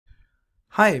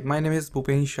Hi, my name is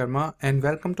Bhupen Sharma and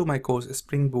welcome to my course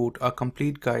Spring Boot, a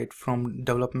complete guide from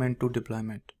development to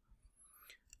deployment.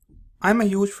 I'm a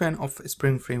huge fan of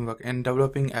Spring Framework and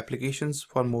developing applications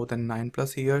for more than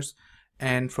 9+ years,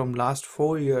 and from last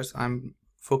 4 years I'm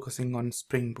focusing on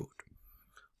Spring Boot.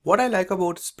 What I like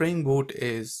about Spring Boot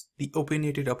is the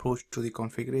opinionated approach to the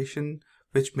configuration,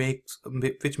 which make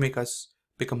us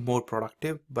become more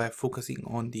productive by focusing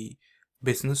on the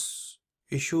business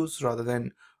issues rather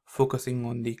than focusing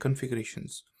on the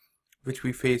configurations which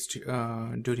we faced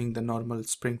during the normal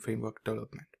Spring Framework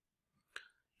development.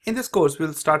 In this course,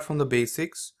 we'll start from the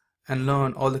basics and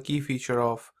learn all the key features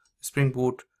of Spring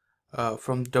Boot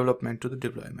from development to the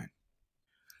deployment.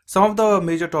 Some of the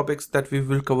major topics that we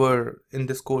will cover in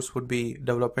this course would be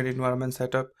development environment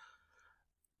setup,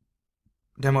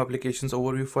 demo applications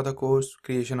overview for the course,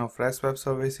 creation of REST web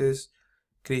services,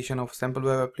 creation of sample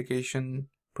web application,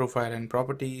 profile and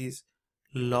properties,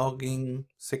 logging,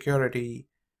 security,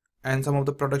 and some of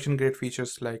the production grade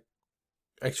features like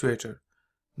actuator.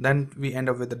 Then we end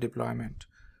up with the deployment.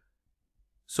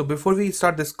 So before we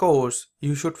start this course,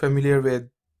 you should familiar with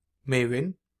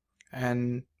Maven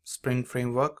and Spring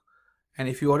Framework. And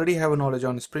if you already have a knowledge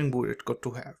on Spring Boot, it's good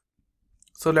to have.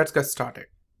 So let's get started.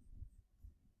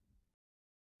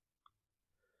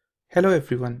 Hello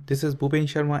everyone, this is Bhupen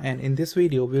Sharma and in this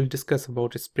video we'll discuss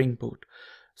about Spring Boot.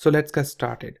 So let's get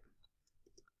started.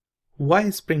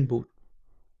 Why Spring Boot?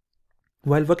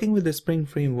 While working with the Spring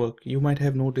Framework, you might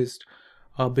have noticed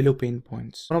below pain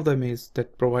points. One of them is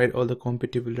that provide all the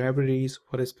compatible libraries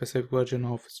for a specific version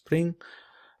of Spring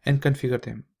and configure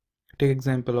them. Take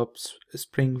example of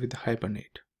Spring with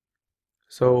Hibernate.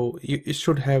 So it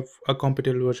should have a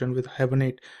compatible version with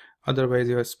Hibernate, otherwise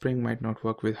your Spring might not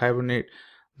work with Hibernate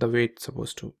the way it's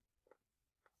supposed to.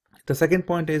 The second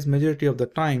point is majority of the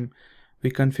time we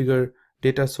configure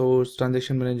data source,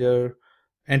 transaction manager,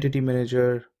 entity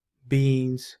manager,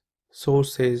 beans,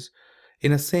 sources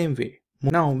in the same way.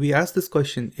 Now we ask this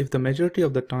question, if the majority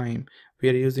of the time we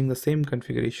are using the same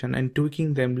configuration and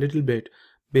tweaking them little bit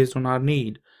based on our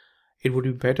need, it would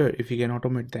be better if we can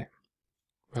automate them.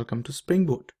 Welcome to Spring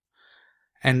Boot.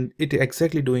 And it is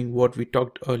exactly doing what we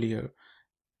talked earlier,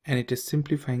 and it is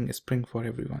simplifying Spring for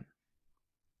everyone.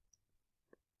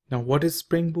 Now what is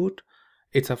Spring Boot?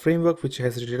 It's a framework which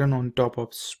has written on top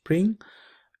of Spring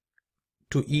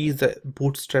to ease the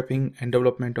bootstrapping and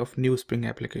development of new Spring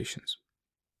applications.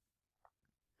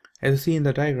 As you see in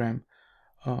the diagram,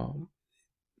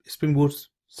 Spring Boot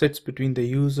sits between the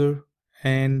user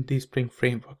and the Spring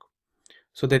framework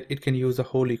so that it can use the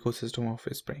whole ecosystem of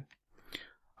Spring.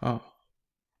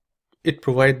 It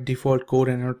provides default code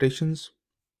and annotations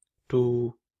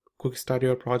to quick start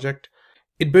your project.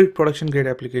 It builds production grade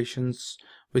applications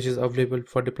which is available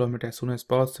for deployment as soon as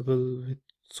possible with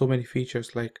so many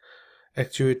features like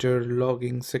actuator,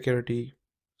 logging, security,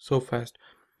 so fast.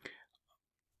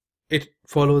 It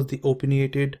follows the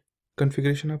opinionated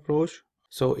configuration approach,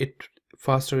 so it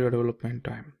faster your development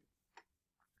time.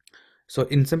 So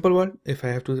in simple word, if I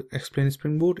have to explain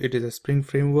Spring Boot, it is a Spring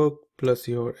framework plus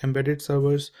your embedded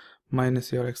servers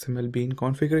minus your XML bean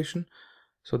configuration.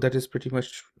 So that is pretty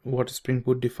much what Spring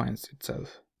Boot defines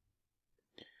itself.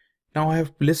 Now I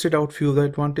have listed out few of the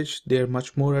advantages. There are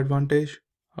much more advantage,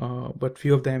 but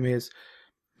few of them is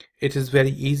it is very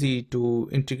easy to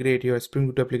integrate your Spring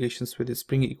Boot applications with the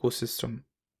Spring ecosystem,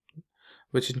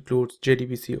 which includes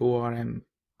JDBC, ORM,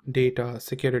 data,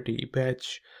 security,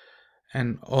 batch,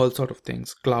 and all sort of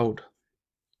things, cloud.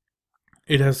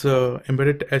 It has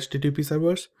embedded HTTP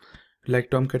servers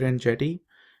like Tomcat and Jetty,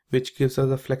 which gives us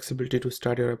the flexibility to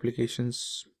start your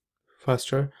applications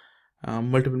faster,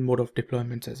 multiple mode of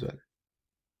deployments as well.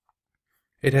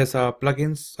 It has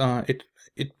plugins.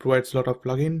 It provides a lot of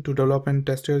plugin to develop and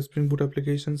test your Spring Boot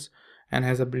applications, and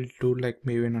has a build tool like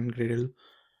Maven and Gradle.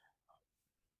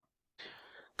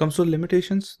 Comes to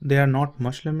limitations, there are not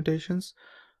much limitations,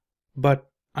 but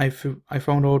I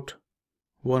found out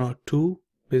one or two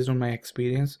based on my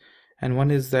experience. And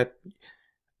one is that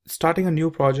starting a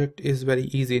new project is very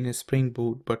easy in a Spring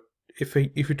Boot, but if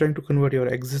you're trying to convert your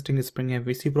existing Spring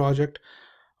MVC project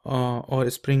or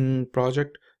a Spring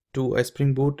project to a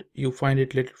Spring Boot, you find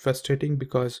it a little frustrating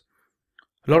because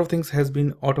a lot of things has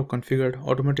been auto-configured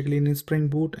automatically in Spring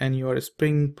Boot, and your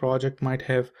Spring project might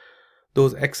have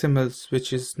those XMLs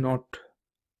which is not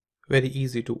very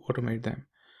easy to automate them.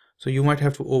 So you might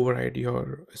have to override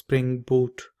your Spring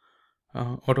Boot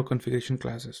auto configuration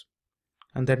classes,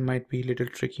 and that might be a little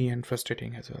tricky and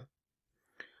frustrating as well.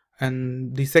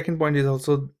 And the second point is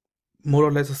also more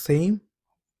or less the same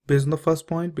based on the first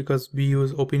point, because we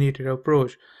use opinionated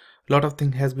approach. lot of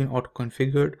things has been auto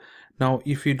configured. Now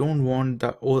if you don't want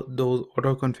those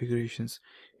auto configurations,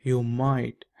 you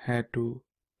might have to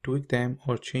tweak them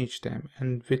or change them,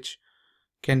 and which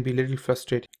can be a little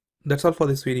frustrating. That's all for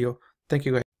this video. Thank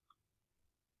you guys.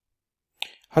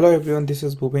 Hello everyone, this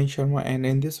is Bhupen Sharma, and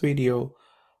in this video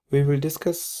we will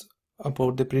discuss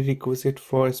about the prerequisite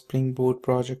for a Spring Boot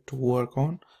project to work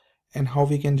on, and how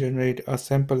we can generate a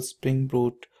sample Spring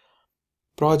Boot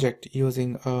project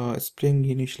using a Spring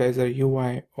Initializer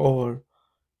UI or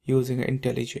using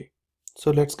IntelliJ.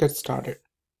 So let's get started.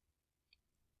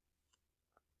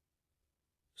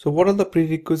 So what are the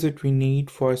prerequisites we need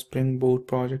for a Spring Boot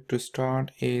project to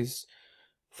start is,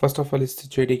 first of all, is the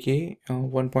JDK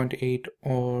 1.8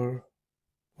 or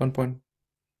 1.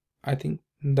 I think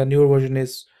the newer version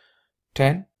is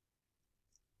 10.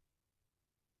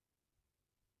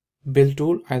 Build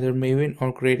tool, either Maven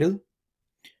or Gradle,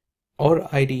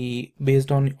 or IDE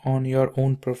based on your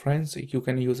own preference. You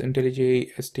can use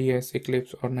IntelliJ, STS,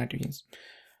 Eclipse, or NetBeans.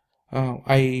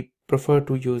 I prefer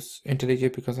to use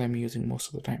IntelliJ because I'm using most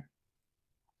of the time.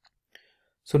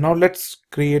 So now let's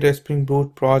create a Spring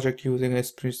Boot project using a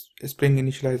Spring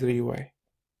Initializer UI.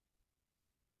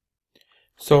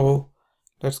 So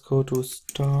let's go to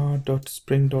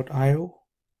start.spring.io,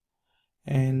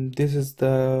 and this is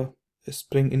the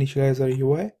Spring Initializer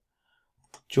UI.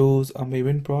 Choose a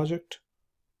Maven project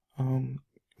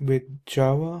with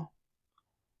Java,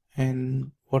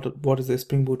 and what is the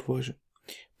Spring Boot version.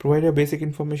 Provide your basic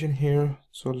information here.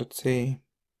 So let's say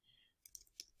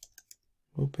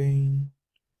open.in,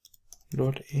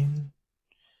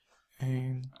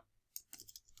 and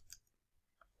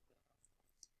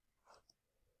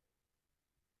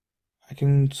I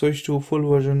can switch to full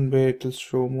version where it will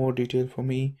show more detail for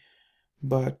me,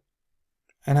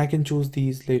 and I can choose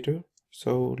these later.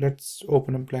 So let's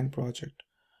open a blank project.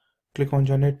 Click on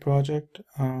generate project,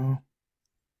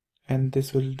 and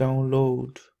this will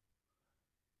download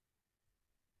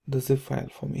the zip file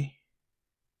for me.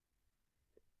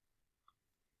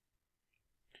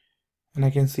 And I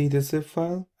can see this zip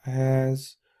file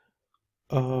has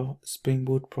a Spring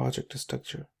Boot project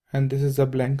structure, and this is a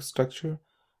blank structure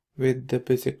with the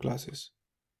basic classes.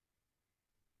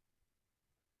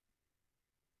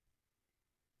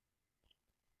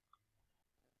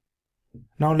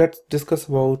 Now let's discuss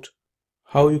about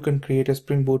how you can create a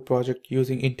Spring Boot project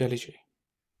using IntelliJ.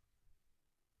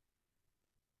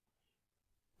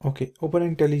 Okay,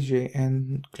 open IntelliJ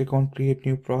and click on create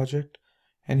new project,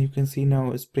 and you can see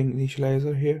now a Spring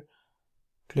Initializer here.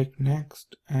 Click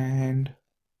next and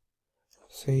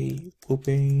say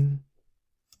open.in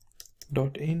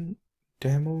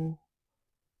demo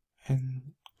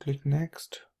and click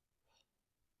next.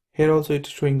 Here also it's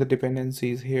showing the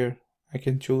dependencies here. I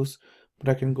can choose, but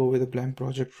I can go with a blank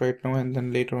project right now, and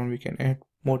then later on we can add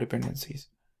more dependencies.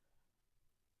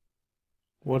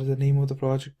 What is the name of the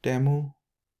project? Demo.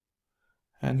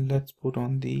 And let's put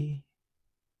on the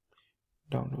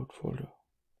download folder.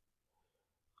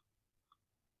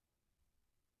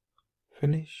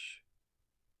 Finish.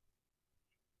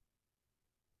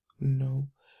 No,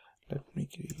 let me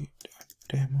create a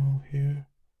demo here.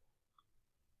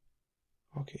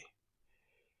 Okay.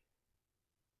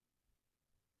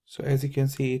 So as you can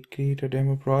see, it created a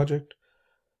demo project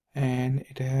and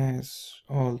it has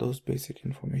all those basic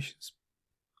informations.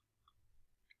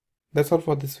 That's all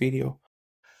for this video.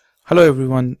 Hello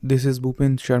everyone, this is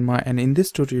Bhupen Sharma, and in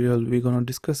this tutorial we're going to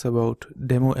discuss about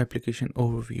demo application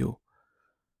overview.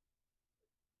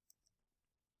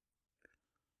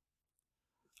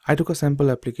 I took a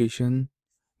sample application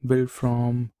built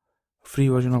from free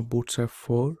version of Bootstrap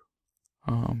 4.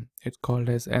 It's called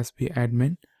as SB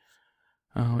admin.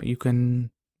 You can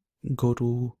go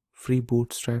to free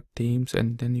Bootstrap themes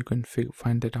and then you can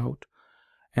find that out.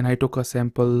 And I took a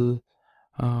sample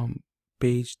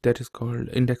page that is called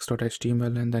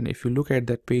index.html, and then if you look at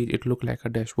that page, it looks like a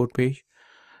dashboard page.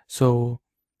 So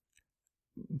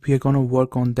we are going to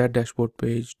work on that dashboard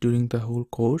page during the whole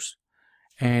course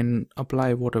and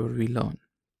apply whatever we learn.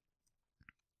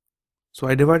 So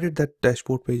I divided that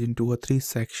dashboard page into 3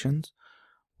 sections.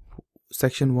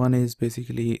 Section 1 is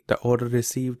basically the order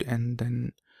received and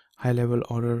then high level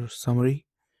order summary.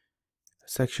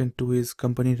 Section 2 is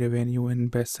company revenue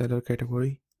and bestseller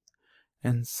category,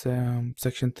 and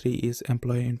section 3 is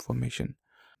employee information.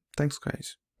 Thanks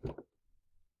guys.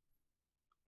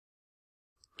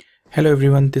 Hello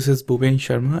everyone, this is Bhupen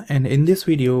Sharma, and in this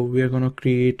video we are going to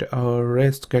create a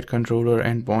REST GET controller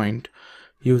endpoint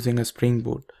using a Spring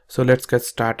Boot. So let's get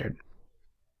started.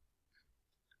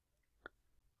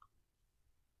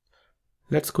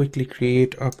 Let's quickly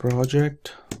create a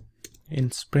project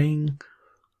in Spring.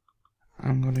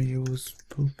 I'm gonna use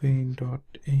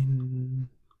propane.in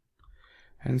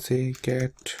and say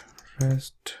get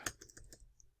rest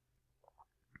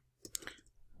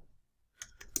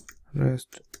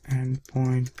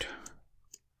endpoint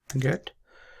get,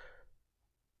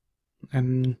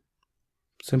 and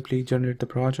simply generate the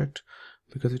project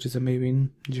because it is a Maven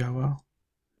Java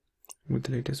with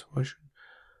the latest version.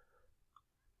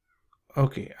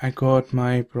 Okay, I got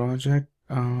my project.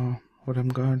 What I'm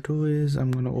gonna do is I'm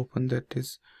gonna open that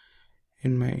is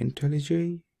in my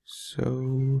IntelliJ.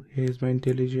 So here's my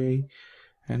IntelliJ,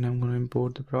 and I'm gonna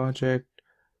import the project.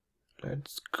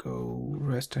 Let's go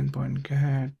rest endpoint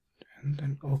get and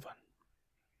then open.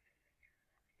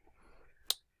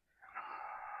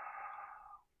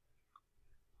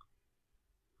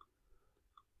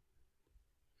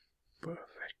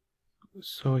 Perfect.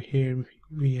 So here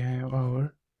we have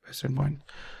our rest endpoint.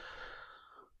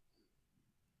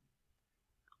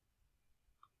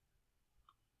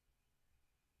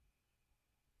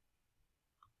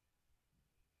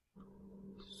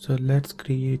 So let's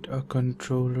create a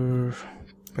controller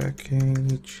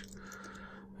package,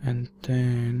 and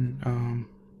then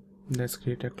let's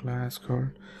create a class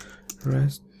called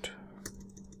rest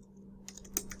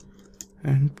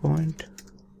endpoint.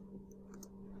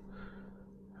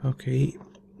 Okay,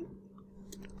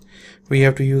 we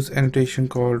have to use annotation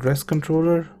called rest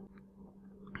controller.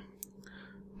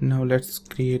 Now let's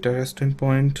create a rest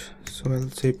endpoint. So I'll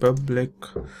say public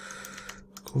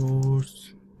course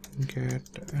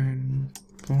get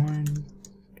endpoint,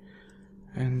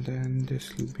 and then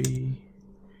this will be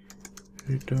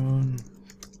return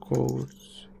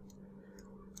course.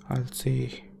 I'll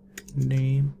say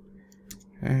name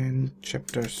and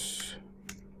chapter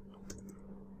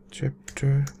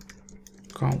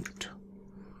count.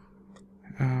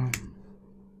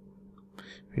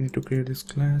 We need to create this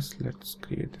class. Let's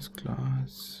create this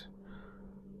class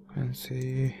and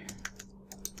say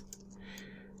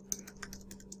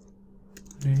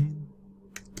name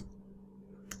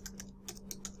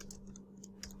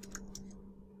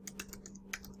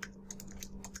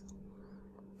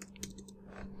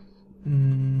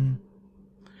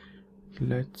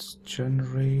let's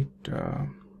generate a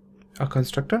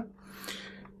constructor,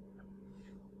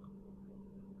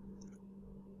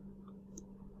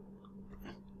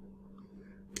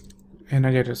 and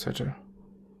a getter setter.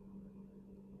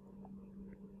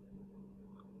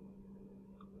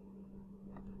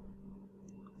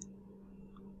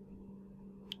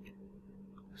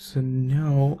 So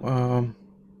now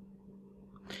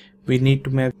we need to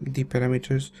map the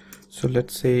parameters. So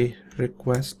let's say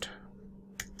request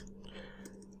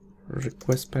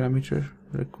parameter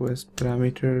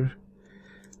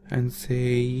and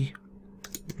say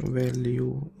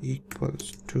value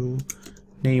equals to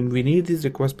name. We need this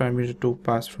request parameter to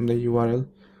pass from the URL,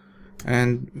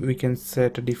 and we can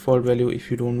set a default value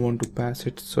if you don't want to pass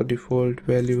it. So default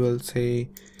value will say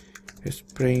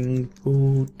Spring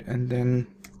Boot, and then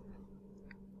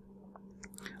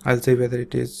I'll say whether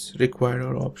it is required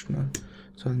or optional.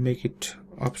 So I'll make it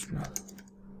optional,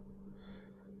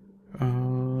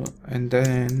 and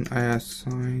then I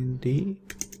assign the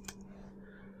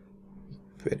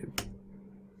variable.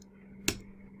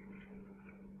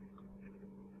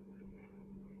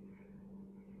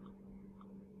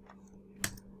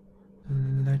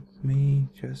 Let me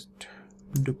just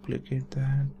duplicate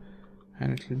that,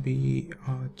 and it will be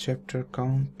chapter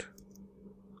count.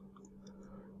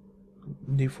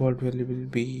 Default value will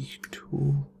be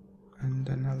 2, and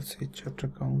then I'll say chapter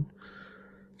count.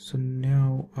 So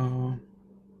now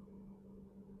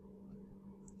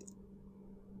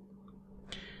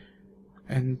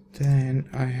and then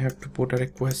I have to put a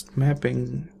request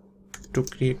mapping to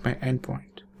create my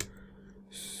endpoint.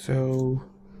 So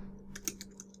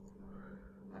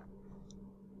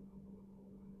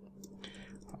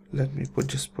let me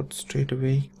just put straight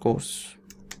away course.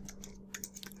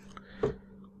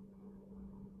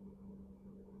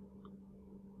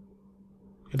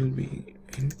 It'll be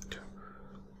int.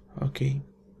 Okay,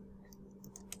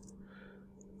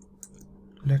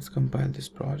 let's compile this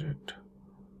project.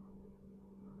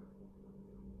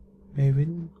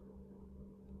 Maven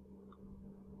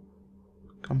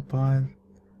compile.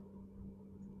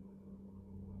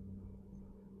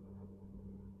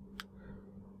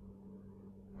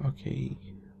 Okay,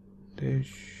 there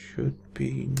should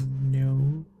be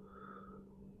no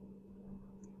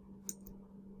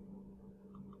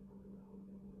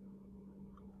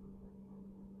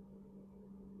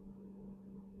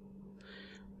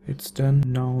it's done.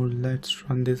 Now let's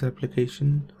run this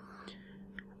application.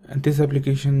 And this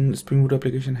application, Spring Boot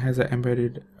application, has an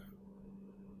embedded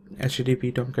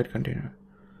HTTP Tomcat container.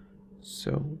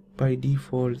 So by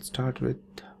default start with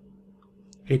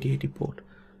 8080 port.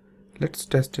 Let's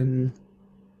test in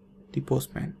the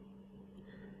Postman.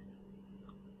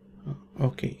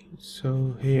 Okay,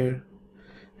 so here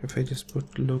if I just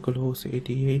put localhost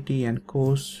 8080 and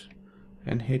course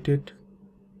and hit it,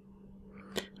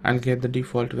 I'll get the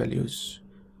default values.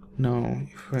 Now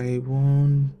if I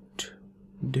want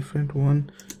different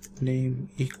one, name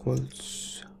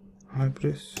equals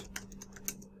Hybris,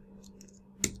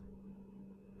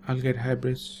 I'll get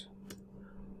Hybris,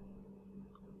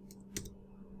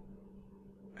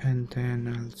 and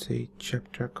then I'll say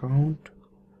chapter count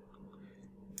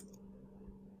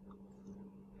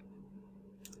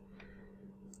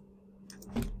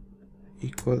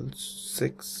equals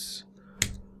 6.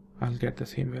 I'll get the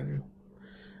same value.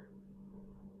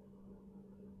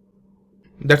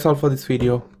 That's all for this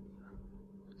video.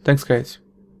 Thanks guys.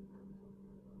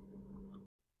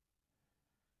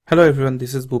 Hello everyone,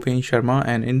 this is Bhupen Sharma,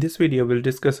 and in this video we'll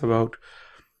discuss about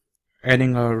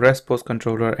adding a REST post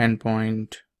controller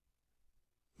endpoint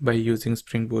by using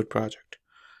Spring Boot project.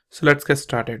 So let's get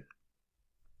started.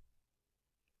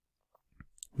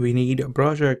 We need a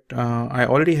project. I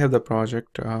already have the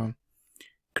project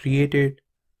created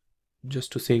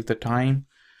just to save the time.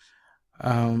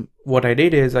 What I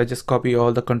did is I just copy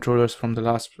all the controllers from the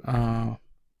last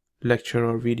lecture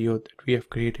or video that we have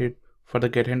created for the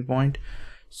get endpoint.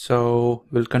 So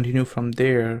we'll continue from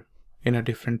there in a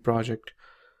different project.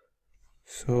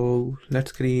 So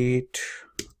let's create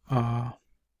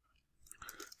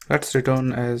let's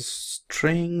return as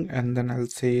string, and then I'll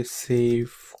say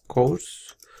save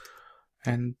course,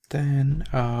 and then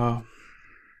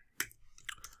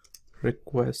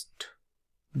request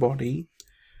body.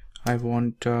 I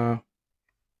want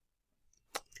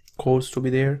course to be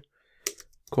there,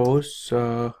 course,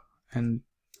 and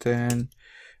then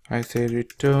I say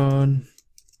return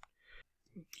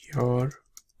your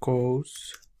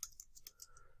course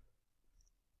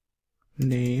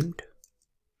named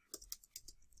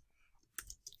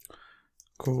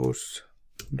course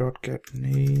dot get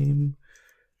name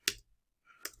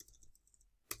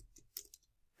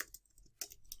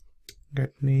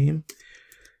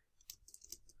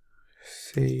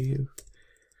save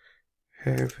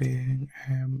having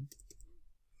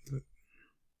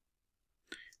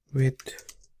with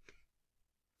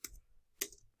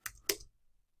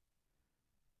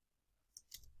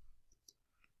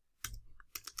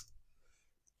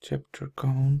chapter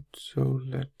count. So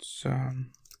let's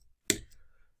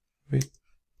with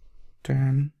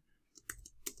 10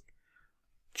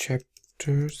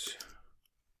 chapters,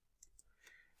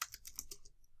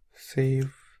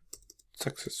 save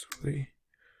successfully,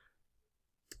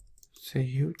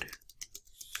 saved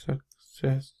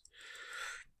successfully.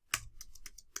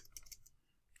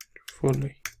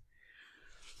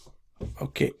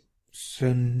 Okay,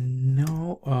 so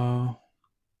now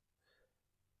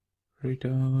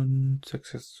return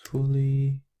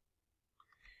successfully.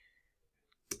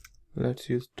 Let's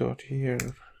use dot here,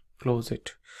 close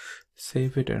it,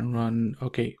 save it and run.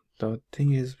 Okay, the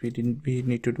thing is we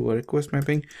need to do a request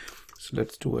mapping. So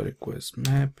let's do a request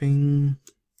mapping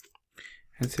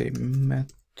and say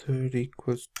method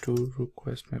equals to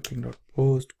request mapping dot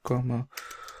post comma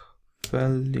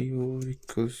value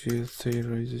equals, you'll say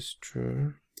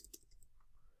register,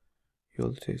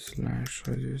 you'll say slash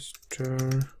register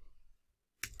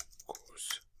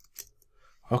course.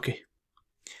 Okay,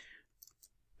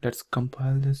 let's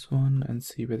compile this one and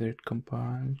see whether it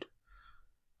compiled.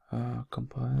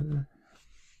 Compile.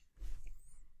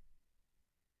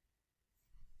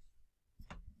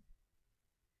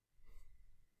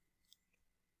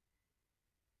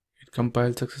 It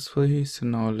compiled successfully, so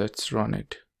now let's run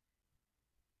it.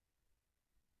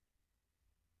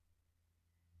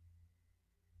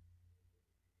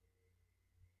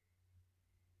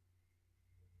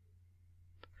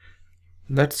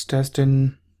 Let's test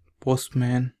in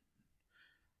Postman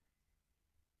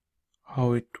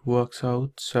how it works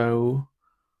out. So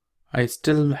I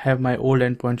still have my old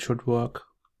endpoint should work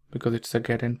because it's a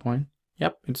get endpoint.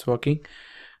 Yep, it's working.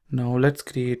 Now let's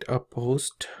create a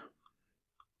post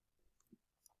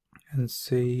and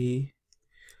say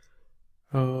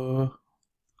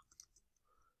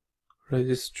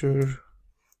register,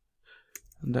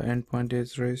 the endpoint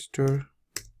is register.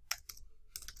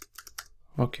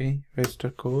 Okay, register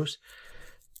course,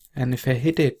 and if I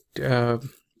hit it,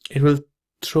 it will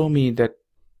throw me that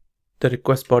the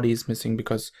request body is missing,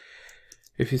 because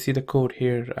if you see the code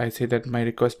here, I say that my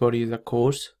request body is a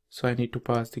course, so I need to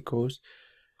pass the course,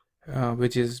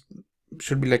 which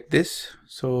should be like this.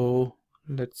 So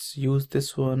let's use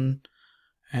this one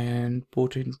and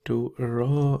put into a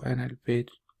row, and I'll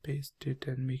paste it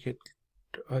and make it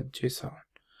a JSON.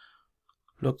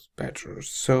 Looks better.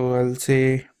 So I'll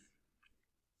say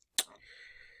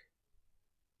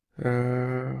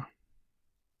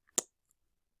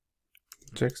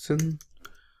Jackson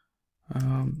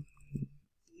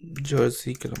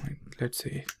Jersey client, let's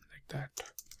say like that,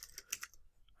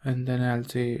 and then I'll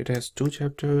say it has 2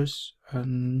 chapters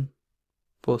and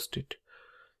post it.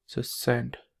 So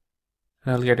send,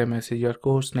 and I'll get a message, your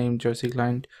course name Jersey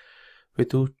client with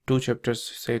two chapters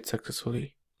saved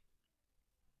successfully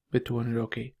with 200.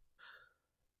 Okay,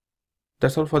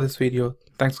 that's all for this video.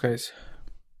 Thanks guys.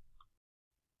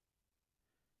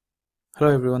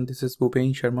 Hello everyone, this is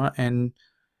Bhupen Sharma, and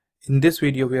in this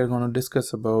video we are going to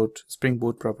discuss about Spring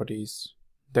Boot properties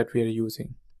that we are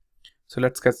using. So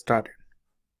let's get started.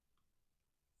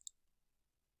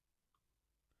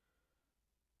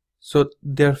 So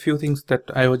there are a few things that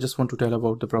I just want to tell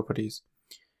about the properties.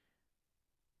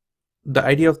 The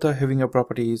idea of having a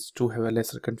property is to have a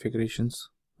lesser configurations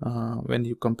when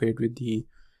you compare it with the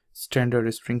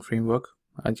standard Spring framework.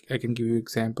 I can give you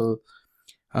example.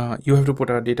 You have to put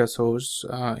a data source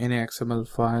in an XML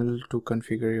file to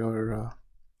configure your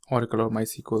Oracle or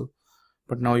MySQL,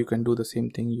 but now you can do the same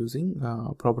thing using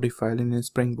a property file in a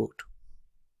Spring Boot.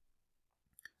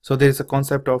 So there is a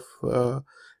concept of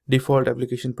default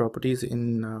application properties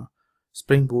in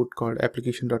Spring Boot called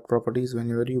application.properties.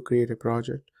 Whenever you create a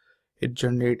project, it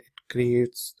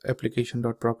creates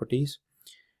application.properties,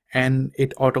 and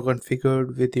it auto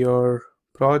configured with your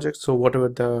project. So whatever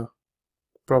the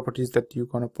properties that you're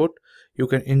gonna put, you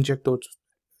can inject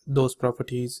those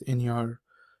properties in your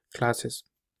classes.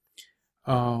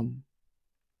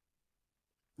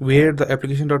 Where the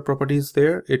application.properties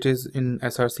there, it is in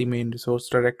src main resource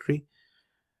directory.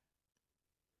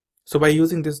 So by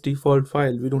using this default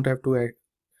file, we don't have to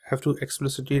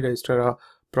explicitly register a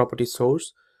property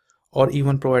source or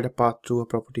even provide a path to a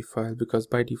property file, because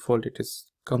by default it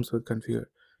comes with configure.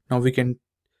 Now we can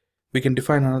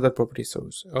define another property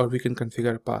source, or we can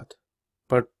configure a path,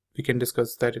 but we can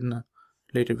discuss that in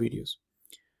later videos.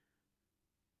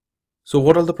 So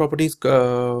what are the properties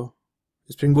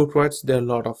Spring Boot provides? There are a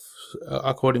lot of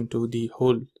according to the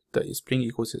Spring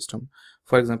ecosystem.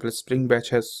 For example, Spring Batch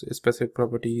has specific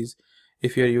properties.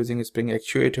 If you are using a Spring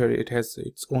Actuator, it has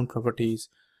its own properties.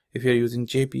 If you are using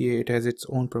JPA, it has its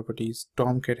own properties.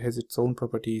 Tomcat has its own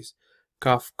properties,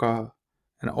 Kafka,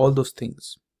 and all those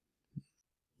things.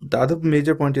 The other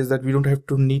major point is that we don't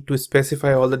need to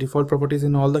specify all the default properties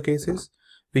in all the cases.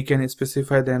 We can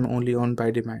specify them only on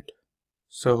by demand.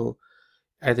 So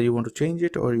either you want to change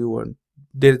it, or you want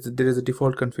there is a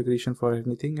default configuration for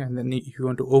anything, and then if you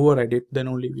want to override it, then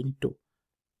only we need to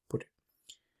put it.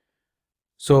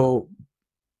 So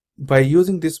by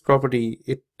using this property,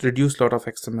 it reduced a lot of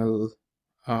XML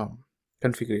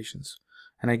configurations,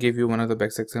 and I gave you one of the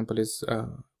best example is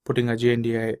putting a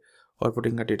JNDI or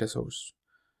putting a data source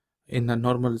in the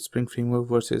normal Spring framework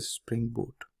versus Spring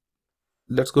Boot.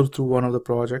 Let's go through one of the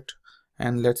project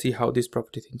and let's see how these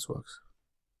property things works.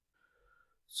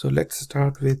 So let's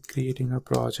start with creating a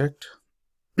project.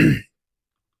 I'll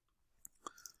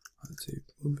say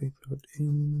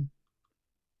in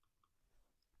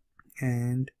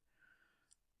and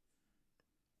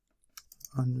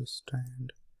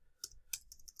understand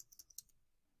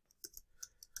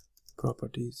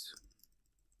properties.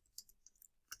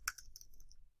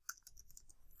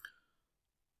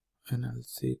 And I'll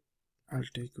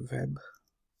take web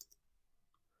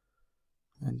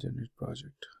and generate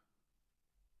project.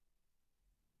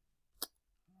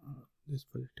 This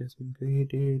project has been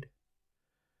created.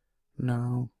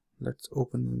 Now let's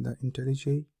open the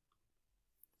IntelliJ.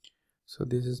 So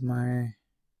this is my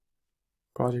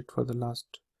project from the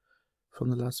last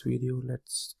video.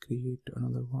 Let's create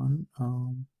another one.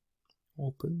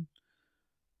 Open,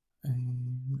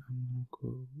 and I'm gonna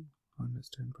go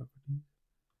understand property.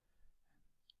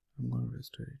 I'm gonna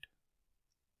restore it.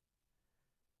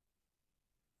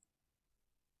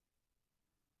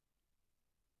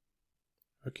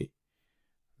 Okay,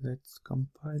 let's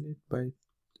compile it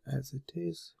as it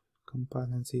is. Compile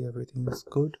and see everything is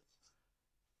good.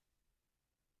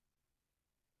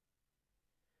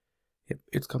 Yep,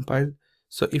 it's compiled.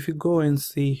 So if you go and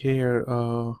see here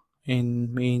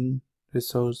in main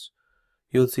resource,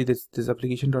 you'll see this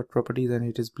application.properties, and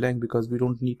it is blank because we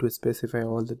don't need to specify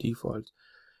all the defaults.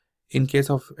 In case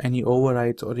of any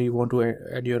overrides, or you want to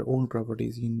add your own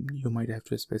properties, you might have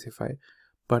to specify,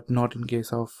 but not in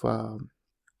case of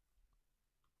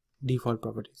default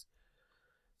properties.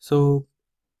 So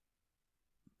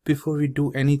before we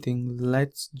do anything,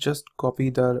 let's just copy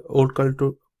the old code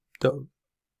to the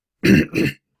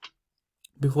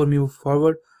before we move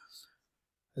forward,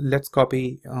 let's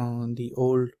copy the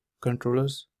old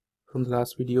controllers from the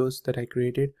last videos that I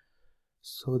created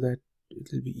so that it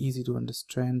will be easy to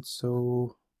understand.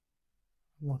 So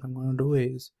what I'm going to do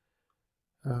is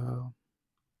I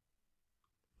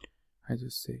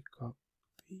just say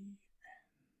copy,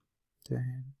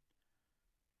 then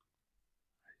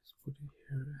I just put it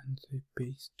here and say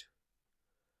paste.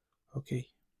 Okay,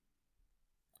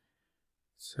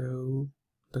 so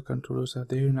the controllers are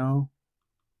there now,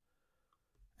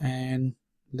 and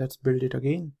let's build it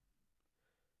again.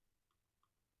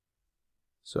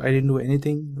 So I didn't do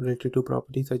anything related to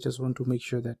properties. I just want to make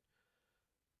sure that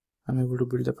I'm able to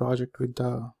build the project with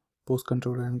the post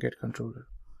controller and get controller.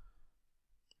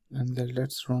 And then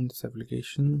let's run this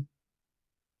application.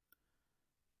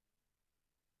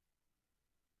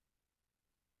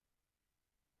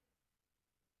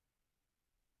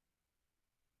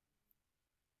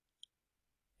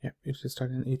 Yeah, it should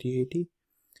start in 8080.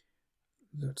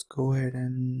 Let's go ahead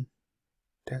and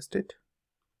test it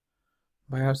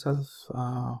by ourselves.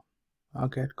 A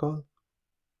get call,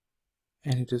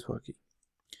 and it is working.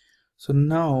 So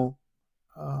now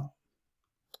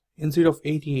instead of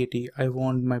 8080, I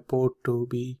want my port to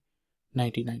be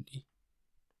 9090.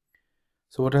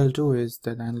 So what I'll do is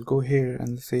that I'll go here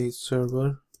and say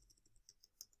server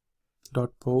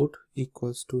dot port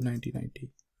equals to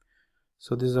 9090.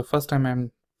 So this is the first time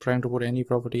I'm trying to put any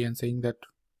property and saying that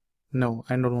no,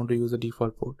 I don't want to use the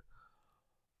default port.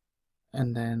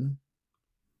 And then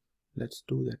let's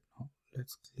do that now.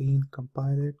 Let's clean,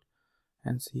 compile it,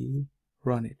 and see,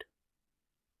 run it.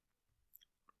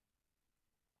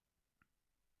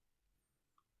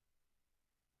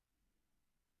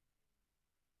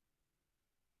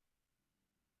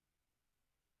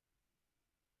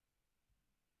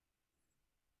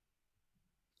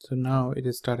 So now it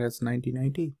is started as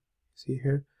 9090. See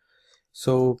here.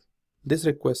 So this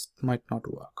request might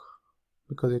not work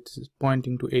because it is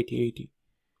pointing to 8080.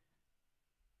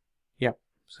 Yeah,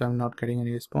 so I'm not getting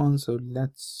any response. So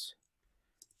let's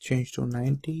change to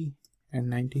 90 and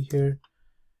 90 here,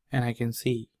 and I can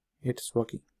see it's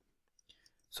working.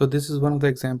 So this is one of the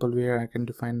example where I can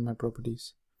define my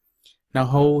properties. Now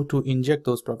how to inject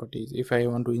those properties if I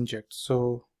want to inject.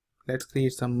 So let's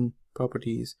create some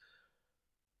properties.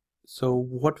 So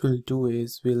what we'll do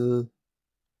is we'll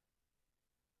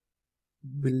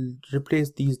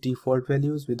replace these default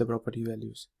values with the property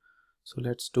values. So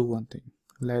let's do one thing.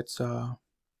 Let's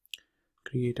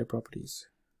create a properties.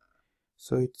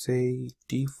 So it's a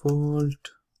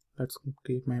default. Let's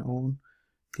create my own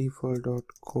default dot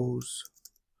course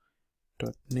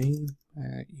dot name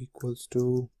equals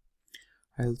to,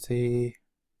 I'll say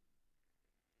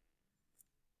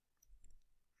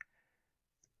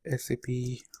SAP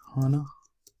HANA,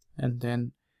 and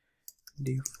then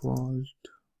default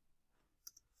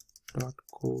dot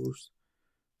course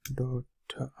dot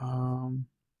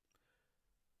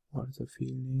what is the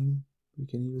field name? We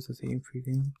can use the same field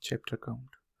name, chapter count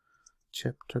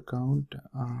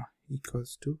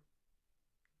equals to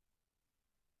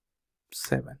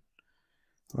 7,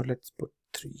 or let's put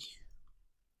 3.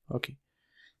 Okay,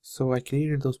 so I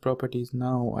created those properties.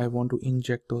 Now I want to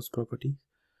inject those properties.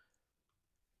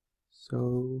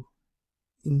 So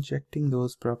injecting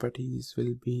those properties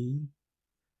will be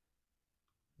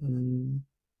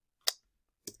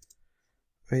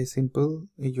very simple.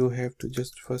 You have to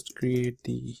just first create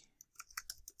the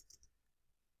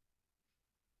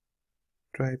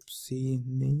type C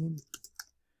name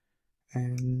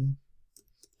and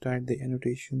type the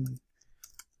annotation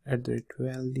at the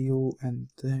value, and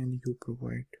then you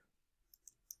provide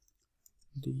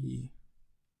the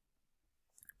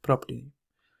property name.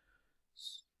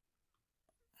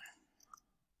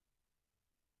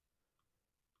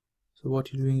 So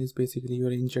what you're doing is basically you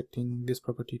are injecting this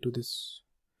property to this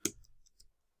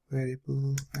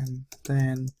variable, and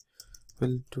then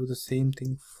we'll do the same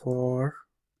thing for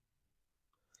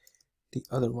the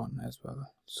other one as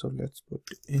well. So let's put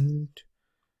int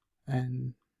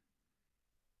and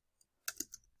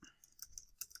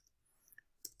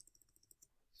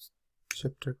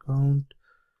chapter count.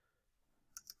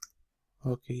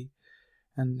 Okay,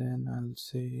 and then I'll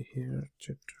say here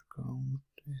chapter count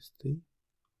is the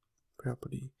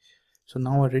property. So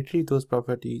now I retrieve those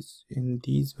properties in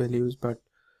these values, but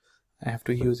I have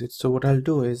to use it. So what I'll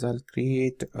do is I'll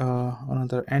create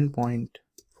another endpoint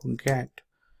for get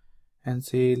and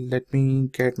say let me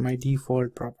get my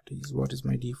default properties. What is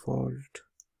my default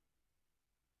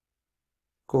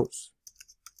course?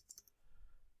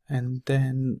 And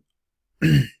then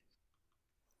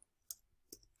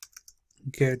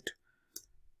get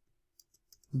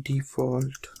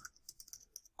default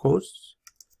course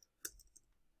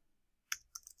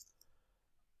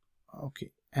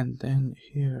Okay, and then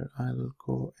here I'll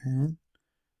go and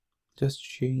just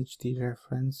change the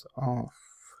reference of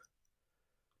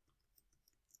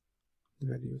the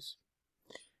values.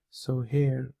 So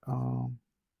here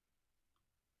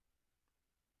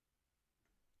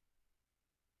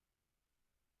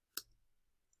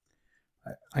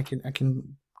I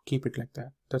can keep it like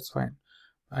that. That's fine.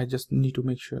 I just need to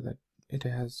make sure that it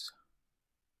has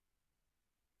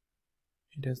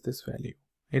this value.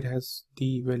 It has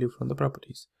the value from the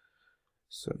properties.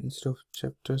 So instead of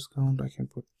chapters count, I can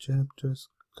put chapters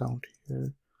count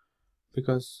here,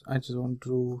 because I just want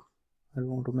to, I don't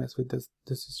want to mess with this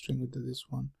string with this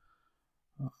one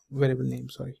variable name,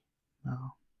 sorry.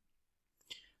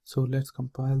 So let's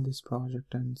compile this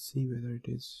project and see whether it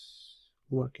is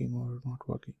working or not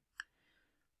working.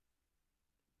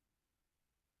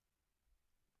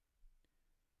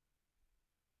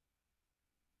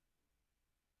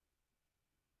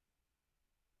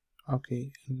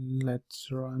 Okay, let's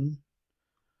run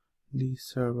the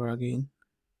server again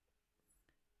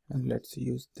and let's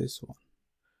use this one.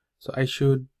 So I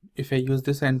should, if I use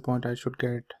this endpoint, I should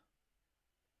get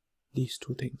these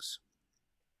two things.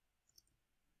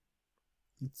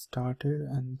 It started,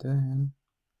 and then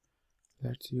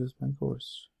let's use my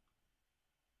course,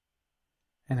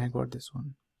 and I got this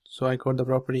one. So I got the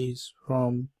properties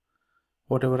from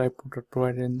whatever I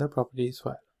provided in the properties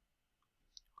file.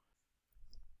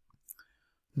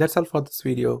 That's all for this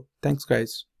video. Thanks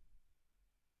guys.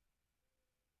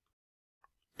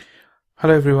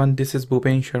 Hello everyone, this is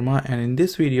Bhupen Sharma, and in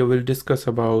this video we'll discuss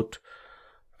about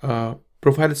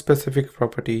profile specific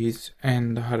properties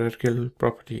and hierarchical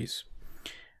properties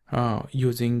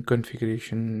using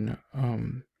configuration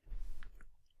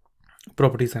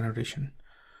properties annotation.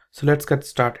 So let's get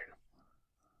started.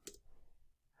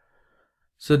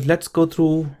 So let's go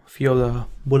through a few of the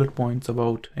bullet points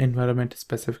about environment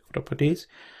specific properties.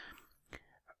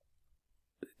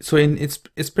 So in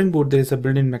Spring Boot, there is a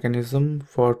built-in mechanism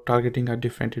for targeting our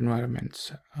different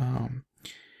environments.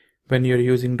 When you're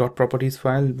using .properties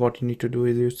file, what you need to do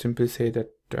is you simply say that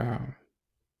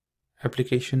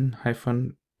application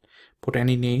hyphen put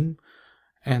any name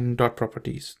and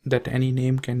 .properties. That any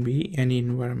name can be any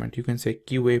environment. You can say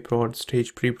QA, prod,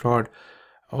 stage, pre-prod,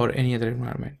 or any other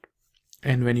environment.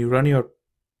 And when you run your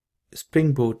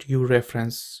Spring Boot, you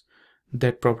reference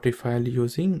that property file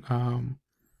using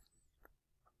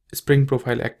Spring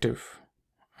profile active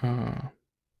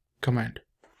command.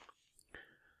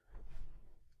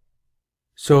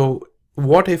 So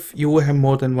what if you have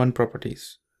more than one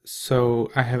properties? So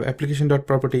I have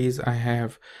application.properties, I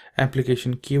have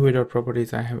application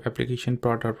QA.properties, I have application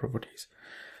prod.properties.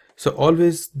 So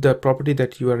always the property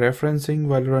that you are referencing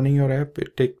while running your app,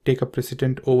 it take a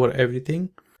precedent over everything.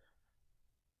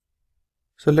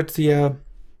 So let's see a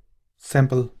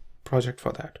sample project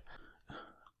for that.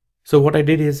 So what I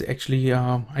did is actually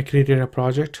I created a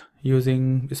project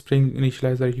using Spring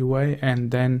Initializer UI,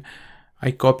 and then I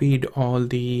copied all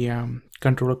the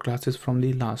controller classes from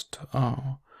the last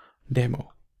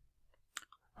demo,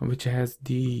 which has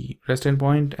the REST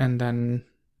endpoint and then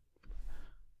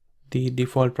the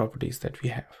default properties that we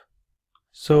have.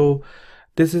 So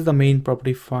this is the main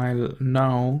property file.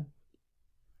 Now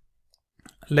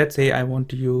let's say I want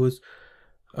to use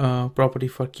property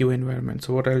for QA environment.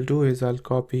 So what I'll do is I'll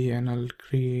copy and I'll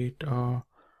create a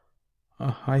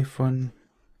hyphen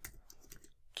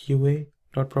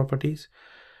QA.properties,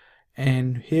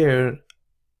 and here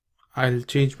I'll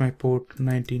change my port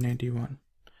 1991.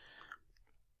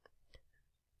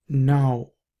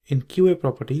 Now in QA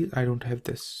properties, I don't have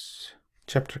this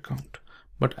chapter count,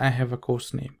 but I have a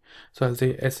course name. So I'll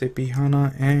say SAP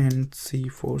HANA and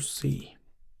C4C.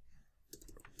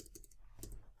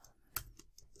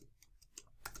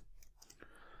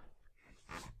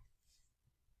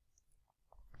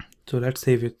 So let's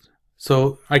save it.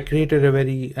 So I created a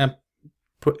very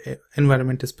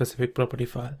environment specific property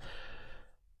file.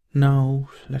 Now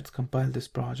let's compile this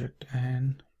project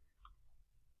and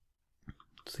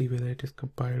see whether it is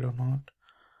compiled or not.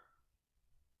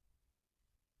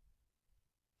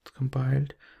 It's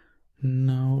compiled.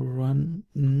 Now run.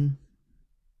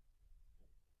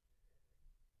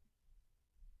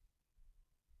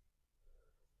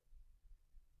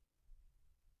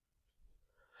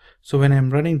 So when I'm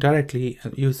running directly,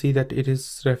 you see that it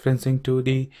is referencing to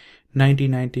the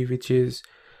 1990, which is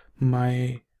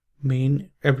my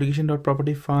main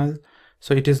application.property file.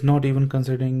 So it is not even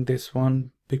considering this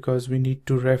one, because we need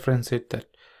to reference it that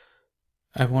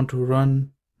I want to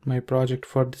run my project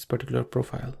for this particular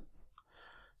profile.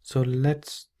 So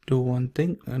let's do one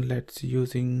thing, and let's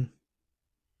using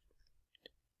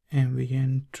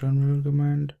mvn terminal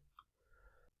command.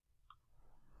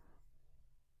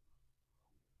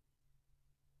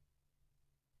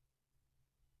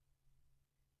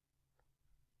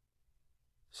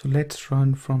 So let's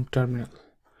run from terminal.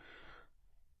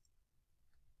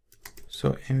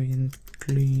 So ambient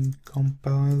clean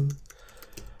compile,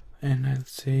 and I'll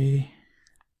say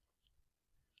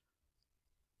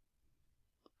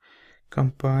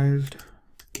compiled,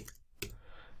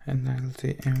 and I'll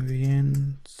say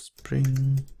mvn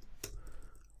spring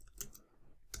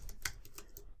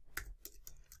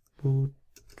boot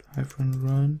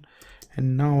 -run,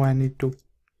 and now I need to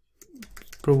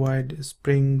provide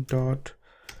spring dot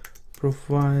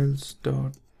profiles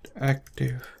dot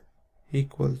active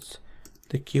equals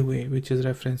the QA, which is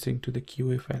referencing to the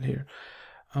QA file here.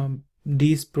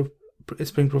 These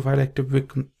spring profile active it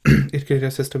creates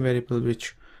a system variable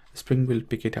which spring will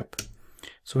pick it up.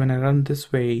 So when I run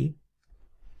this way,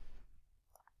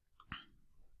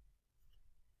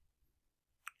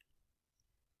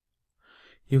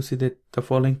 you see that the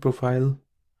following profile,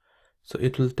 so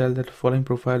it will tell that the following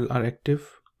profile are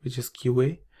active, which is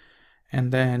QA,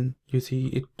 and then you see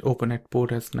it open at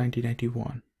port as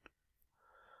 1991.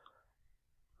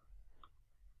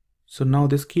 So now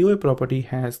this QA property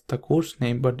has the course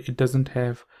name, but it doesn't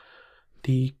have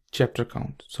the chapter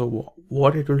count. So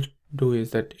what it will do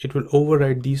is that it will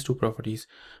override these two properties,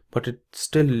 but it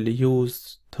still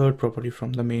use third property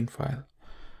from the main file.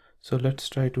 So let's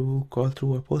try to call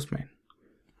through a postman.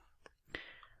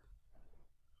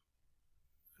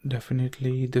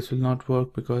 Definitely this will not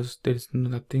work because there is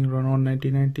nothing run on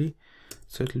 1990,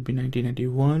 so it will be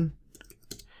 1991,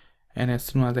 and as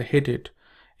soon as I hit it,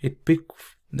 it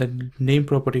picks the name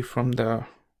property from the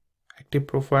active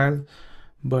profile,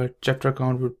 but chapter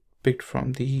count would picked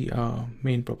from the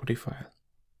main property file.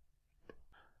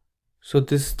 So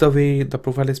this is the way the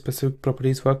profile specific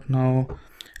properties work. Now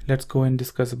let's go and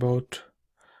discuss about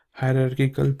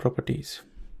hierarchical properties.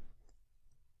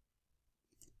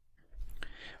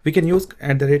 We can use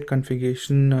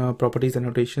 @configuration properties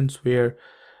annotations where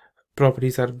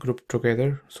properties are grouped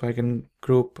together. So I can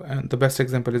group, and the best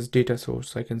example is data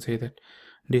source. I can say that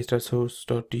data source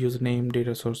dot username,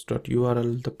 data source dot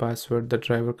URL, the password, the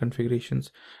driver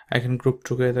configurations. I can group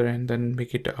together and then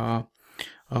make it a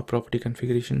property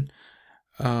configuration.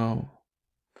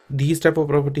 These type of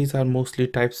properties are mostly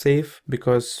type safe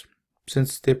because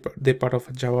since they're part of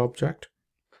a Java object,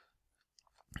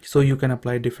 so you can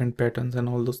apply different patterns and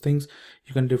all those things.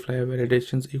 You can apply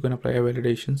validations. You can apply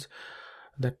validations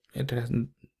that it has.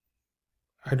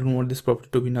 I don't want this property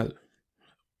to be null.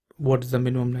 What is the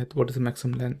minimum length? What is the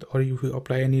maximum length? Or if you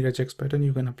apply any regex pattern,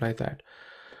 you can apply that.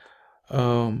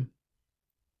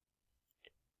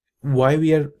 Why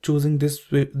we are choosing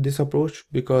this approach?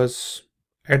 Because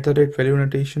 @value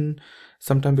notation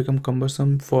sometimes become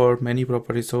cumbersome for many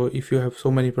properties. So if you have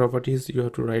so many properties, you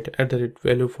have to write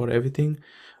 @value for everything,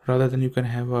 rather than you can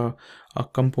have a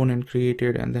component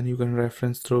created and then you can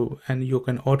reference through and you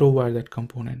can auto wire that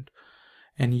component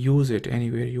and use it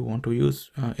anywhere you want to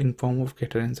use in form of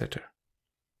getter and setter.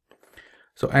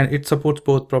 So, and it supports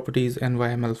both properties and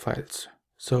YML files.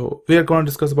 So we are going to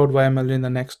discuss about YML in the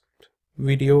next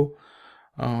video.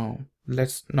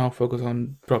 Let's now focus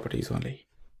on properties only.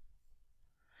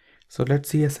 So let's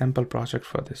see a sample project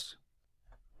for this.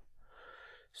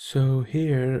 So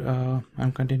here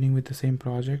I'm continuing with the same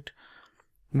project.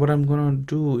 What I'm gonna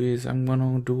do is I'm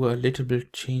gonna do a little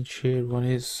bit change here. One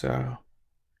is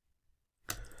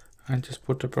and just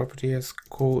put the property as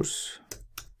course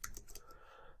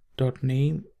dot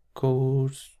name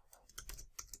course,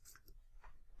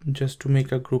 just to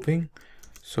make a grouping.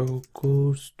 So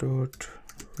course dot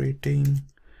rating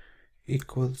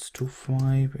equals to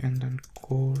 5, and then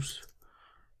course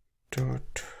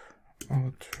dot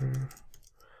author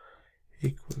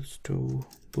equals to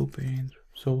Bhupen.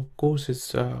 So course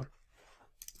is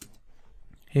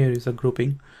here is a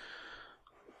grouping.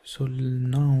 So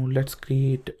now let's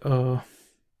create a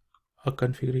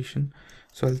configuration.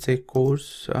 So I'll say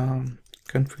course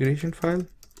configuration file.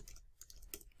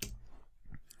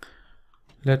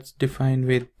 Let's define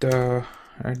with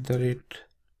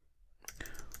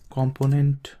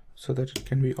component so that it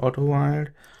can be auto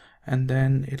wired, and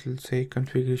then it'll say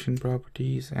configuration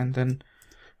properties, and then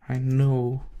I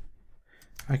know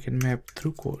I can map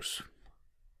through course.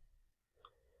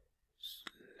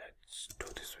 So let's do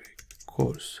this way,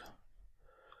 course.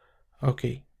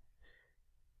 Okay,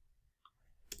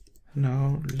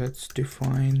 now let's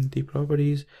define the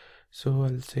properties. So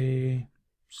I'll say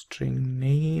string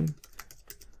name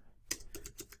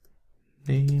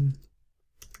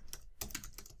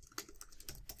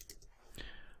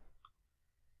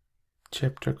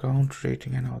chapter count,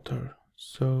 rating, and author.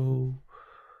 So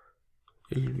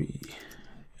it'll be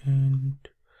and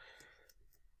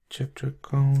chapter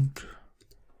count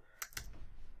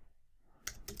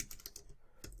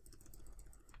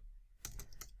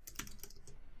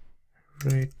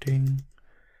rating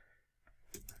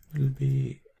will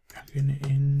be again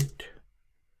int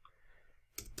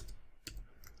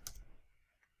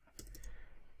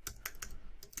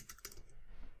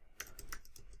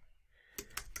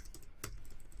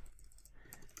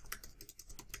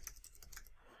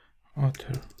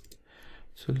author.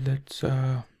 So let's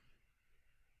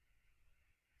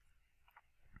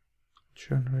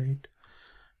generate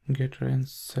getter and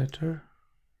setter.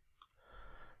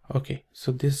 Okay,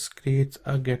 so this creates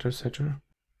a getter setter.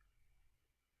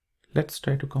 Let's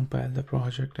try to compile the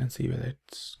project and see whether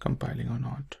it's compiling or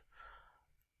not.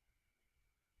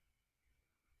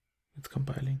 It's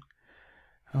compiling.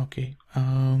 Okay,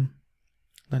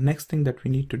 the next thing that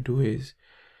we need to do is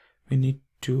we need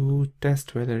to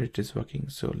test whether it is working.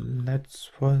 So let's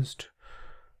first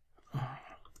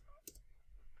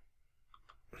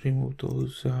remove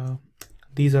those.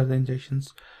 These are the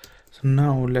injections. So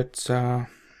now let's auto-wire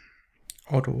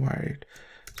it.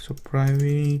 So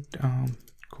private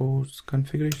course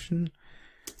configuration,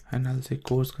 and I'll say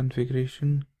course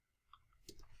configuration,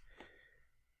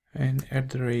 and at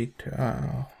the rate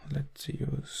let's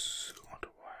use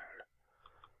auto-wire.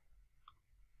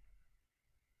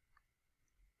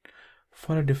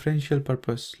 For a differential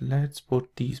purpose, let's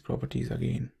put these properties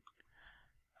again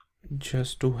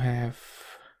just to have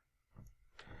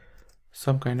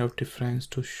some kind of difference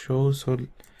to show. So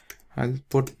I'll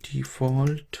put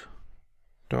default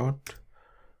dot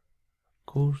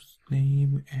course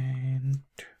name and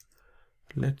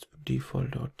let's put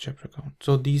default dot chapter count.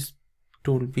 So these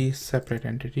two will be separate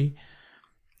entity.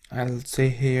 I'll say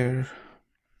here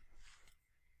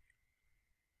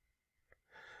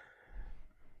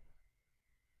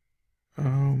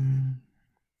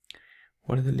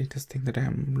what is the latest thing that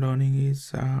I'm learning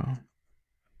is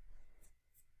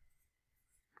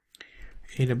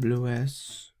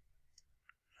AWS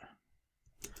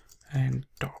and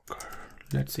Docker.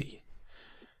 Let's see.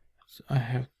 So I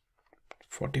have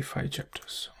 45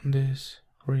 chapters on this,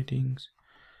 ratings,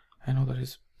 I know that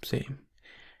is same.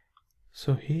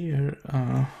 So here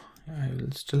I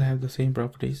will still have the same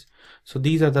properties. So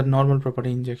these are the normal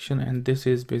property injection, and this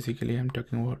is basically I'm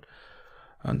talking about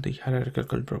the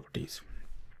hierarchical properties.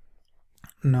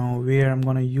 Now where I'm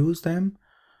gonna use them,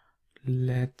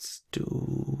 let's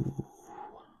do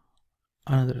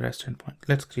another REST endpoint.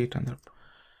 Let's create another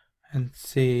and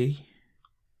say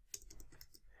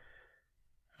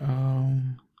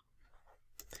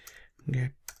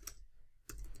get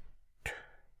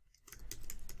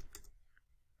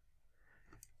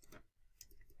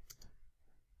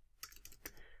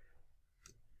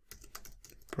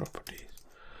properties.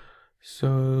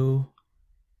 So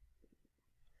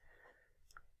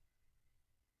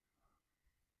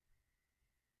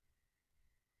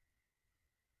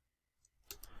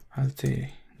I'll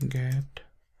say get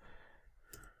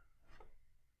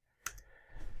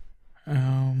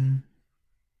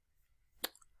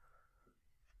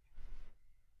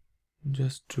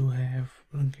just to have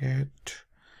get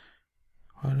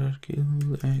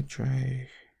hierarchical hi.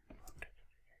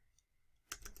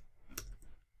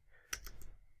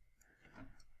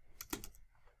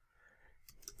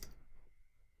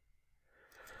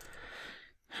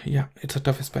 Yeah, it's a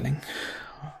tough spelling.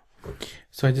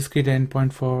 So I just create an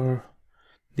endpoint for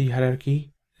the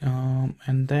hierarchy,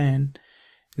 and then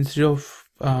instead of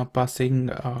passing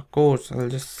a course, I'll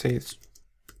just say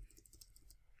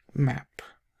map.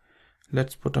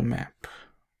 Let's put a map,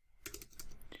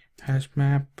 hash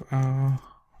map, I'll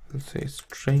say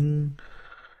string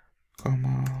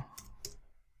comma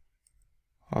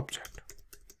object.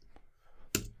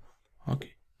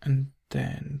 Okay, and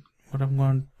then what I'm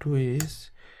going to do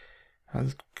is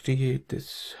I'll create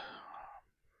this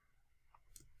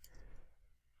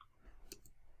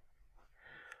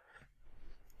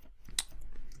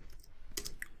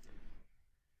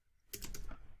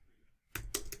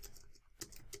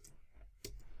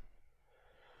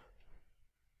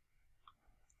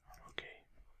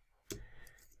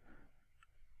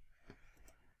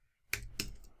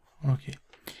okay.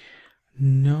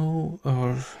 Now,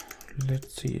 or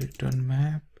let's see, return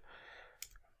map.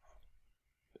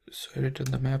 So I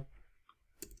return the map.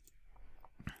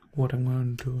 What I'm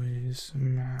going to do is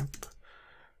map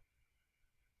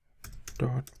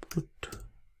dot put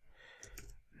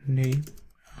name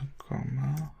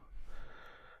comma,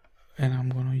 and I'm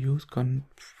going to use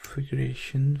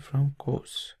configuration from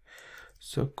course.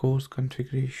 So course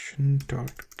configuration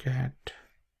dot get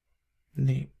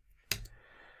name,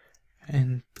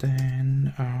 and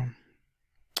then I'm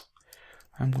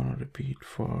going to repeat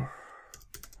for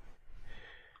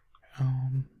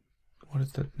what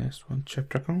is that next one,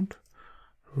 chapter count,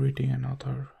 reading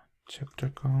another chapter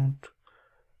count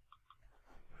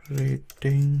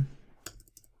rating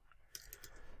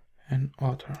and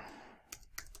author.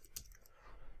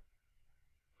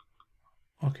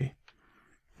 Okay.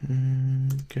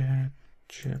 Get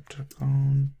chapter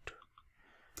count,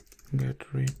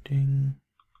 get rating,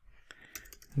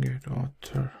 get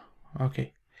author.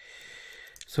 Okay,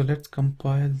 so let's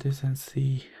compile this and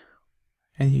see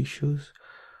any issues.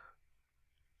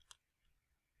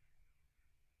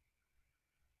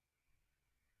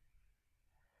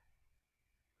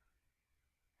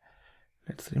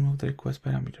 Let's remove the request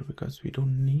parameter because we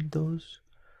don't need those.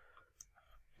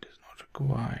 It is not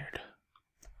required.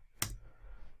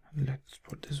 Let's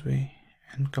put this way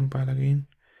and compile again.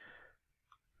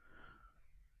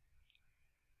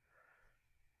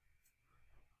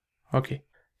 Okay,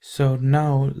 so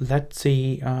now let's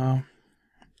see,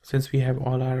 since we have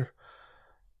all our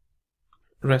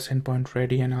REST endpoint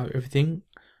ready and everything,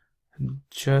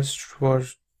 just for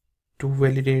to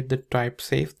validate the type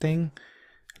safe thing,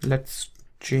 let's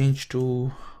change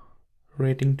to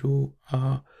rating to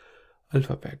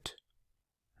alphabet.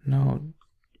 Now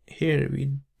here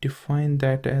we define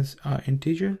that as an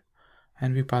integer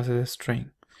and we pass it as a string.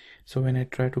 So when I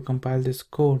try to compile this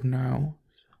code now,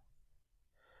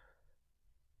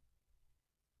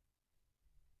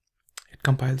 it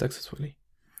compiles successfully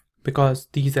because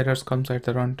these errors comes at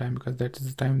the runtime, because that is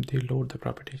the time they load the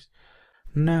properties.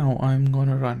 Now I'm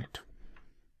gonna run it.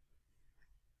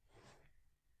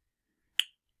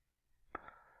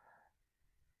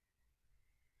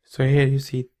 So here you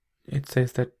see it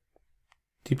says that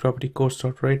the property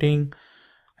course.rating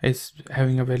is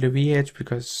having a value VH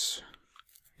because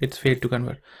it's failed to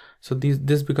convert. So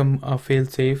this become a fail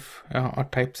safe or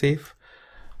type safe,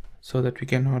 so that we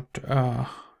cannot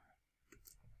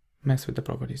mess with the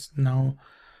properties. Now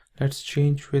let's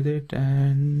change with it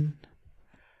and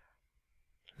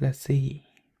let's see.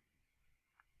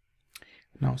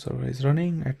 Now server is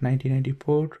running at 1990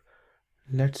 port.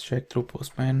 Let's check through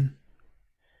Postman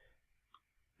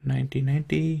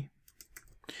 1990.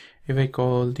 If I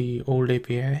call the old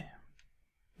API,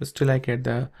 still I get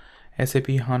the SAP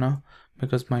HANA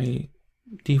because my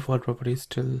default property is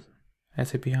still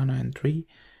SAP HANA N3.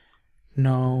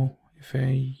 Now if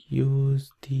I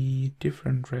use the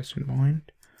different REST endpoint,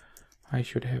 I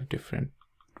should have different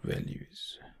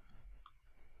values.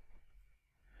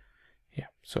 Yeah,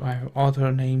 so I have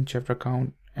author, name, chapter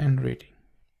count, and rating.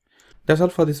 That's all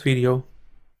for this video.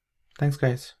 Thanks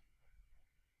guys.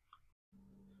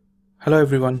 Hello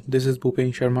everyone, this is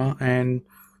Bhupen Sharma, and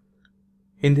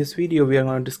in this video we are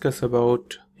going to discuss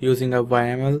about using a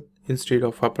YML instead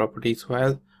of a properties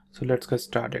file. So let's get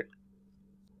started.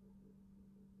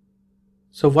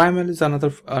 So YML is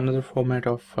another format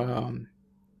of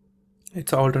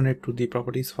it's alternate to the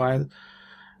properties file,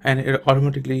 and it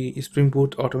automatically, Spring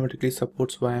Boot automatically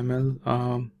supports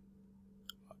YML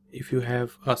if you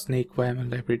have a snake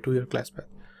YML library to your class path.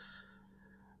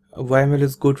 YML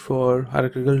is good for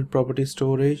hierarchical property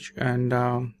storage, and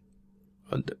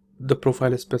the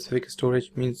profile specific storage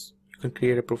means you can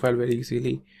create a profile very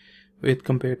easily with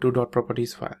compared to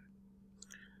 .properties file.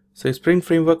 So Spring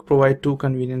Framework provide two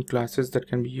convenient classes that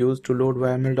can be used to load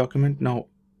YML document. Now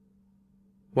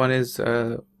one is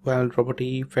YML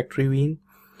property factory bean,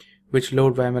 which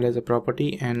load YML as a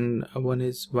property, and one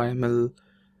is YML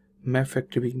map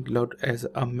factory bean load as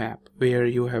a map where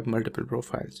you have multiple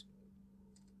profiles.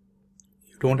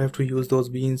 You don't have to use those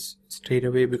beans straight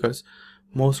away because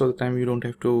most of the time you don't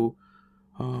have to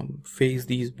phase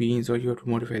these beans or you have to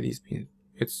modify these beans.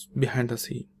 It's behind the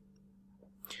scene.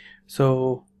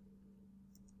 So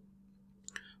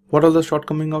what are the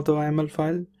shortcomings of the YML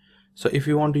file? So if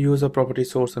you want to use a property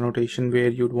source annotation where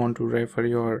you'd want to refer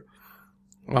your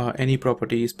any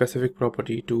property, specific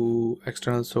property, to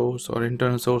external source or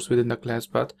internal source within the class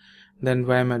path, then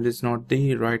YML is not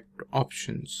the right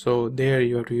option. So there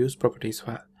you have to use properties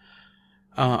file.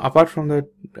 Apart from that,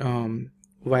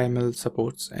 YML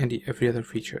supports every other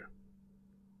feature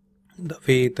the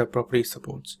way the property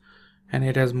supports, and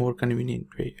it has more convenient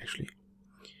way actually.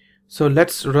 So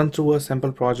let's run through a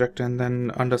sample project and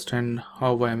then understand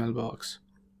how YML works.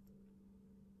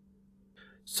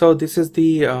 So this is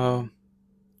the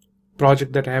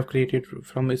project that I have created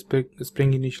from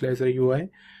Spring Initializer UI,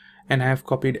 and I have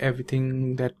copied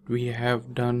everything that we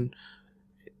have done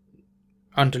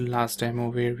until last demo,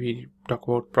 where we talk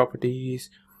about properties,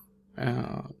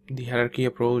 the hierarchy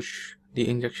approach, the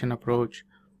injection approach,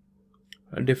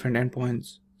 different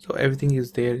endpoints. So everything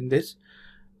is there in this,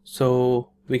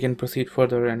 so we can proceed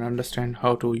further and understand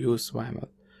how to use YML.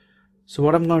 So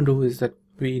what I'm going to do is that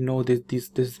we know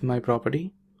this is my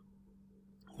property.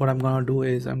 What I'm going to do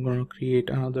is I'm going to create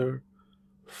another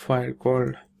file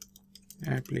called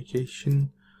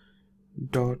application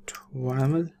dot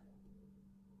YAML.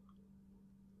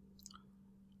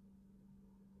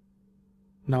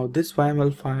 Now this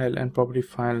YAML file and property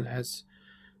file has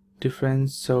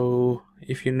difference, so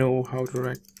if you know how to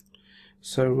write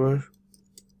server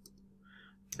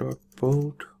dot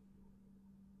port,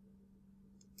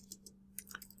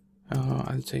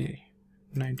 I'll say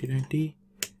 9090,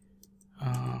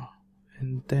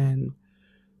 and then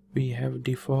we have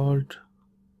default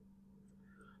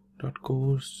dot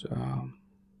course,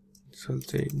 so I'll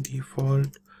say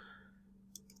default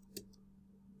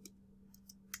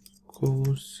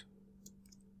course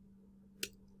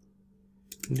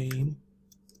name,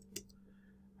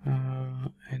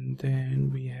 and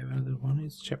then we have another one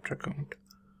is chapter count.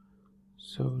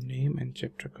 So name and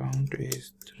chapter count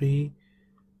is 3,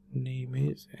 name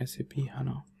is SAP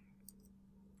HANA.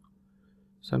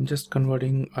 So I'm just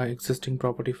converting our existing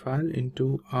property file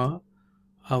into a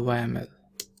YAML.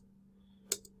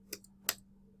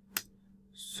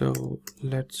 So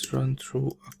let's run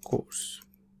through a course.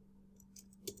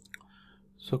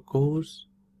 So course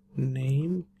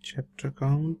name, chapter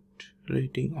count,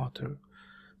 rating, author.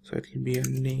 So it will be a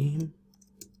name,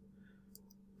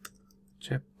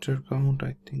 chapter count,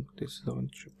 I think this is the one,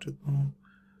 chapter count.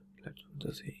 Let's do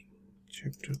the same,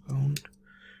 chapter count,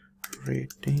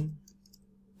 rating,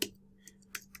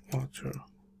 author.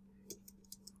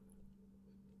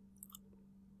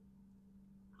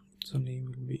 So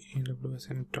name will be AWS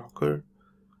and Docker,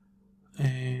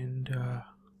 and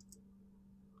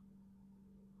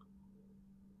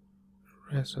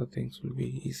rest of things will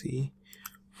be easy.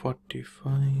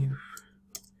 45,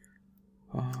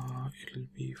 it will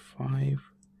be 5,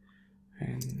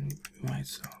 and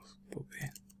myself. Okay.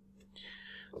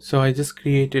 So I just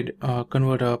created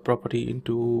convert a property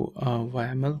into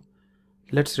YAML.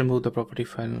 Let's remove the property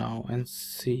file now and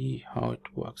see how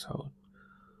it works out.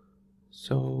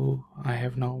 So I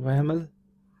have now YAML.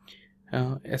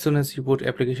 As soon as you put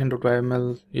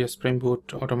application.yml, your Spring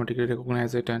Boot automatically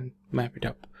recognize it and map it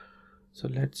up. So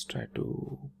let's try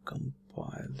to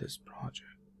compile this project.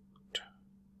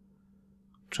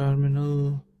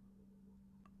 Terminal.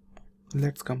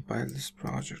 Let's compile this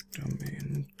project.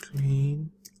 Domain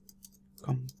clean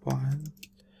compile.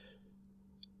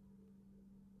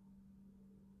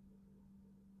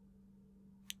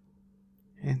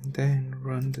 And then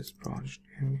run this project.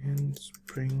 Again,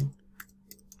 Spring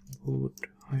Boot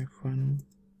 :run.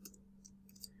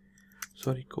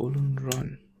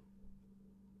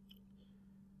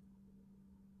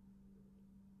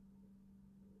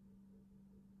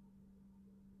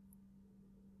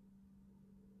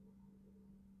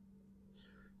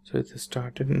 So it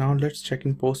started. Now let's check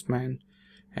in Postman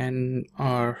and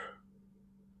our.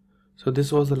 So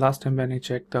this was the last time when I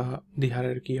checked the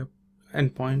hierarchy of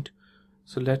endpoint.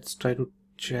 So let's try to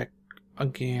check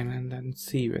again and then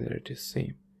see whether it is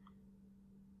same.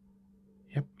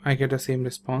 Yep, I get the same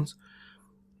response.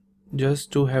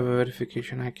 Just to have a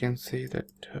verification, I can say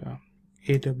that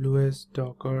AWS,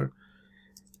 Docker,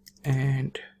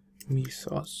 and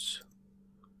Mesos,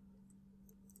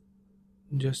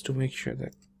 just to make sure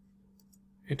that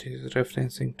it is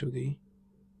referencing to the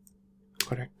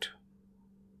correct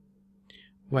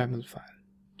YAML file.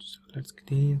 So let's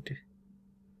clean it,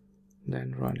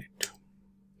 then run it.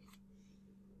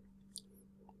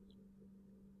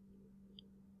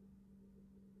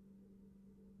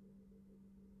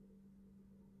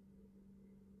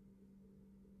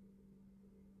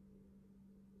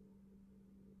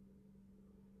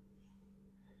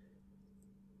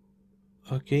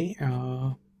 Okay,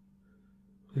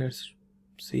 let's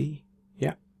see.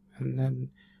 Yeah, and then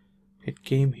it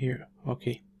came here.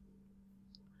 Okay,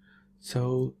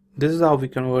 so this is how we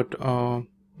convert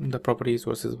the properties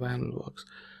versus YAML works.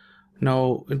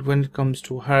 Now when it comes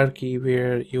to hierarchy,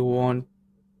 where you want,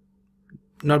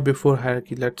 not before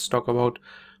hierarchy, let's talk about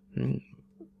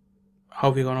how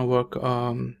we're gonna work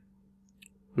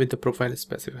with the profile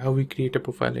specific, how we create a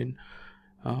profile in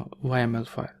YAML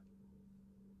file.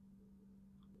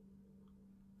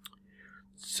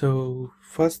 So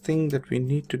first thing that we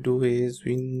need to do is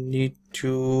we need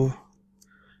to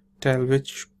tell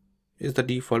which is the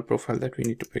default profile that we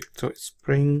need to pick. So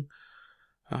Spring,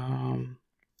 then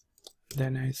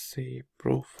I say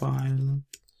profile,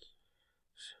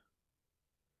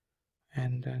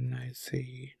 and then I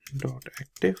say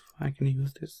 .active. I can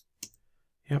use this.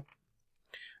 Yep,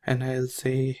 and I'll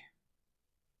say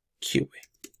QA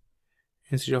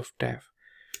instead of tab.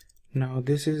 Now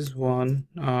this is one.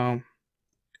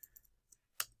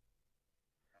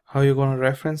 How you're going to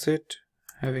reference it,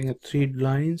 having a 3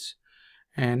 lines,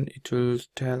 and it will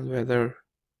tell whether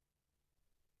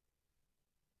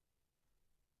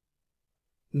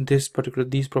these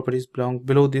properties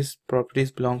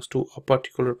belongs to a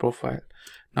particular profile.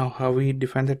 Now how we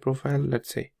define that profile? Let's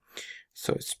say,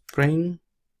 so spring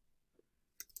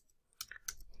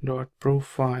dot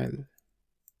profile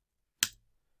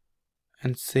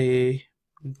and say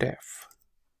def.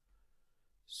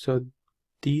 So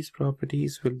these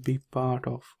properties will be part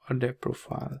of a def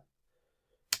profile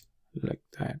like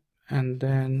that, and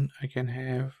then I can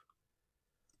have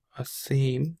a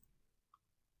same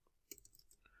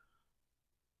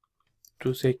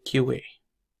to say QA,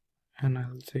 and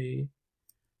I'll say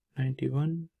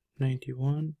 91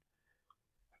 91.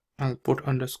 I'll put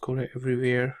underscore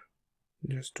everywhere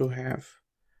just to have,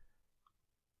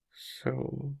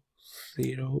 so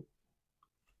 0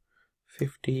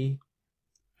 50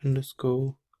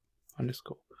 underscore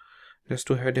just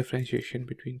to have differentiation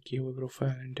between QA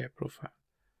profile and dev profile.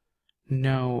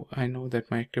 Now I know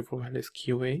that my active profile is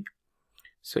QA,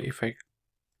 so if I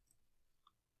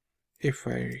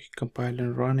compile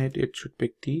and run it, it should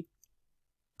pick the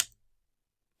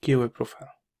QA profile.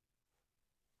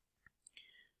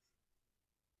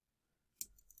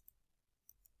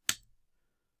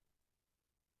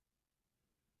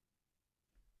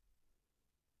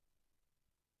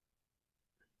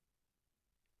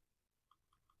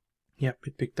 Yep,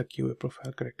 it picked the QA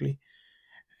profile correctly,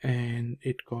 and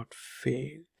it got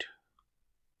failed.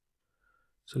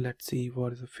 So let's see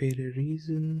what is the failure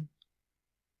reason.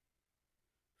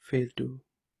 It's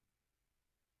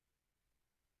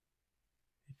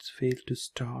failed to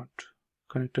start.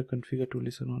 Connector configure to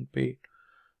listen on page.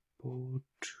 Port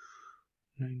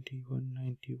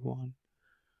 9191.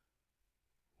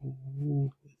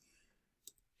 Ooh.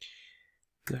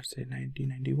 Let's say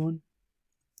 1991.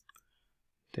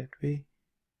 That way.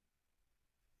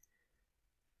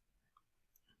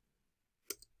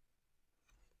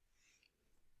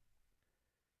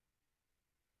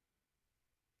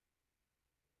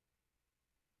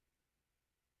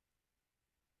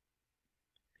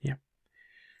 Yeah.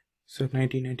 So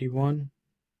 1991.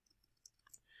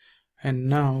 And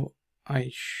now I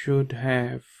should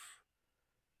have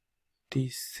the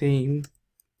same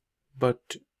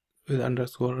but with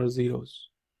underscore or zeros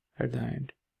at the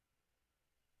end.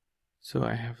 So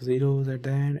I have zeros at the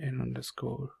end and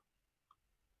underscore.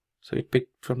 So it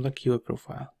picked from the QA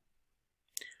profile.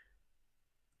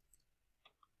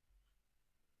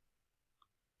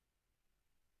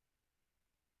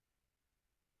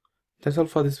 That's all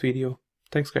for this video.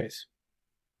 Thanks guys.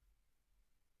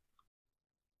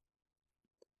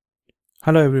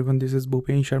 Hello everyone, this is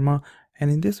Bhupen Sharma,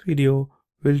 and in this video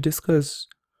we'll discuss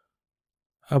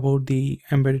about the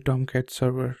embedded Tomcat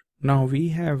server. Now we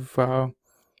have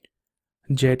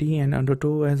Jetty and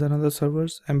Undertow as another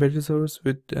servers, embedded servers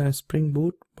with Spring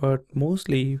Boot, but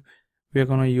mostly we are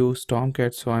gonna use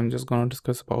Tomcat, so I'm just gonna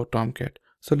discuss about Tomcat.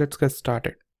 So let's get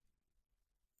started.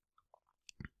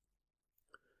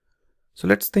 So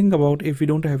let's think about, if we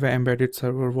don't have an embedded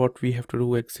server, what we have to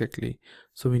do exactly.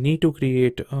 So we need to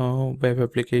create a web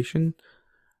application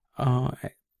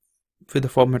with the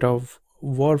format of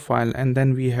WAR file, and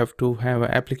then we have to have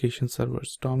application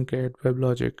servers, Tomcat,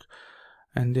 WebLogic,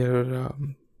 and their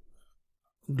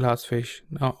Glassfish,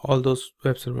 all those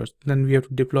web servers. Then we have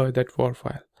to deploy that WAR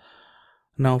file.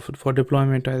 Now for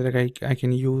deployment, either I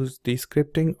can use the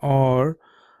scripting or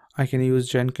I can use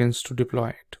Jenkins to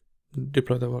deploy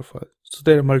the WAR file. So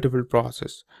there are multiple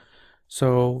processes.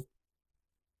 So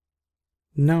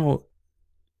now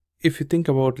if you think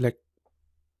about like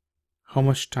how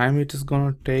much time it is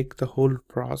gonna take the whole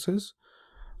process,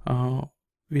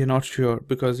 we are not sure,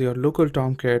 because your local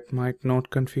Tomcat might not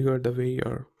configure the way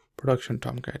your production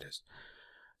Tomcat is.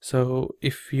 So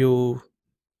if you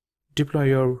deploy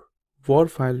your WAR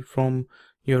file from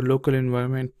your local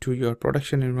environment to your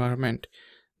production environment,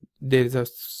 there is a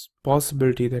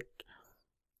possibility that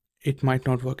it might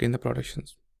not work in the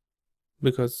productions,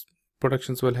 because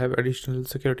productions will have additional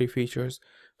security features,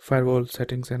 firewall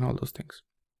settings, and all those things.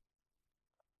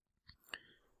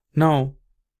 Now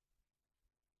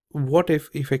what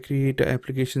if I create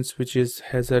applications which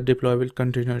has a deployable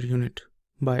container unit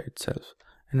by itself?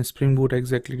 And Spring Boot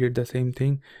exactly did the same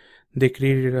thing. They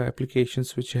created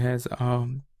applications which has a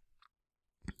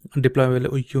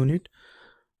deployable unit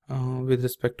with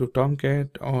respect to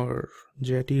Tomcat or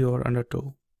Jetty or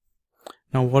Undertow.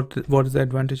 Now what is the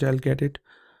advantage I'll get it?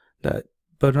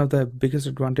 One of the biggest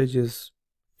advantage is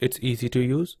it's easy to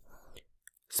use.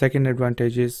 Second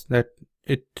advantage is that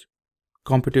it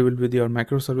compatible with your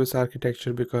microservice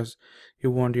architecture, because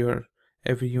you want your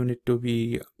every unit to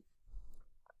be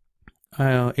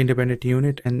independent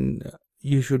unit, and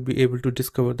you should be able to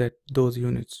discover that those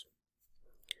units.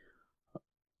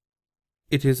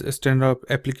 it is a standard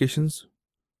applications,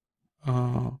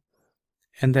 and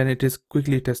then it is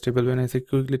quickly testable. When I say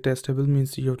quickly testable,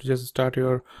 means you have to just start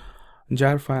your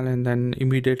jar file and then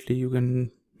immediately you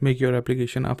can make your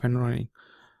application up and running,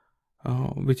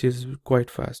 which is quite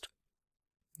fast.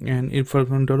 And if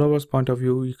from developer's point of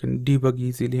view, you can debug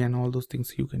easily and all those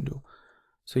things you can do.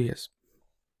 So yes,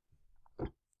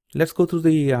 let's go through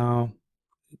the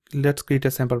let's create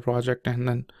a sample project and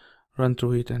then run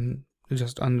through it and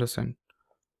just understand.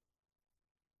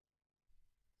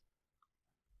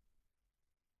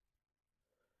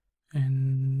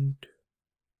 And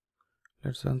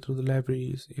let's run through the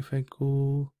libraries. If I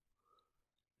go,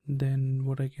 then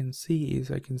what I can see is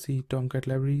I can see Tomcat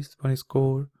libraries. One is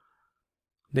core,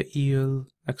 the EL,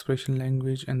 expression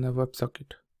language, and the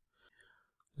WebSocket.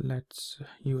 Let's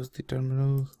use the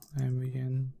terminal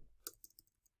mvn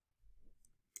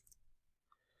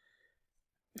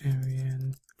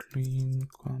clean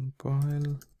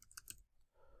compile.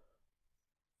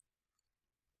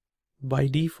 By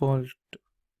default,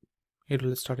 it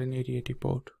will start in 8080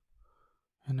 port,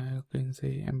 and I can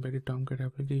say embedded Tomcat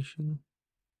application.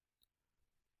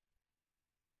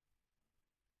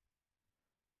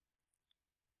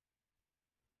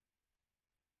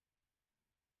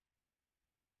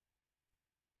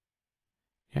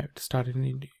 Yeah, it started in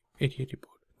 8080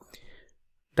 port.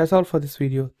 That's all for this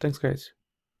video. Thanks guys.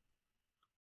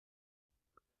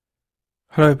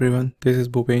 Hello everyone, this is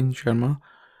Bhupen Sharma,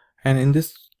 and in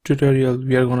this tutorial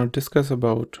we are going to discuss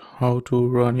about how to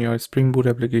run your Spring Boot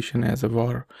application as a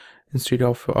var instead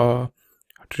of a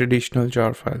traditional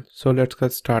jar file. So let's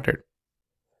get started.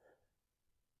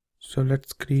 So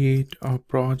let's create a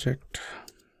project.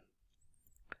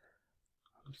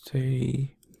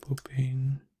 Say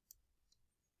Bhupen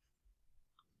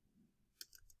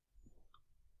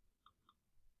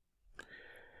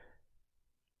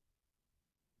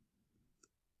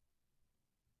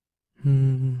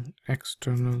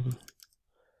external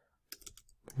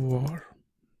var.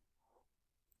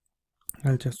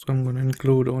 I'm going to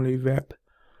include only web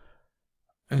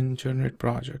and generate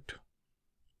project.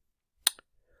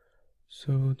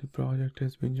 So the project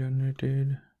has been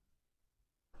generated.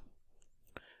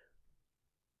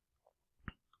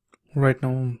 Right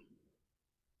now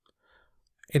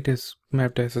it is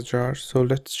mapped as a jar, so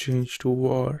let's change to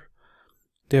var.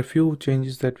 There are few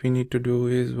changes that we need to do.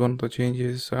 Is one of the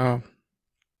changes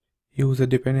use a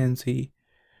dependency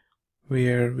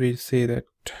where we say that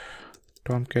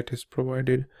Tomcat is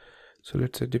provided. So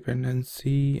let's say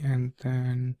dependency, and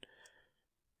then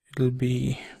it'll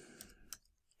be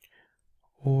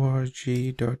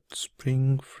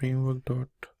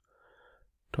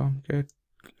org.springframework.tomcat.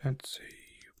 Let's say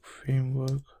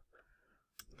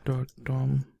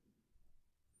framework.tom.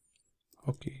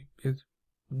 Okay, is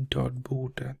dot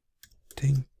boot. I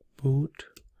think boot.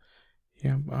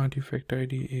 Yeah, artifact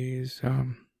ID is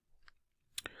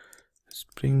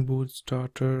Spring Boot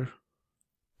starter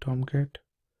Tomcat.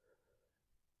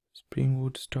 Spring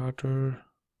Boot starter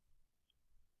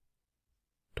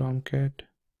Tomcat.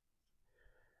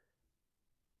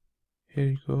 Here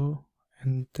you go.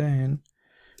 And then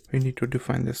we need to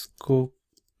define the scope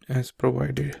as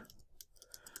provided,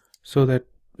 so that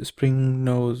Spring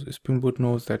Boot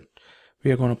knows that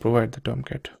we are going to provide the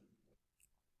Tomcat.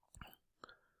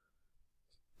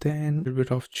 Then a little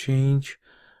bit of change.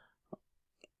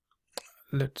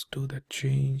 Let's do that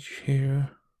change here.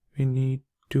 We need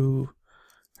to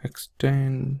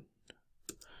extend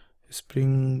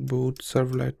Spring Boot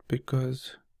servlet,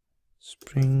 because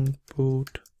Spring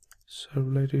Boot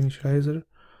servlet initializer,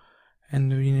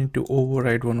 and we need to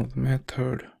override one of the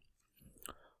method,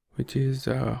 which is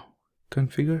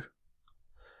configure.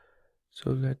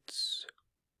 So let's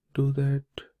do that,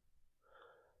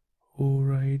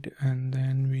 override, and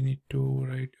then we need to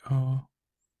override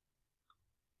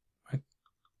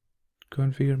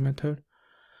configure method.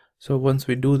 So once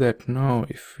we do that, now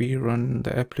if we run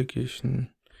the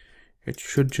application, it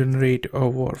should generate a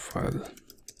var file.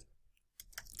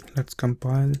 Let's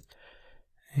compile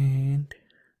and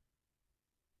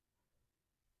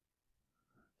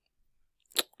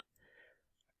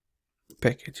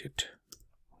package it.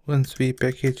 Once we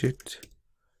package it,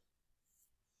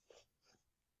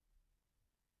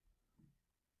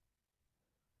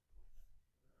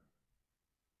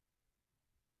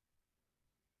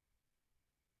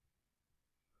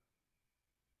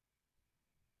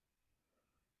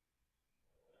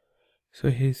 so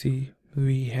here see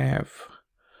we have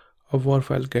a var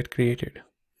file get created.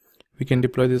 We can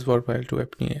deploy this var file to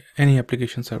any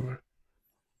application server.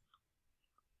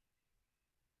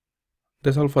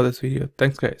 That's all for this video.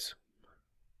 Thanks guys.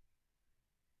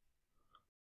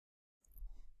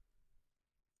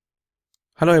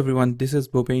 Hello everyone, this is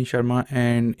Bhupen Sharma,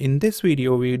 and in this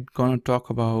video we're gonna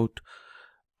talk about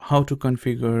how to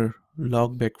configure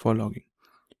logback for logging.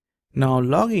 Now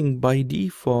logging by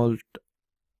default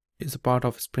is a part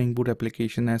of Spring Boot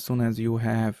application. As soon as you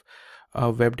have a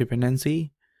web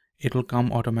dependency, it will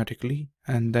come automatically,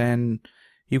 and then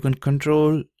you can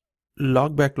control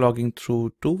logback logging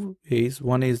through two ways.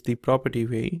 One is the property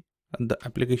way, the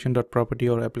application.property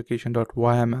or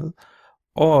application.yml,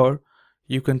 or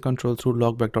you can control through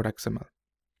logback.xml.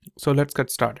 So let's get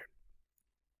started.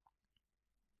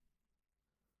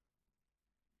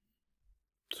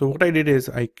 So what I did is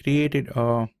I created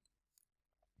a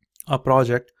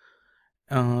project,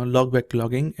 logback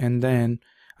logging, and then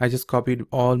I just copied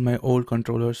all my old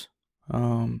controllers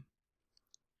so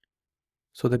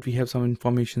that we have some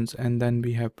informations, and then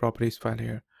we have properties file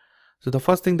here. So the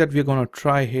first thing that we're going to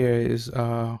try here is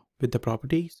with the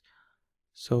properties.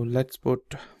 So let's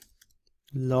put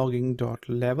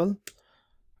logging.level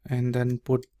and then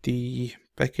put the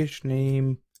package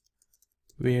name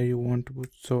where you want to put.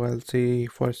 So I'll say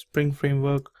for Spring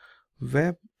Framework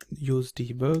web, use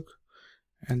debug,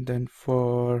 and then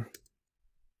for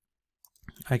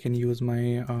I can use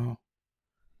my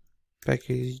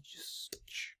package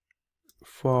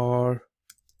for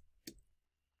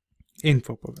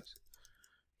info purpose,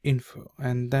 info,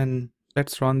 and then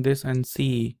let's run this and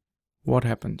see what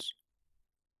happens.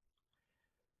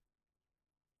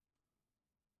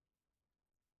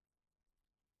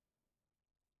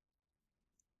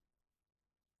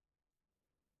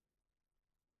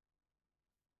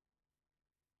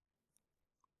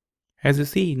 As you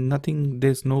see,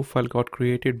 there's no file got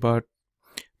created, but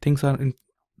things are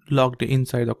logged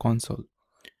inside the console.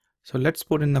 So let's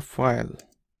put in the file.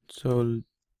 So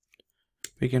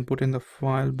we can put in the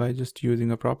file by just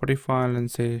using a property file and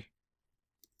say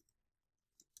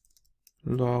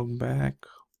logback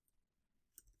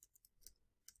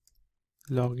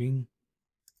logging.log.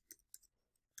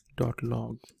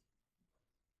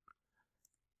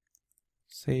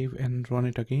 Save and run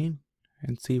it again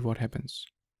and see what happens.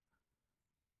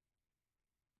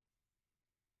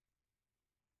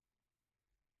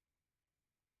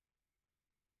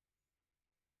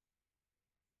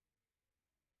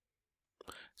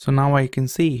 So now I can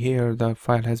see here the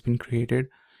file has been created.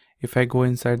 If I go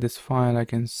inside this file, I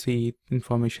can see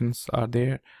informations are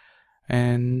there.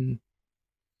 And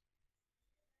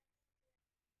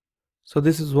so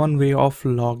this is one way of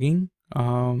logging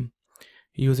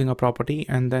using a property.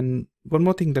 And then one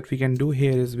more thing that we can do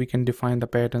here is we can define the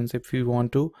patterns if we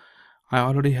want to. I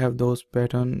already have those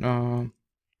pattern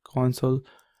console.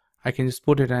 I can just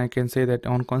put it and I can say that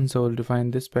on console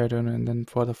define this pattern, and then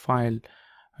for the file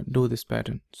do this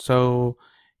pattern. So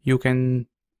you can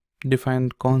define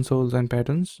consoles and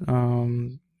patterns,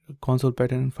 console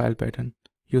pattern and file pattern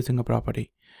using a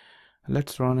property.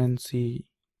 Let's run and see,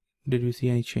 did we see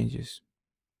any changes?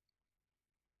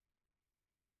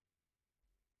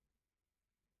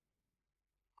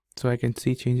 So I can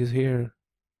see changes here.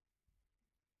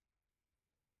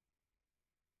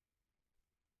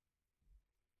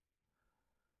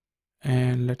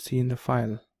 And let's see in the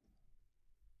file.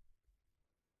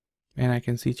 And I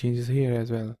can see changes here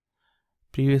as well.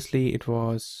 Previously it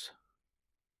was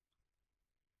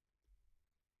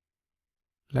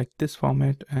like this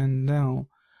format, and now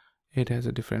it has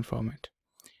a different format.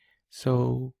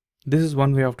 So this is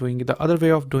one way of doing it. The other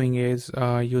way of doing is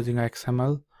using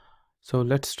XML. So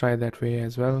let's try that way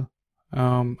as well.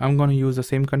 I'm going to use the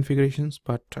same configurations,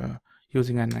 but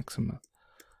using an XML.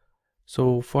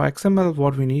 So for XML,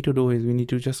 what we need to do is we need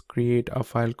to just create a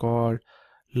file called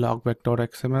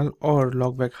logback.xml or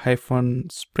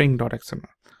logback-spring.xml.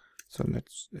 So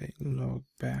let's say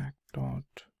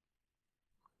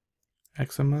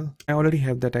logback.xml. I already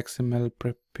have that XML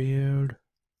prepared.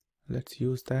 Let's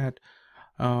use that.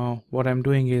 What I'm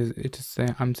doing is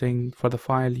I'm saying for the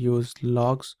file use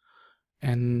logs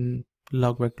and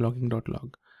logback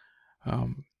logging.log.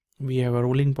 We have a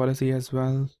ruling policy as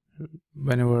well.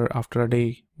 Whenever after a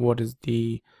day, what is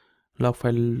the log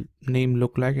file name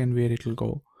look like and where it will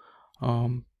go.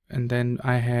 And then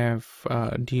I have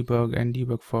debug and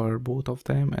debug for both of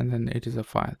them, and then it is a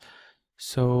file.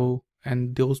 So,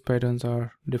 and those patterns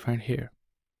are defined here.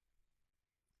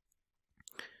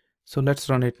 So let's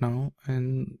run it now,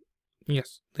 and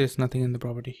yes, there's nothing in the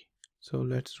property. So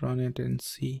let's run it and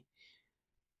see.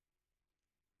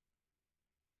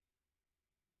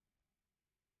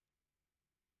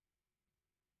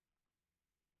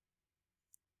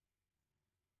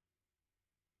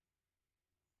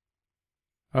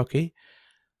 Okay,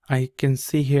 I can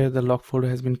see here the log folder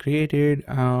has been created.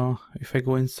 If I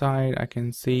go inside, I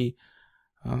can see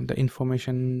the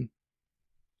information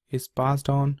is passed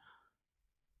on.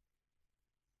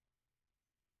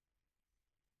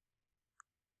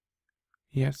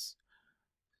 Yes.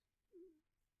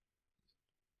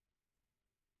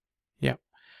 Yeah.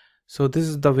 So this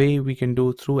is the way we can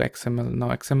do through XML. Now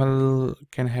XML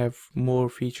can have more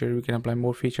feature, we can apply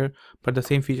more feature, but the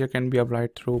same feature can be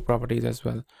applied through properties as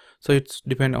well. So it's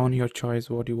depend on your choice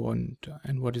what you want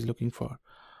and what is looking for.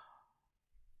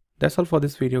 That's all for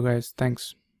this video, guys.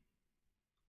 Thanks.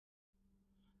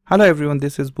 Hello everyone,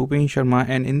 this is Bhupen Sharma,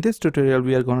 and in this tutorial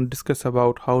we are going to discuss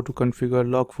about how to configure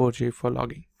log4j for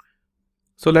logging.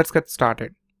 So let's get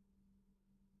started.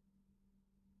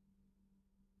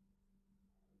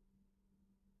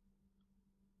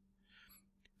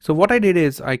 So what I did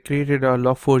is I created a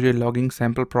log4j logging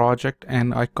sample project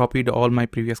and I copied all my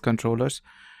previous controllers.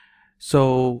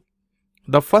 So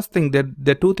the first thing, there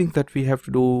are two things that we have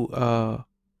to do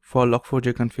for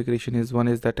log4j configuration is, one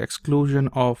is that exclusion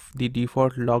of the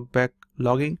default logback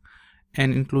logging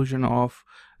and inclusion of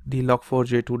the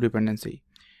log4j2 dependency.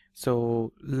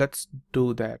 So let's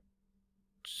do that.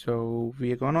 So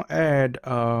we are gonna add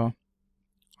I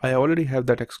already have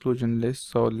that exclusion list,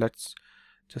 so let's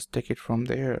just take it from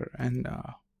there and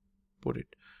put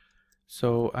it.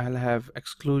 So I'll have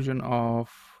exclusion of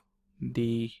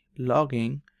the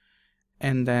logging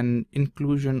and then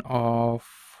inclusion of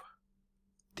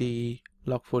the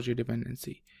log4j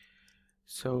dependency.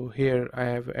 So here I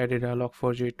have added a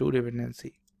log4j2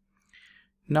 dependency.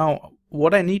 Now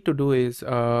what I need to do is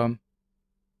I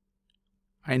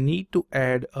need to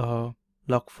add a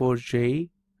log4j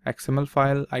XML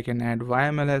file. I can add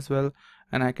YML as well,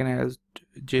 and I can add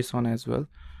JSON as well.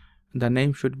 The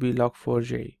name should be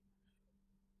log4j.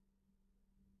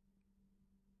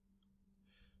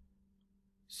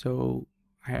 So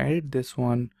I added this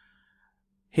one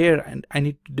here, and I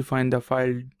need to define the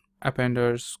file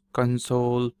appenders,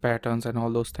 console, patterns, and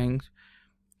all those things.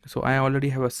 So I already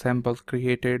have a sample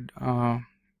created.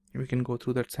 We can go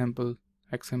through that sample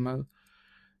XML.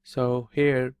 So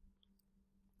here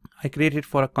I created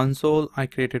for a console, I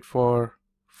created for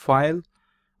file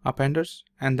appenders,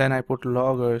 and then I put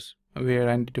loggers where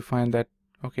I define that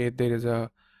okay, there is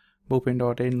a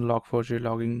bhupen.in log4j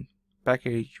logging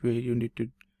package where you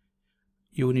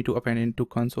need to append into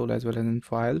console as well as in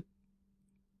file.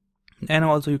 And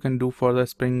also you can do for the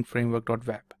spring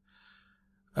framework.web.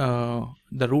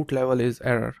 The root level is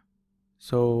error,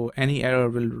 so any error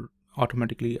will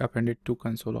automatically append it to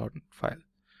console or file.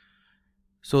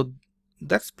 So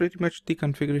that's pretty much the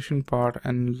configuration part,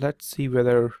 and let's see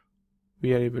whether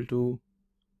we are able to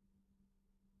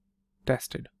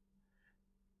test it.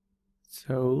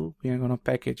 So we are going to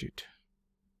package it.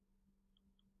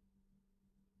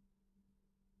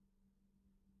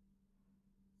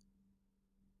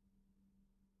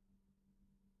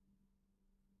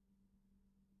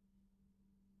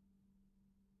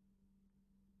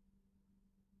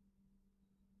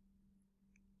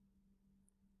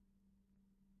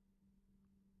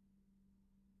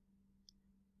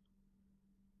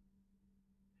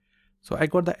 So I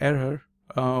got the error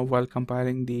while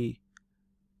compiling the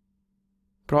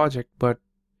project, but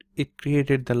it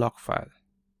created the log file.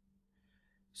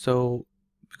 So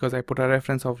because I put a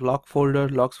reference of log folder,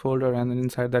 logs folder, and then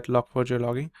inside that log4j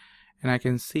logging, and I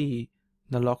can see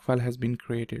the log file has been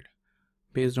created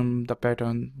based on the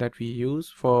pattern that we use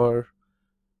for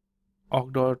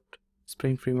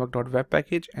awk.springframework.web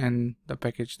package and the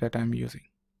package that I'm using.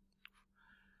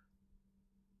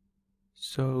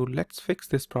 So let's fix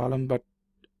this problem, but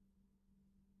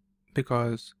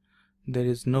because there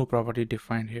is no property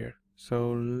defined here,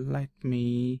 so let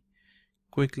me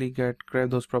quickly grab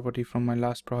those property from my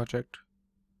last project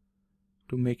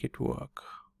to make it work.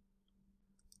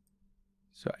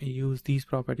 So I use these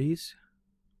properties.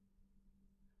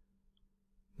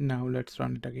 Now let's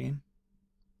run it again.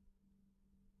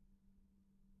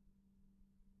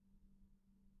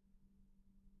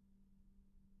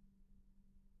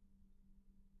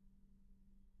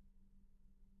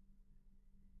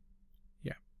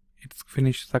 Yeah, it's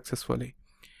finished successfully.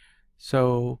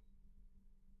 So,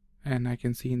 and I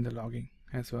can see in the logging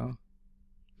as well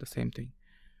the same thing.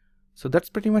 So that's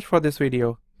pretty much for this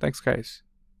video. Thanks guys.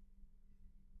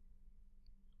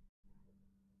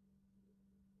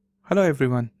 Hello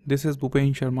everyone, this is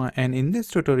Bhupen Sharma, and in this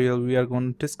tutorial we are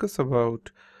going to discuss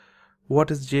about what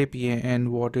is JPA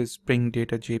and what is Spring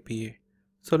Data JPA.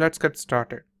 So let's get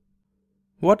started.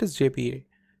 What is JPA?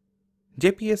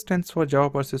 JPA stands for Java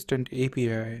Persistent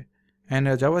API and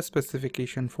a Java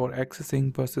specification for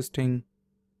accessing, persisting,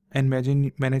 and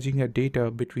managing a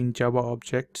data between Java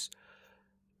objects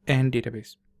and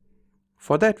database.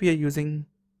 For that we are using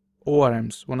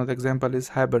ORMs. One of the example is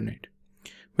Hibernate,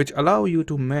 which allow you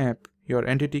to map your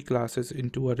entity classes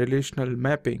into a relational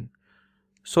mapping,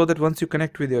 so that once you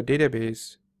connect with your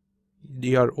database,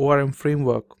 your ORM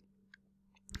framework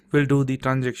will do the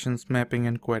transactions, mapping,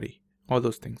 and query, all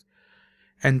those things.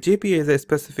 And JPA is a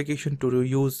specification to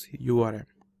use URM.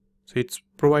 So it's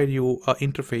provide you an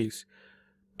interface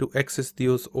to access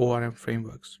those ORM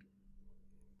frameworks.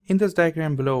 In this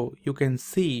diagram below, you can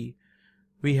see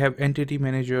we have entity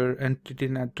manager, entity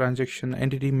net transaction,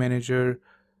 entity manager,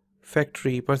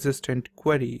 factory, persistent,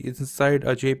 query inside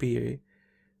a JPA.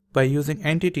 By using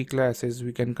entity classes,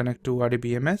 we can connect to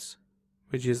RDBMS,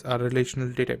 which is a relational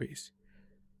database.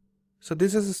 So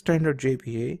this is a standard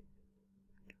JPA.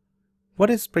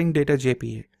 What is Spring Data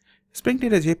JPA? Spring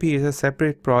Data JPA is a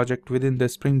separate project within the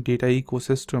Spring Data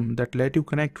ecosystem that let you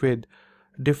connect with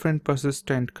different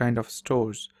persistent kind of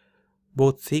stores,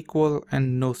 both SQL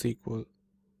and NoSQL,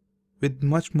 with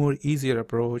much more easier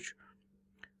approach.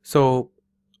 So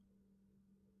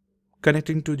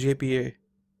connecting to JPA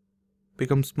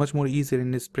becomes much more easier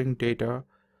in the Spring Data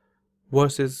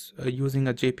versus using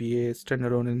a JPA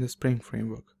standalone in the Spring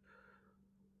framework.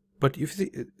 But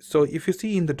if you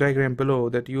see in the diagram below,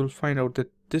 that you'll find out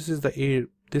that this is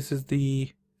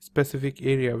the specific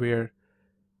area where,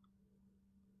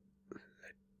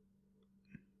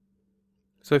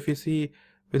 so if you see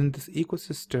within this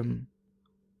ecosystem,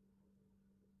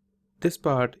 this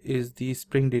part is the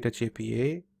Spring Data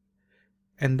JPA,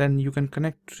 and then you can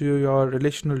connect to your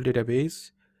relational database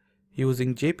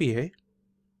using JPA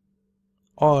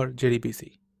or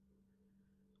JDBC,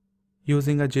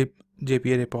 using a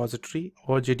JPA repository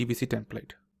or JDBC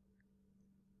template.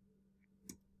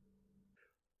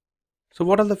 So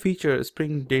what are the features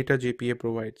Spring Data JPA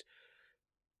provides?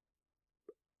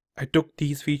 I took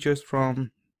these features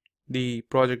from the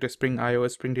project Spring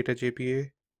iOS Spring Data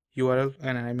JPA URL,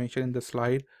 and I mentioned in the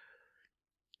slide.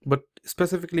 But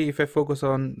specifically, if I focus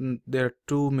on, there are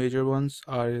two major ones,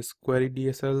 is query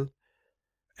DSL,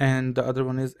 and the other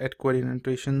one is at query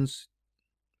annotations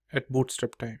at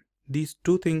bootstrap time. These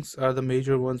two things are the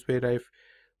major ones where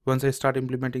once I start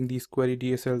implementing these query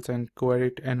DSLs and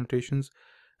query annotations,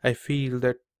 I feel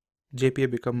that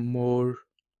JPA become more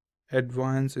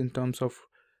advanced in terms of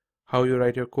how you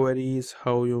write your queries,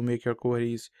 how you make your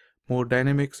queries more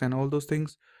dynamics and all those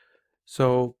things.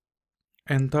 So,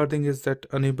 and third thing is that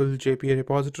enable JPA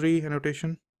repository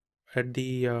annotation at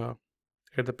the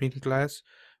pin class.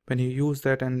 When you use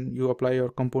that and you apply your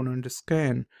component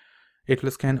scan, it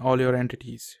will scan all your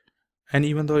entities. And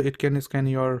even though it can scan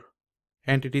your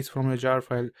entities from a jar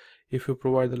file, if you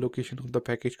provide the location of the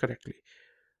package correctly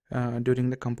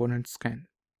during the component scan.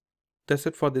 That's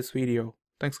it for this video.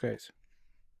 Thanks guys.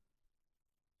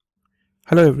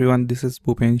 Hello everyone, this is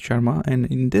Bhupen Sharma, and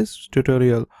in this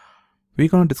tutorial we're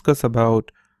going to discuss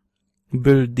about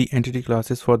build the entity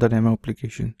classes for the demo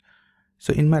application.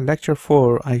 So in my lecture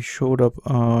 4 I showed up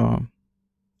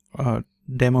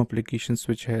demo applications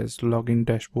which has login,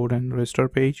 dashboard and register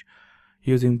page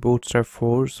using Bootstrap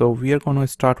 4. So we are going to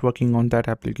start working on that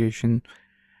application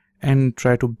and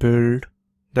try to build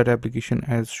that application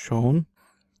as shown.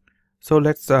 So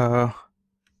let's go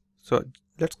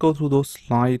through those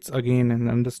slides again and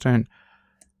understand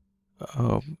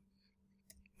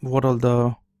what all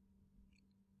the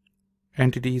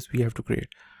entities we have to create.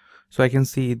 So I can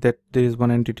see that there is one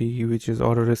entity which is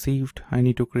order received. I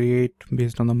need to create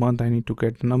based on the month. I need to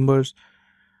get the numbers.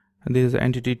 And there is an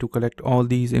entity to collect all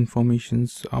these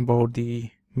informations about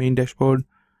the main dashboard.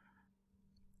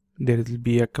 There will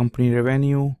be a company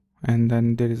revenue, and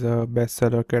then there is a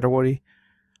bestseller category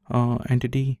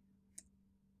entity,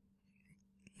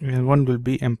 and one will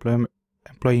be employee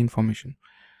information.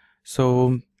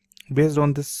 So based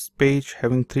on this page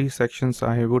having 3 sections,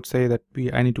 I would say that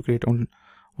I need to create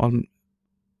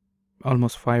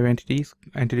almost 5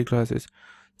 entity classes.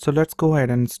 So let's go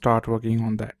ahead and start working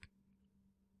on that.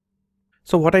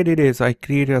 So what I did is I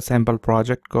created a sample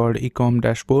project called ecom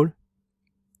dashboard,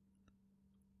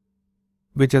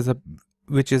 which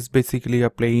is basically a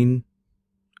plain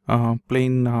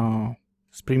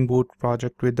Spring Boot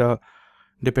project with the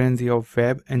dependency of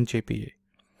web and JPA.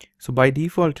 So by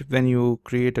default, when you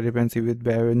create a dependency with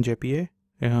web and JPA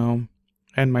and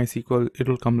MySQL, it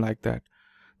will come like that.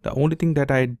 The only thing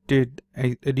that I did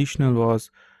additional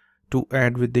was to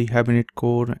add with the Hibernate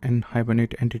core and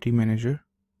Hibernate entity manager.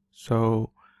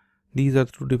 So these are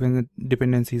two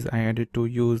dependencies I added to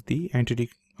use the entity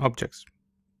objects.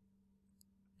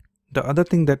 The other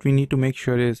thing that we need to make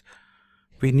sure is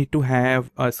we need to have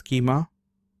a schema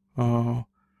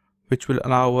which will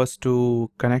allow us to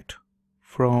connect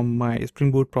from my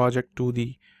Spring Boot project to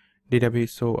the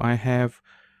database. So I have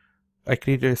I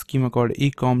created a schema called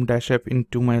ecom-app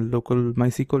into my local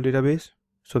MySQL database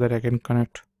so that I can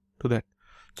connect to that.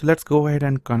 So let's go ahead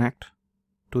and connect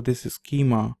to this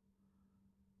schema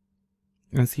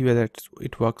and see whether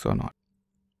it works or not.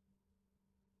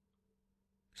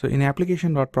 So in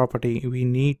application.property, we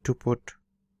need to put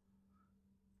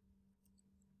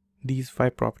these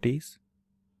 5 properties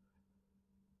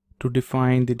to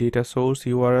define the data source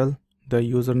URL, the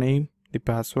username, the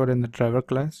password, and the driver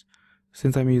class.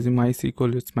 Since I'm using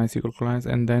MySQL, it's MySQL class,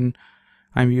 and then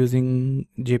I'm using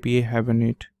JPA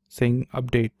Hibernate saying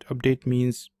update. Update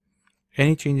means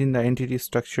any change in the entity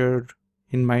structure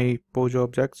in my POJ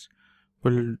objects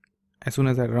will, as soon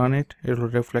as I run it, it will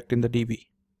reflect in the DB.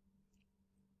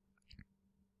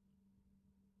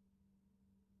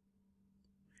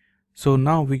 So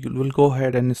now we will go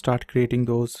ahead and start creating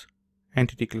those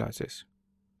entity classes.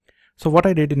 So what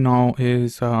I did now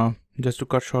is, just to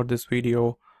cut short this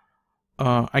video,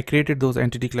 I created those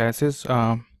entity classes.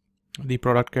 The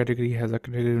product category has a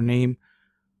category name,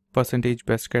 percentage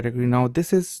best category. Now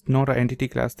this is not an entity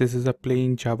class, this is a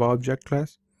plain Java object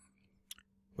class,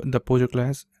 the POJ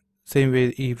class. Same way,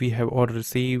 if we have order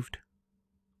received,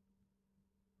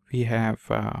 we have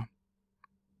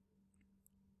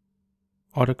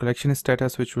order collection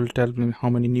status, which will tell me how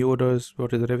many new orders,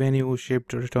 what is the revenue,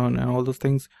 shipped, return, and all those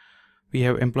things. We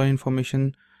have employee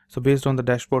information. So based on the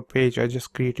dashboard page, I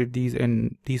just created these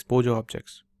in these POJ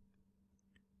objects.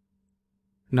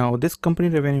 Now this company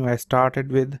revenue, I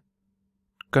started with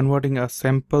converting a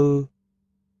simple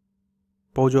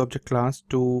POJ object class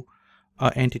to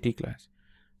an entity class.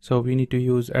 So we need to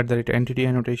use @entity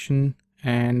annotation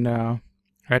and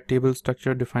add table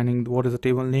structure, defining what is the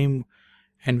table name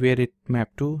and where it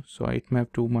mapped to. So it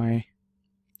mapped to my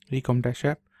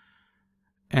ecom-app,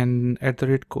 and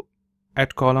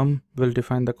 @at column will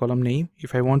define the column name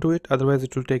if I want to it. Otherwise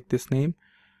it will take this name,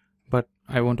 but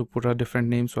I want to put a different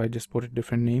name, so I just put a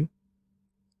different name.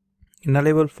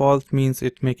 Nullable false means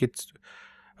it make it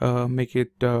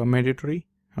mandatory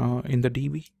in the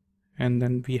DB, and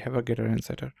then we have a getter and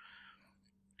setter.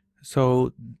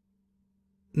 So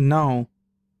now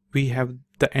we have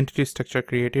the entity structure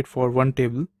created for one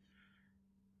table.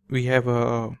 We have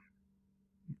a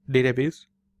database.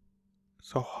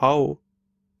 So how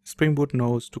Spring Boot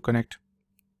knows to connect?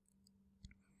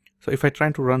 So if I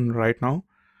try to run right now,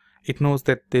 it knows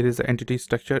that there is an entity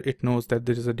structure, it knows that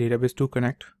there is a database to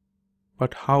connect,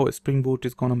 but how Spring Boot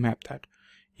is going to map that?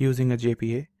 Using a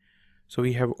JPA. So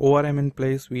we have ORM in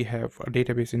place, we have a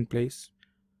database in place,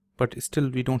 but still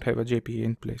we don't have a JPA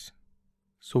in place.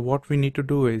 So what we need to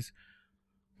do is,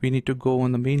 we need to go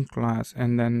on the main class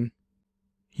and then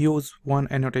use one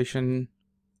annotation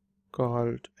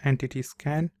called entity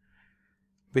scan,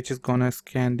 which is gonna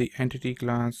scan the entity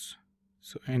class.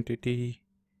 So entity,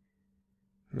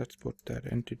 let's put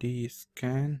that entity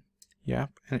scan.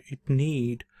 Yep, and it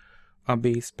need a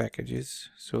base packages.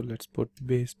 So let's put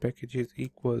base packages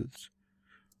equals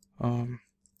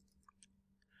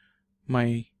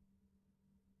my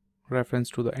reference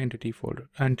to the entity folder,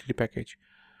 entity package.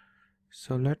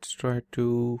 So let's try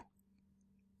to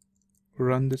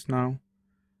run this now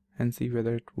and see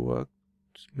whether it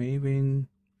works. Maybe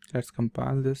let's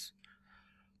compile this.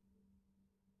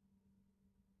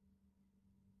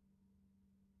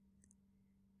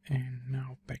 And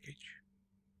now package.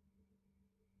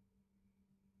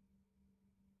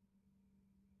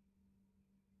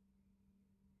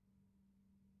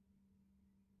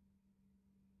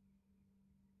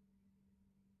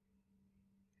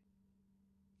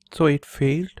 So it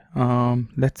failed.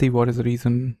 Let's see what is the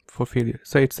reason for failure.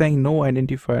 So it's saying no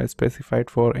identifier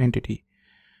specified for entity.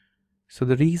 So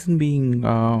the reason being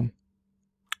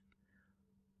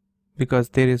because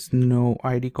there is no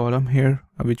ID column here,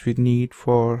 which we need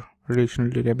for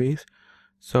relational database.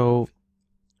 So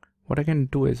what I can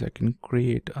do is I can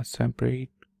create a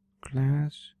separate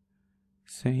class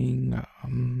saying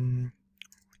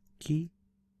key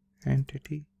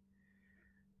entity,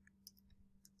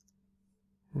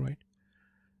 right?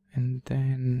 And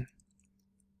then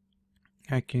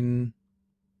I can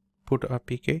put a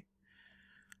PK.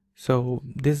 So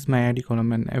this is my ID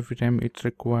column, and every time it's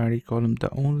required ID column.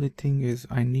 The only thing is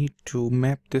I need to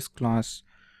map this class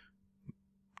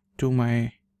to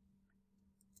my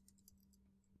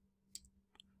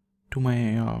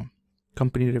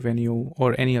company revenue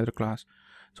or any other class.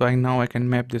 So now I can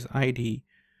map this ID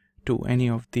to any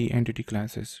of the entity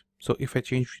classes. So if I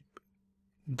change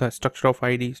the structure of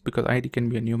IDs, because ID can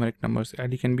be a numeric numbers,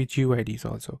 ID can be GUIDs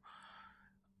also,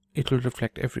 it will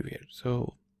reflect everywhere.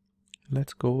 So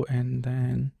let's go and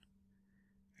then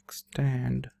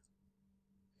extend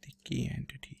the key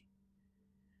entity.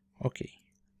 Okay,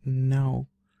 Now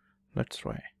let's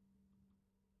try.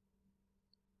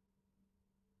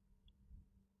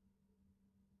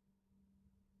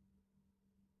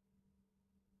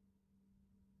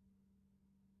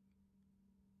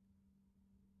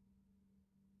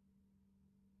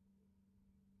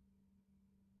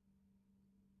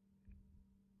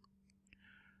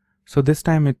 So this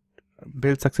time it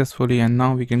built successfully, and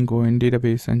now we can go in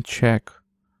database and check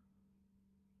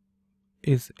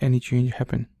is any change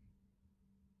happen.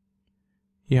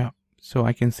 Yeah, so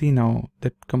I can see now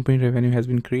that company revenue has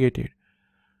been created.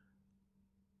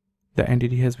 The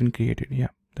entity has been created. Yeah,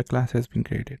 the class has been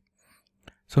created.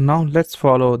 So now let's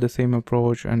follow the same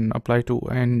approach and apply to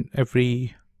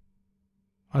every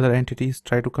other entities.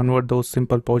 Try to convert those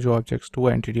simple Pojo objects to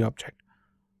an entity object.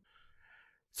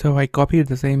 So I copied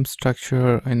the same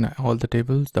structure in all the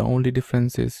tables. The only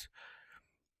difference is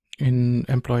in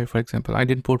employee, for example, I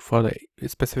didn't put for the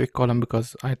specific column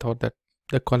because I thought that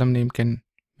the column name can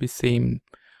be same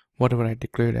whatever I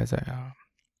declared as a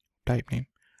type name.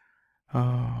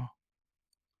 So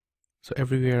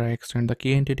everywhere I extend the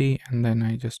key entity, and then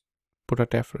I just put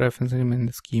a reference name in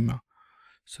the schema.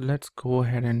 So let's go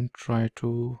ahead and try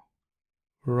to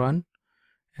run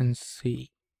and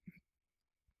see.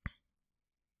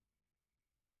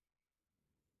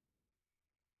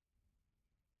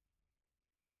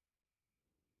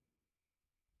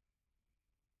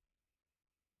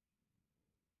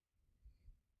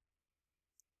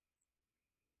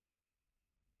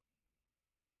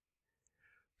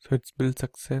 So it's built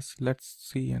success. Let's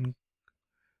see and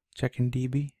check in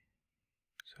DB.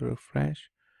 So refresh,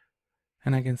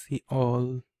 and I can see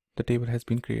all the table has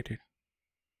been created.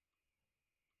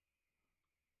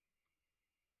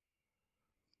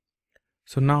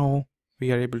 So now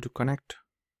we are able to connect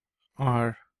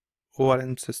our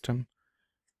ORM system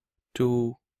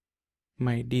to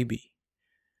my DB.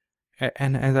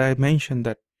 And as I mentioned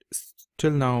that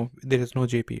till now there is no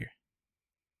JPA.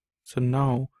 So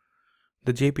now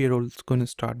the JPA role is going to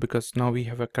start because now we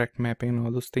have a correct mapping and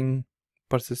all those things,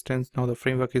 persistence. Now the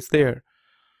framework is there,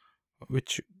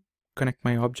 which connect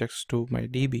my objects to my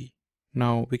DB.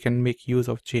 Now we can make use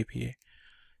of JPA.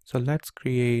 So let's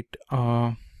create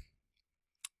a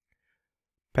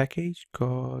package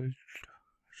called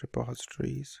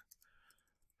repositories.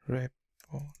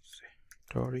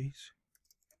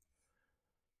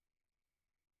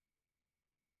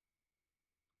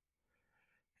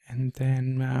 And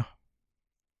then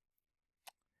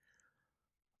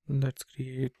let's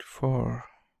create for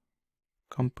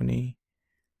company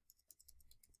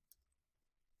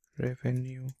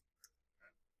revenue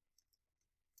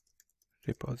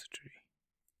repository.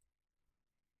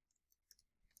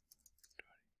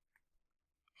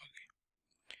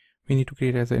 We need to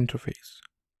create as an interface.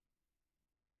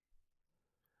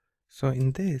 So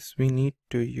in this we need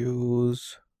to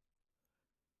use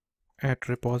at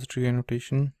repository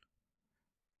annotation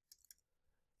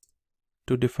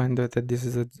to define that this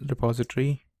is a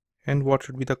repository, and what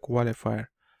should be the qualifier.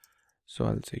 So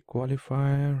I'll say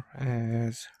qualifier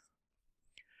as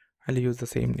I'll use the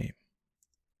same name.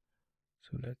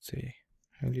 So let's say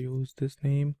I'll use this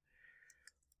name.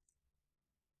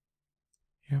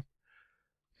 Yep,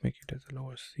 make it as a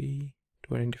lower C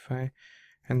to identify,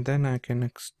 and then I can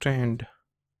extend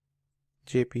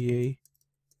JPA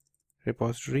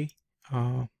repository,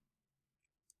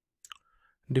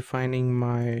 defining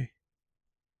my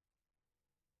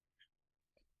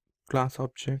class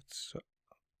objects.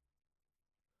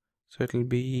 So it will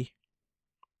be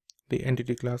the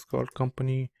entity class called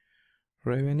company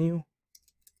revenue,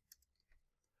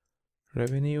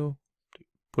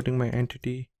 putting my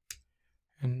entity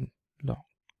and long.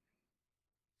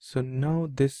 So now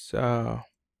this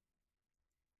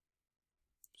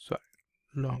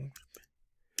long.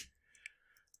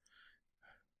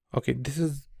 Okay, this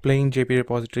is plain JP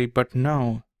repository, but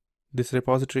now this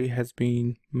repository has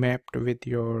been mapped with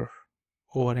your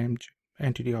ORM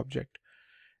entity object,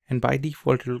 and by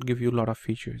default it will give you a lot of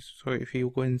features. So if you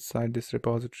go inside this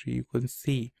repository, you can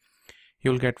see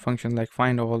you'll get functions like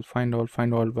find all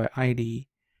by ID,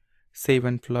 save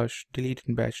and flush, delete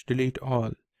and batch, delete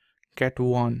all, get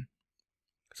one.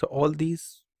 So all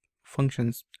these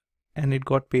functions, and it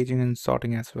got paging and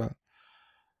sorting as well.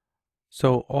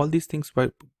 So all these things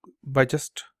by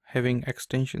just having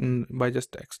extension, by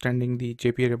just extending the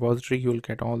JPA repository, you will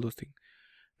get all those things.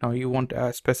 Now you want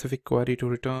a specific query to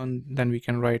return, then we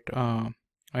can write an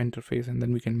interface and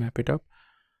then we can map it up.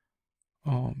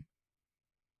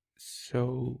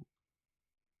 So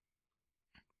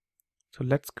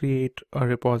let's create a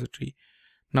repository.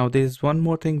 Now there is one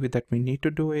more thing that we need to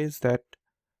do, is that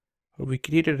we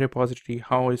created a repository,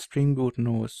 how a Spring Boot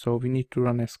knows. So we need to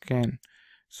run a scan.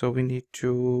 So we need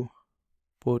to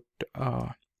put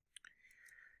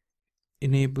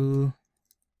enable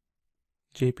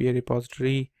JPA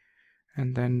repository,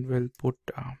 and then we'll put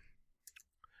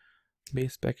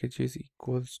base packages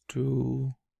equals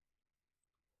to,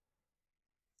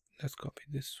 let's copy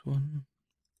this one,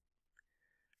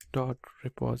 dot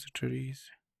repositories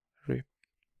rep.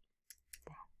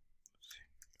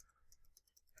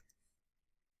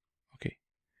 Okay,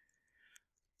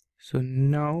 so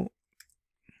now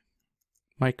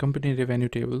my company revenue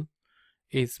table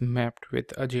is mapped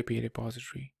with a JPA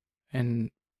repository, and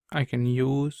I can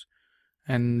use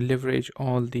and leverage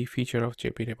all the feature of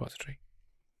JPA repository.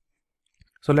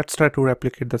 So let's try to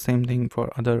replicate the same thing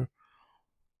for other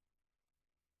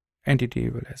entity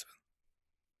table as well.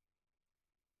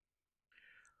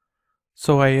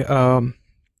 So I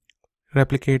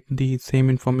replicate the same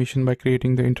information by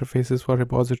creating the interfaces for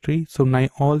repository. So now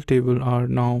all tables are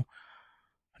now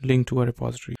linked to a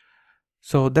repository.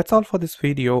 So that's all for this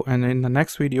video, and in the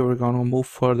next video we're going to move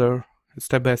further,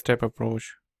 step-by-step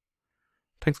approach.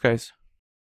 Thanks guys.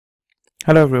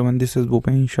 Hello everyone, this is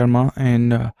Bhupen Sharma,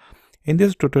 and in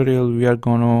this tutorial we are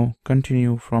going to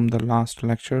continue from the last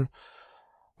lecture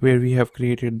where we have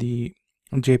created the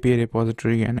JPA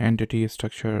repository and entity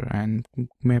structure and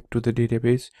map to the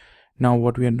database. Now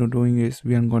what we are doing is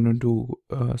we are going to do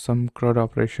some CRUD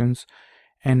operations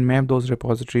and map those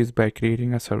repositories by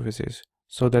creating a services,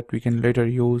 so that we can later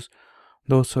use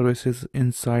those services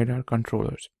inside our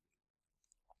controllers.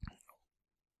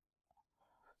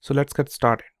 So let's get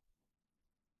started.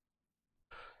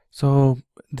 So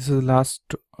this is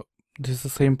the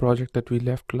same project that we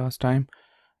left last time,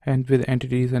 and with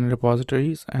entities and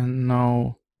repositories, and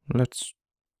now let's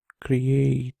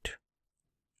create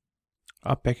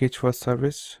a package for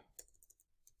service,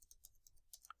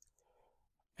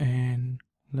 and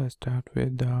let's start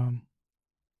with our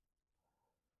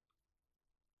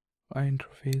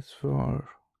interface for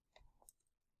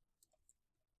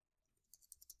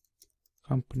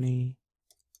company.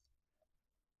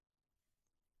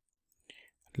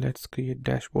 Let's create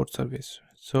dashboard service.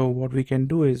 So what we can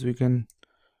do is we can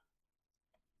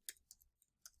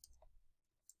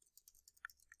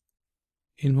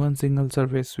in one single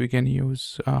service we can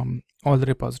use all the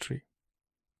repository.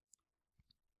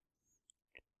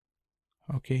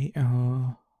 Okay,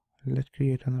 let's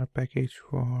create another package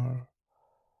for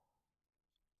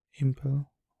Impel,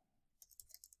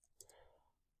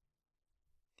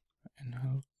 and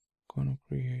I'm gonna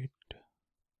create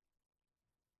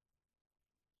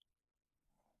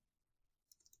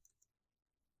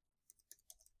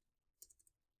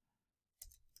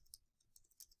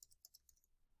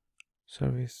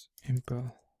service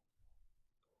Impel,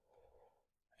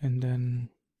 and then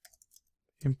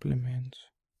implement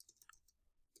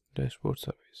dashboard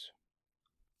service.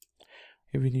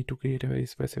 If we need to create a very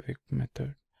specific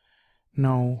method.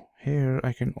 Now here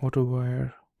I can auto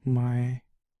wire my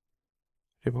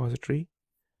repository.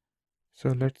 So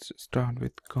let's start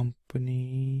with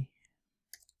company,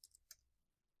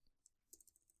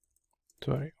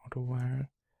 auto wire.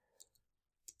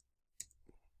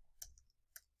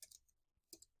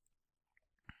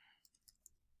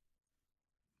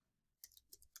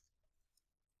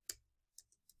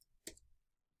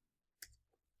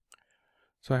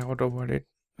 So I auto wired it.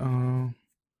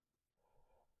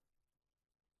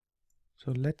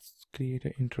 So let's create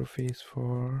an interface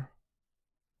for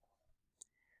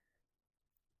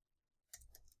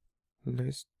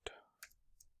list,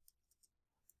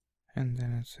 and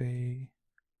then I say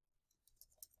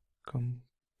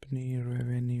company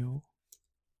revenue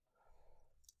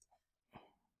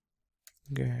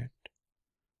get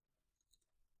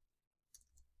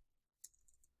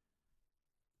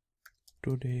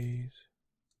today's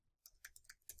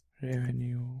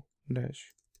revenue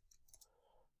dash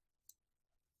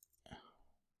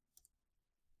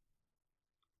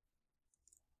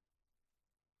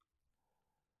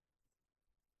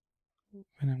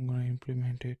when I'm going to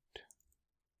implement it,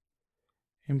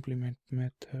 implement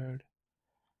method,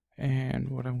 and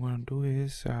what I'm going to do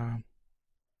is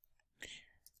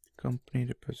company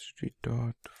repository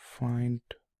dot find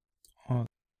all.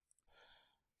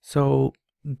 So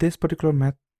this particular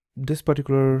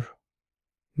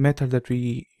method that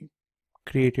we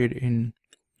created in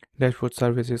dashboard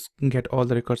services get all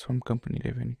the records from company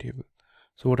revenue table.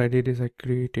 So what I did is I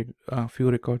created a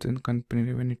few records in company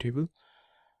revenue table,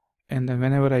 and then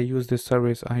whenever I use this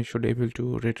service I should able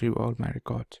to retrieve all my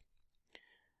records.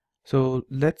 So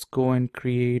let's go and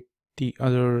create the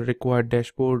other required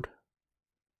dashboard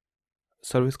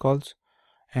service calls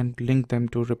and link them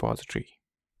to repository.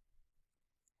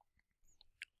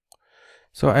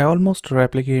 So I almost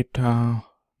replicate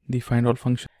the find all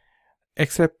function,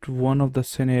 except one of the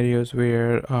scenarios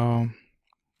where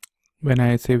when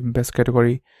I say best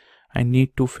category, I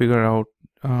need to figure out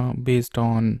based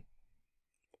on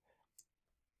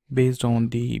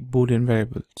the boolean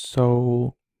variable.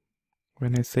 So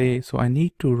when I say, so I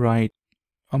need to write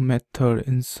a method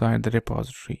inside the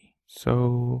repository.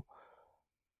 So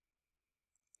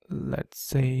let's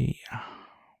say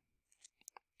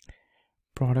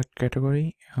product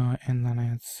category, and then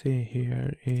I say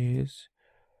here is,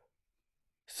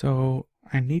 so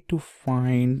I need to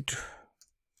find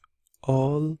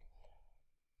all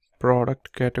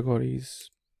product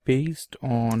categories based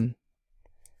on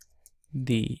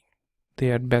they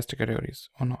are best categories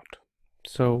or not.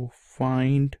 So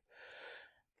find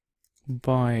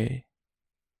by,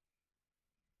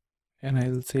 and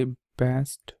I'll say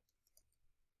best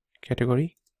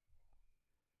category.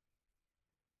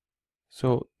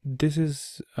 So this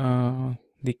is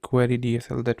the query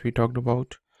DSL that we talked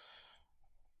about,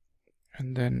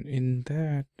 and then in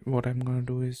that what I'm going to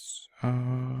do is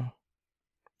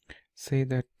say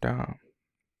that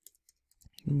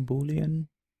boolean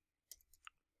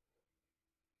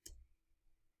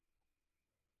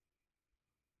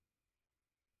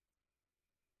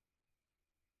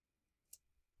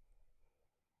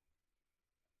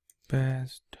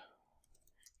best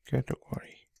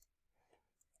category.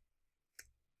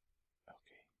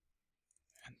 Okay,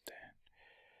 and then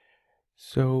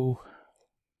so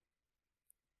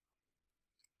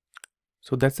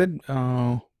that's it.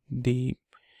 The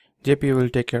JPA will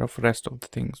take care of rest of the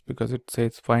things, because it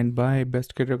says find by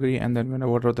best category, and then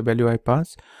whatever the value I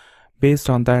pass, based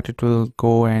on that it will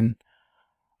go and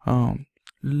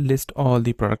list all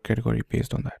the product category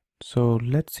based on that. So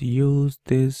let's use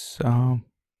this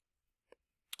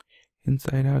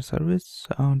inside our service,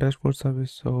 dashboard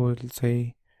service. So it'll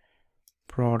say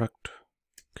product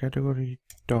category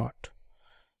dot.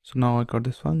 So now I got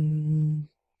this one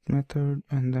method,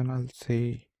 and then I'll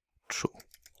say true.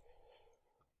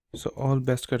 So all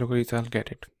best categories, I'll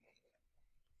get it.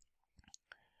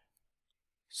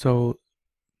 So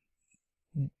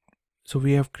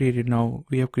we have created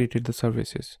the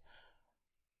services.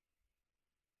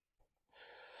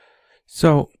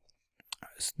 So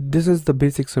this is the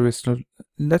basic service. Now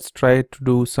let's try to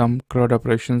do some CRUD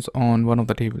operations on one of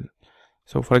the table.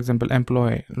 So for example,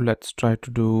 employee, let's try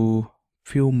to do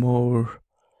few more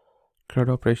CRUD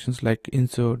operations like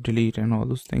insert, delete, and all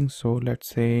those things. So let's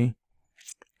say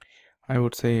I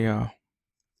would say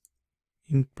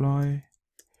employee,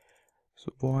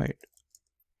 so void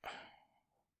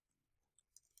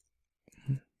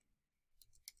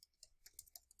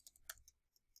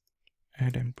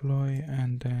add employee,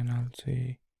 and then I'll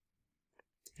say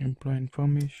employee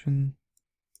information,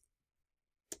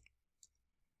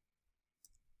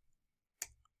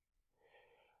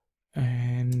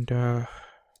 and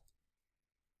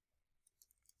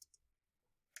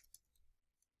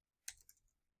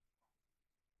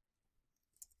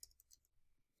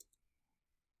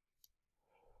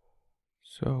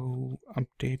so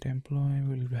update employee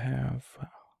will have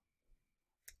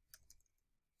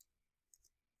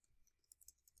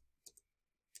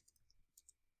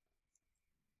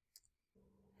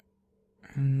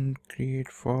and create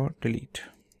for delete.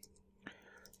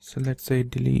 So let's say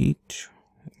delete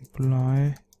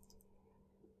employee,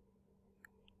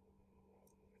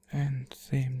 and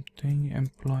same thing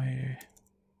employee.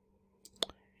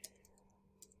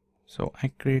 So I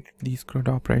created these CRUD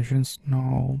operations.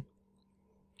 Now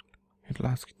it'll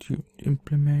ask you to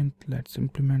implement. Let's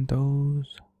implement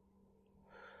those,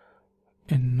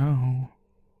 and now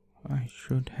I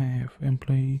should have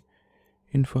employee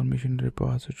information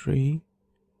repository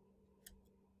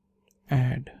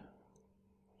add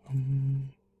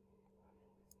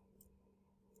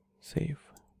save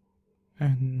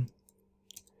and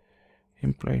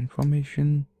employee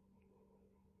information.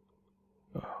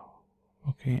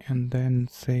 Okay, and then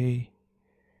say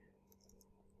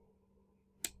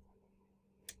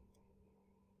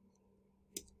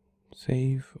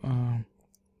save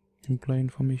employee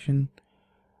information,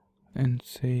 and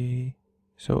say,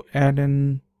 so add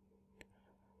and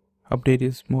update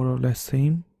is more or less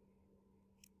same.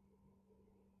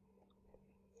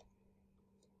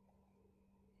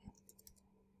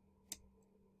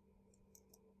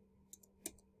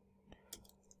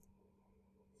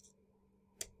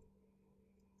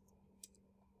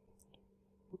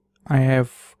 I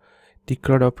have the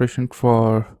CRUD operation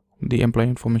for the employee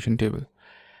information table.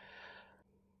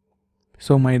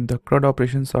 So the CRUD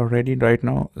operations are ready right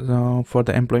now for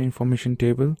the employee information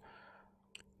table.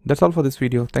 That's all for this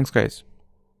video. Thanks guys.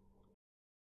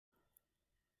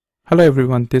 Hello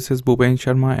everyone, this is Bhupen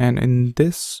Sharma, and in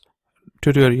this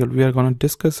tutorial we are going to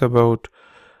discuss about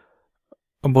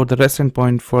the REST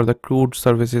endpoint for the CRUD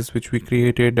services which we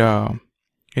created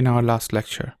in our last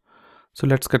lecture. So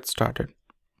let's get started.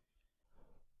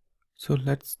 So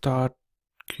let's start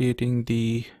creating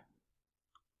the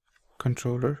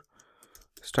controller.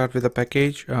 Start with a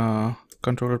package,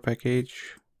 controller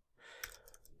package,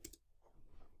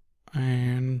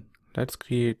 and let's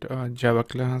create a Java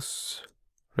class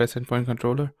REST endpoint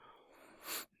controller.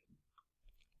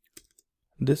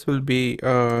 This will be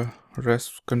a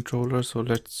REST controller, so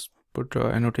let's put an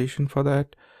annotation for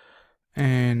that,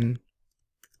 and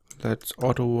let's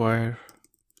auto wire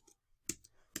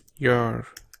your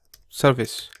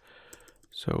service.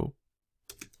 So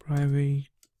private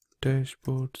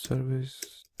dashboard service,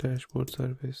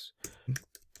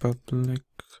 public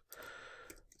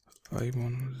I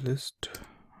want list,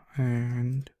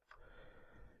 and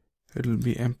it'll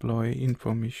be employee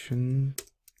information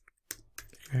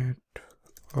at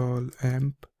all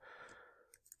amp.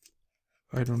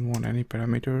 I don't want any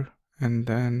parameter, and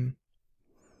then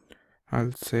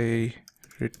I'll say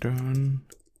return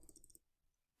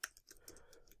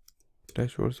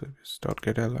dashboard service dot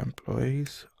get all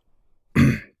employees.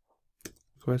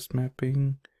 Request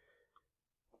mapping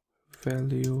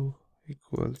value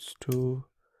equals to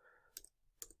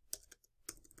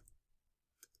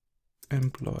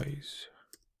employees.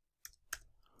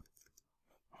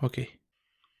 Okay,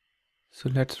 so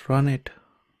let's run it.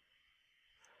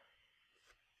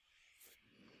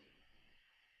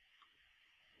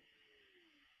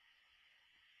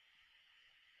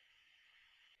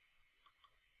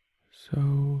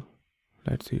 So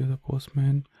let's use the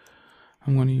postman.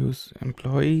 I'm going to use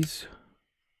employees,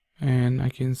 and I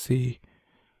can see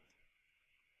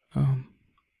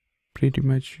pretty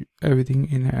much everything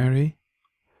in an array.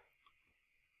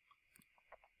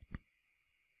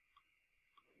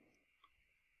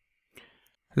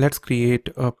 Let's create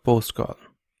a post call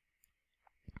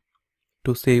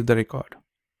to save the record.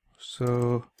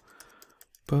 So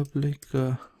public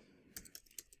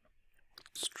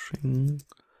string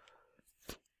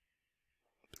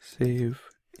save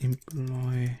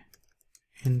employee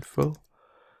info,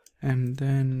 and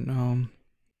then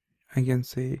I can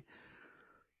say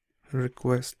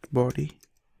request body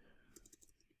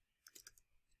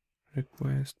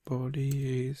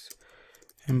is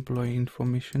employee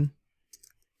information.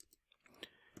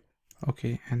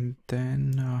 Okay, and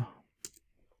then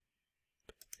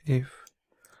if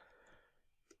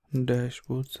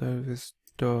dashboard service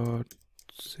dot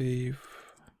save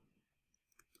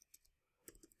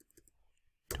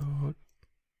dot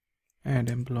add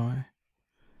employee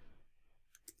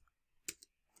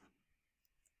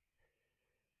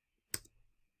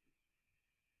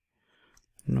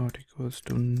not equals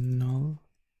to null,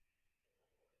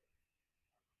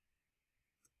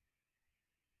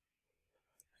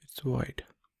 it's void.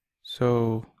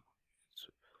 So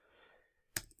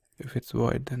if it's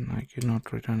void, then I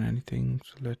cannot return anything.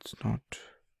 So let's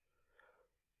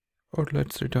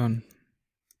return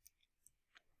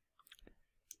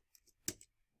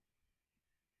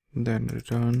then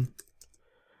return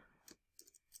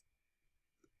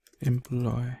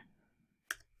employee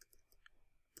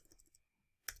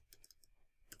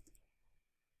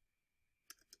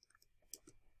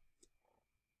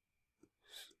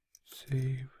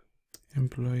save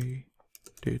employee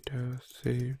data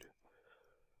saved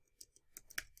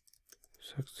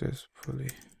successfully,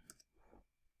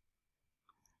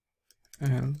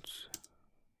 else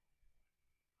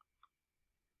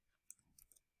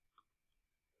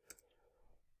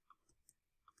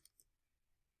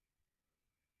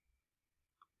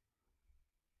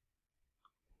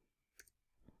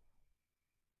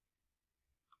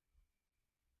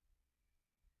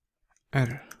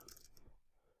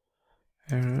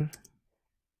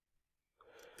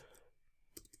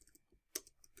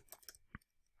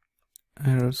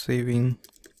error saving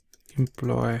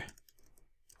employee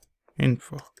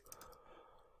info.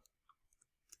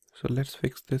 So let's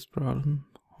fix this problem.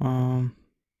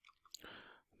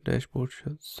 Dashboard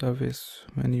service,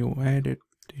 when you add it,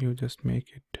 you just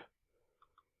make it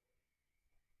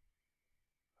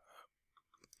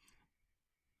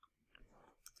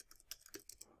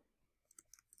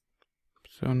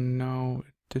so now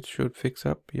it should fix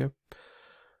up. Yep,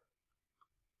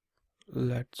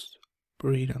 let's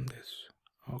rerun this.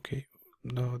 Okay,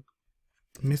 the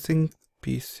missing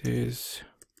piece is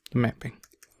the mapping.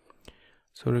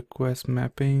 So request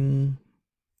mapping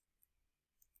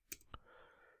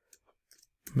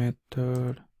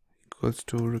method equals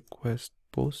to request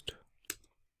post,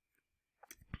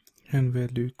 and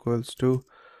value equals to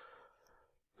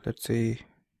let's say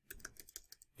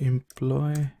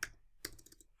employee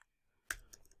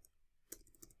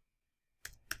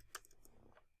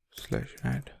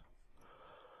 /add.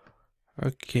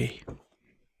 Okay,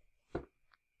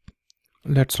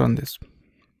 let's run this.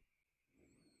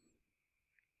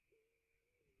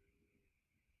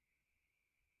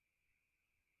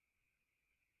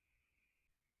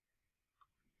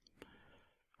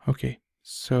 Okay,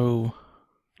 so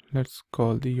let's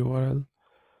call the URL.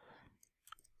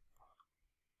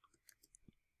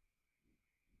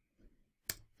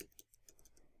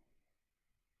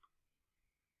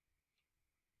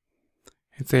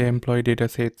 It's a employee data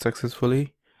set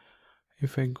successfully.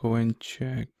 If I go and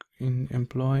check in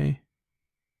employee,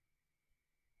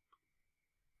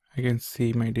 I can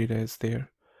see my data is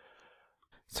there.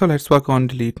 So let's work on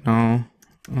delete now.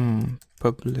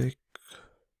 Public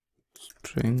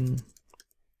string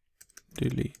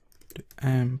delete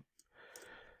amp,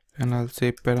 and I'll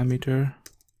say parameter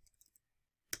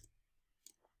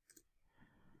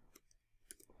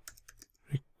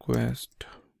request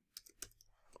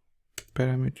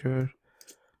parameter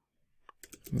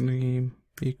name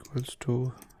equals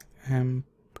to amp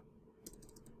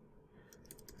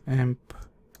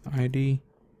id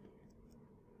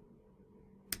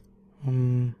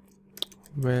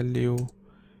value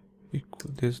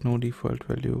equal, there's no default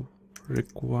value,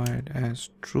 required as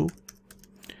true,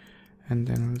 and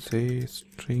then I'll say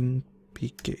string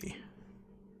pk.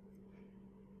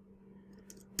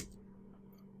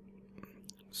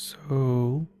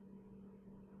 So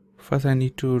first I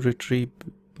need to retrieve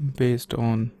based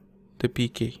on the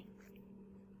pk.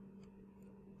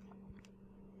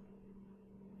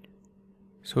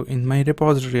 So in my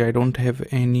repository I don't have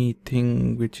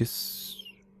anything which is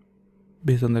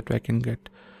based on that I can get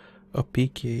a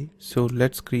pk. So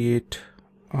let's create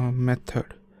a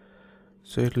method.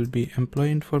 So it will be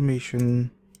employee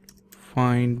information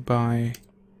find by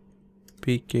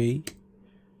pk,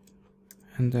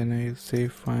 and then I'll say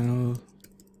final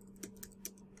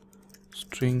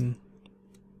string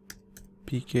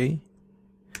pk.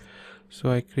 So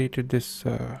I created this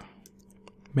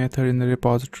method in the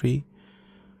repository.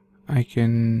 I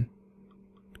can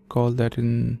call that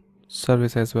in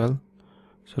service as well.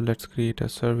 So let's create a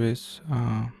service.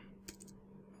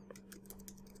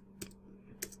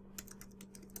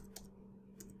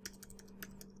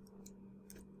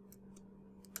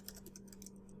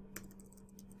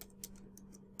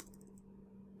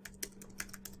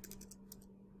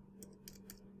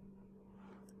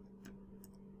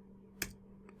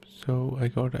 So I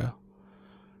got a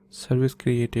service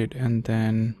created, and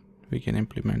then we can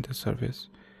implement the service.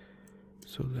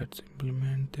 So let's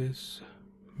implement this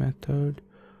method,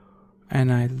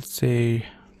 and I'll say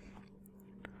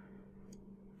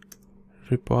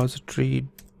repository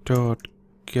dot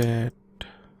get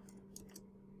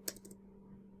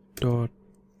dot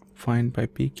find by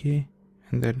pk,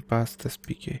 and then pass this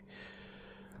pk.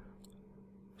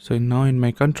 So now in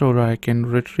my controller I can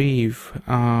retrieve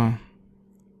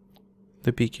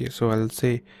the pk. So I'll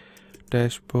say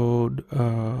dashboard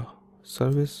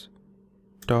service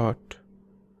dot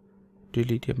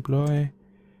delete employee,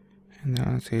 and then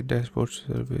I'll say dashboard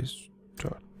service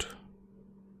dot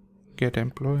get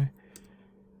employee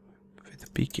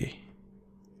with pk.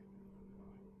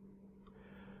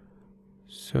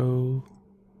 So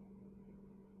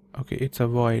okay, it's a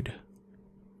void.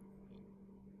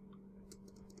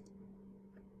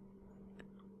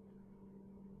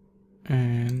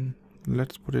 And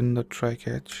let's put in the try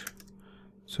catch.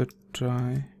 So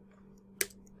try,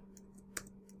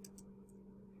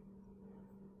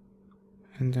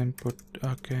 and then put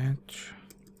a catch.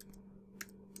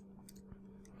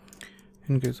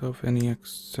 In case of any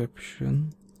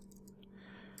exception,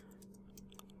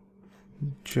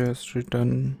 just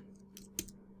return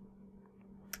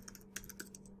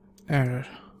error.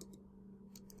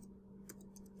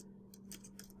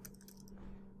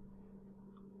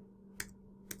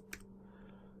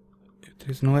 If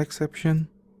there is no exception,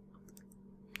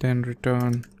 then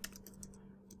return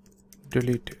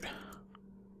deleted.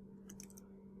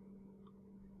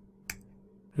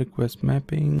 Request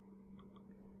mapping,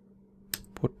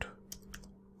 put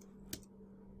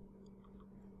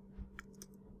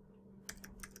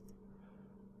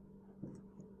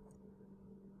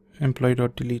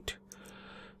employee.delete.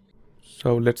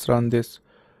 So let's run this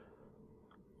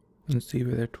and see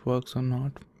whether it works or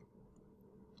not.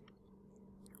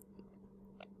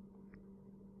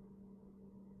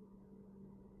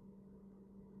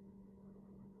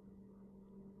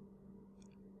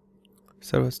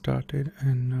 Server started,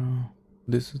 and now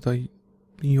this is the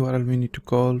URL we need to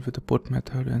call with the put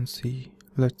method and see.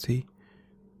 Let's see.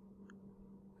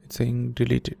 it's saying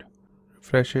deleted.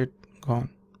 Refresh it, gone.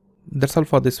 That's all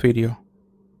for this video.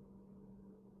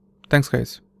 Thanks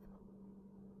guys.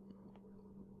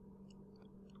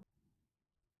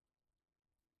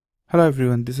 Hello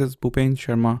everyone, this is Bhupen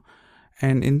Sharma,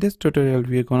 and in this tutorial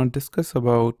we are going to discuss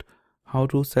about how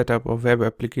to set up a web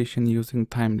application using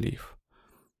TimeLeaf.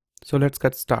 So let's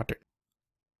get started.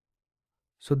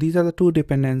 So these are the two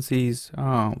dependencies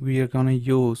we are going to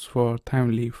use for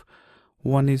TimeLeaf.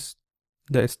 One is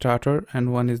the starter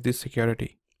and one is the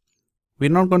security. We're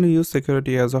not going to use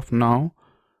security as of now,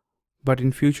 but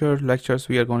in future lectures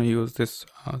we are going to use this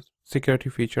security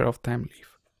feature of TimeLeaf.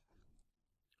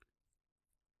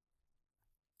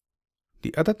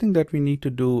 The other thing that we need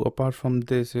to do apart from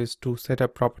this is to set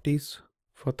up properties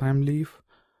for TimeLeaf.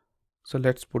 So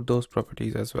let's put those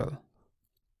properties as well.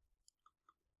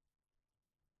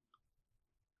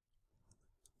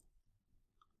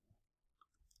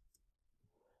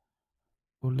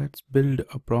 So let's build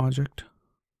a project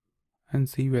and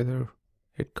see whether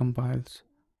it compiles.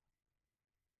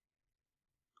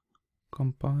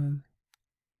 Compile.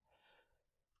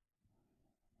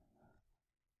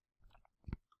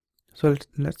 So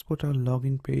let's put our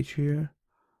login page here.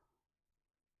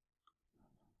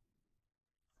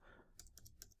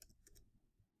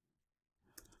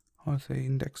 Or say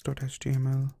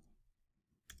index.html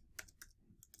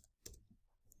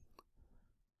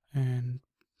and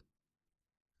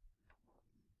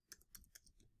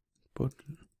put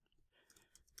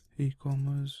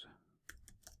e-commerce.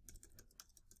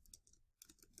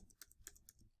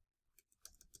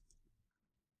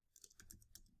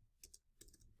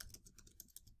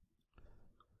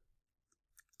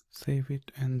 Save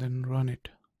it and then run it.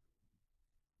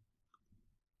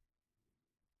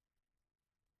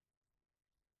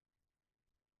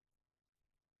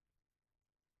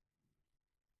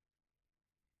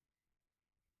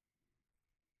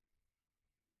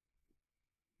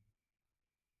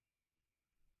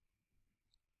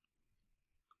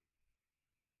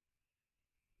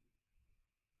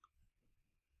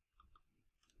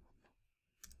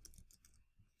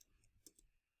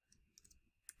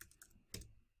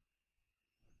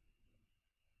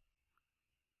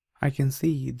 I can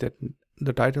see that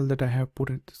the title that I have put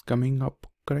it is coming up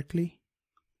correctly.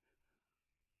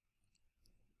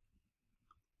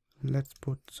 Let's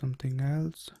put something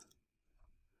else.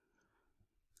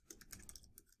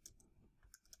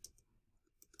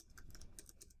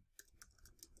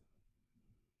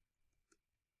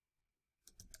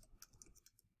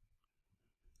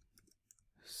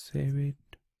 Save it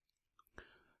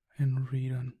and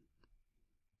rerun.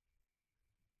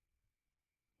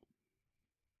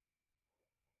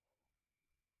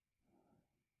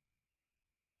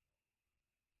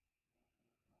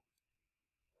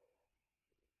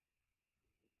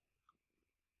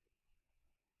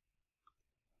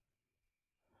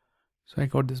 So I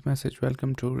got this message,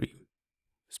 welcome to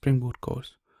Spring Boot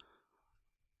course.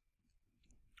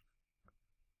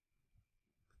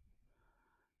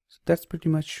 So that's pretty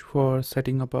much for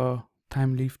setting up a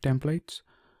TimeLeaf templates.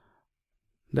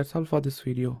 That's all for this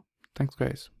video. Thanks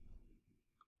guys.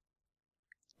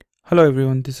 Hello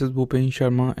everyone, this is Bhupen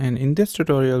Sharma, and in this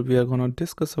tutorial we are going to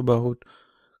discuss about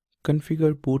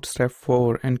configure Bootstrap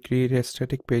 4 and create a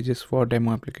static pages for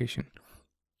demo application.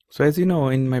 So as you know,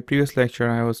 in my previous lecture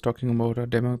I was talking about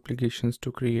demo applications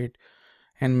to create,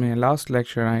 and in my last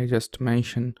lecture I just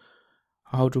mentioned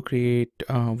how to create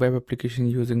a web application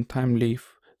using TimeLeaf.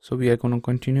 So we are going to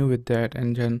continue with that,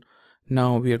 and then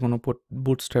now we are going to put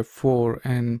Bootstrap 4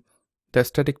 and the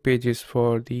static pages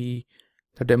for the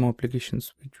demo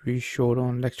applications which we showed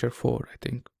on lecture 4, I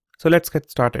think. So let's get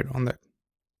started on that.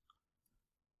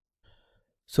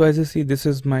 So as you see, this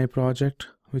is my project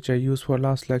which I used for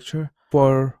last lecture.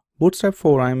 For Bootstrap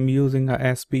 4 I'm using a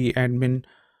SB admin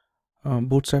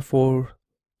Bootstrap 4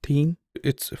 theme.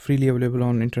 It's freely available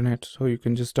on internet, so you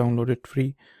can just download it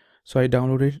free. So I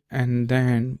download it, and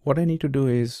then what I need to do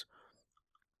is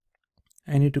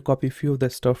I need to copy few of the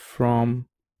stuff from,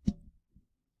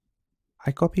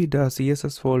 I copied the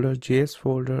CSS folder, JS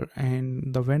folder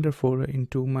and the vendor folder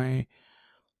into my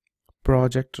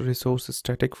project resource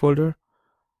static folder,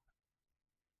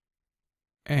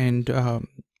 and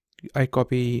I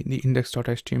copy the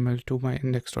index.html to my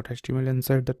index.html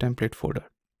inside the template folder.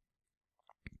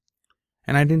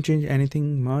 And I didn't change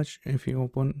anything much if you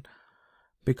open,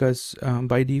 because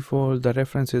by default the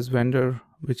reference is vendor,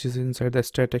 which is inside the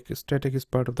static. Static is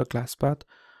part of the class path,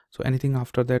 so anything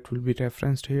after that will be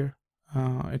referenced here.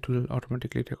 It will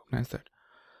automatically recognize that.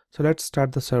 So let's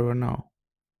start the server now.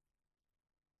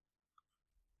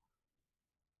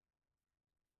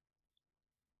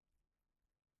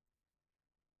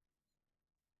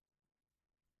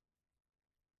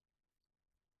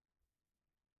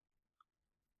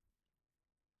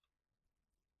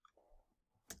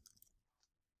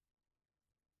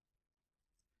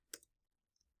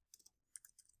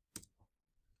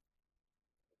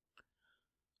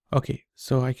 Okay,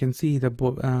 so I can see the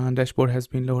dashboard has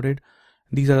been loaded.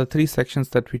 These are the three sections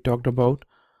that we talked about,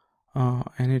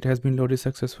 and it has been loaded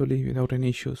successfully without any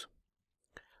issues.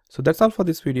 So that's all for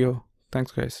this video.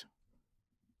 Thanks guys.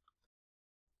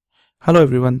 Hello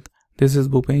everyone, this is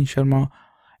Bhupen Sharma,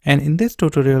 and in this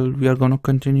tutorial we are going to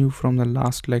continue from the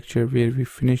last lecture where we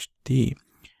finished the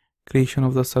creation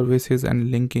of the services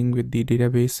and linking with the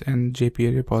database and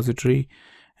JPA repository,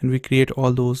 and we create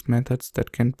all those methods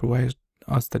that can provide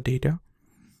us the data.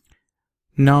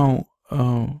 Now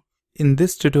in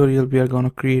this tutorial we are going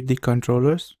to create the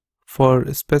controllers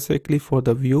for specifically for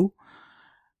the view.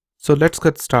 So let's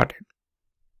get started.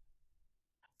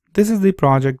 This is the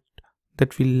project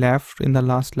that we left in the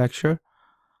last lecture.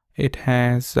 It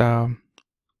has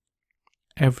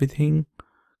everything: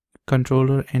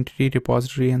 controller, entity,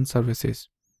 repository, and services.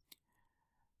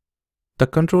 The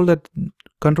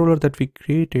controller that we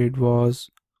created was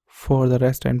for the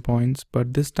REST endpoints,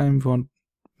 but this time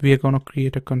we are going to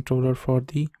create a controller for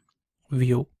the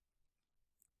view,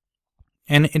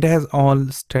 and it has all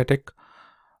static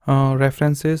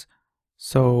references.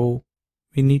 So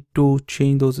we need to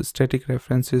change those static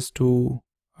references to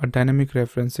a dynamic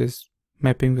references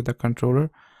mapping with the controller,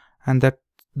 and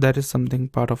that is something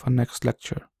part of our next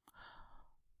lecture.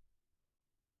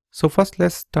 So first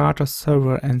let's start a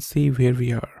server and see where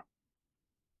we are.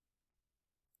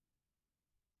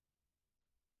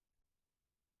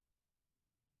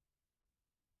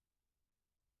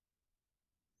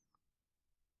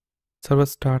 Server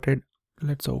started.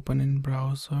 Let's open in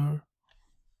browser,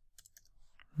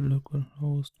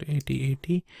 localhost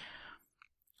 8080.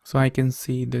 So I can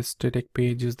see this static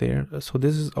page is there. So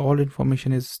this is all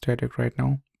information is static right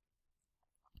now.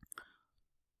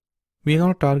 We're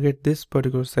going to target this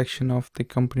particular section of the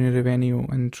company revenue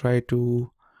and try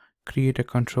to create a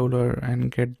controller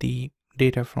and get the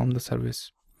data from the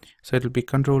service. So it'll be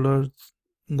controller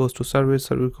goes to service,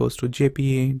 service goes to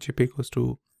JPA, JPA goes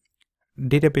to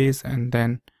database, and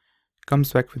then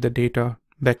comes back with the data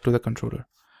back to the controller.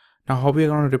 Now how we are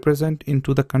going to represent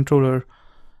into the controller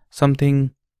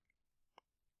something,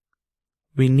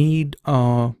 we need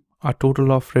a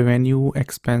total of revenue,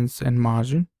 expense, and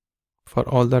margin for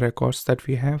all the records that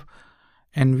we have,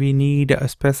 and we need a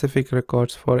specific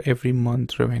records for every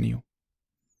month revenue.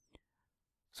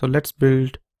 So let's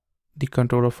build the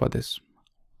controller for this.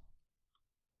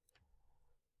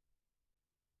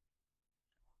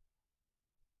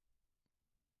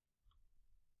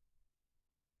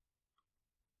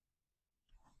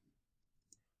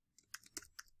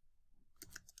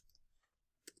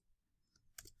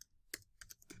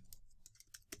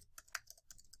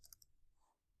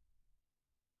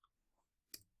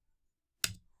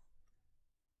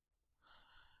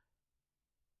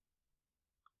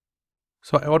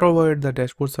 So I autowired the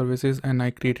dashboard services and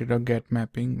I created a get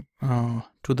mapping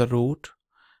to the root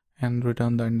and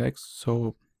return the index.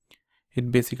 So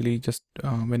it basically just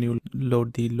when you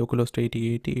load the localhost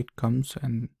 8080, it comes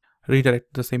and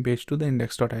redirect the same page to the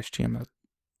index.html.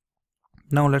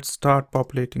 Now let's start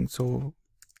populating. So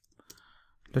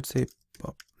let's say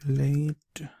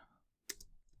populate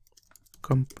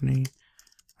company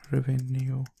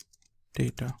revenue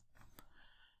data.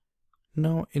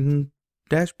 Now in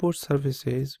dashboard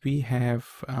services we have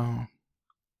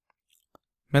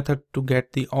method to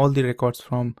get all the records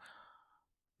from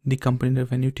the company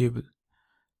revenue table.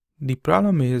 The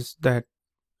problem is that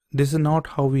this is not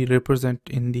how we represent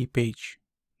in the page.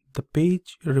 The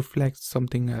page reflects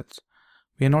something else.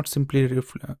 We are not simply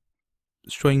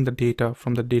showing the data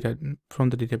from the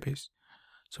database.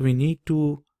 So we need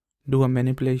to do a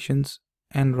manipulations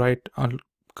and write a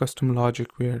custom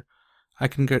logic where I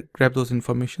can grab those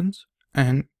informations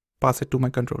and pass it to my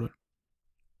controller.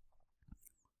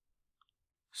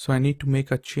 So I need to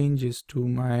make a changes to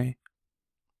my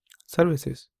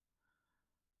services.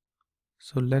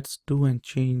 So let's do and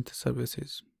change the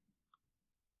services.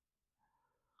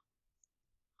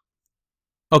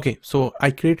 Okay, so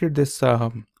I created this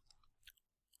I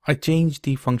changed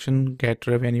the function get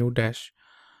today's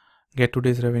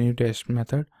revenue dash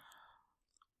method.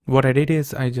 What I did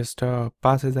is I just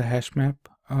pass as a hash map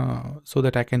so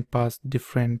that I can pass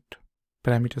different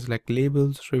parameters like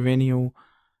labels, revenue,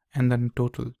 and then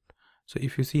total. So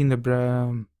if you see in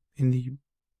the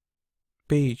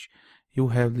page, you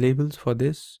have labels for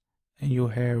this, and you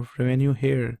have revenue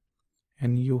here,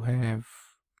 and you have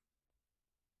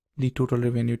the total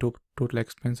revenue, total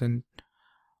expense, and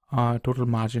total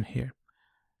margin here.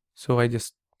 So I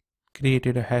just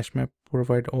created a hash map,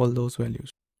 provide all those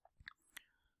values.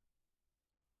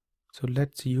 So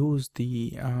let's use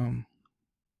the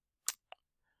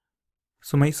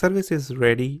so my service is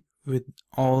ready with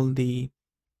all the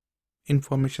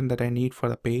information that I need for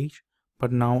the page,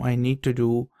 but now I need to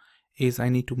do is I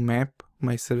need to map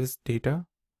my service data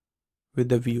with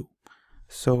the view.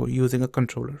 So using a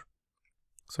controller.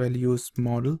 So I'll use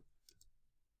model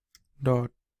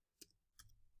dot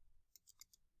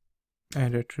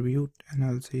add attribute and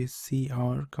I'll say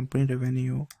CR company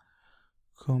revenue,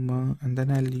 comma, and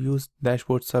then I'll use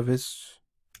dashboard service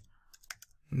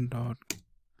dot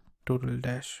total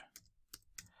dash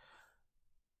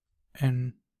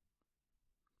and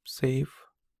save,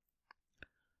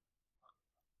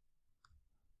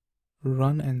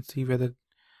 run and see whether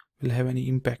will have any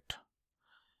impact.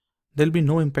 There'll be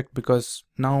no impact because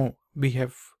now we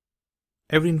have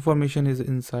every information is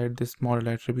inside this model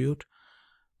attribute,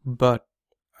 but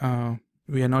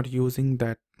we are not using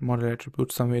that model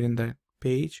attribute somewhere in the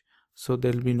page, so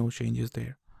there'll be no changes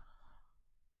there.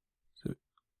 So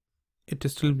it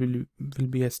still will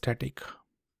be a static.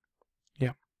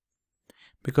 Yeah,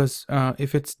 because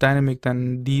if it's dynamic,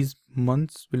 then these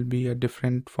months will be a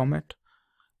different format.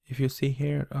 If you see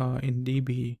here in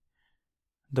DB,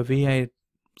 the way I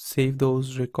save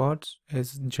those records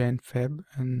as Jan, Feb,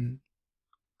 and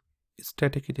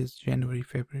static it is January,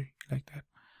 February, like that.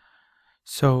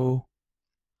 So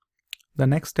the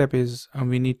next step is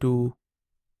we need to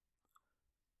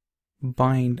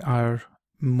bind our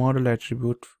model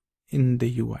attribute in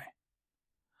the UI.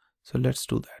 So let's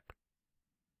do that.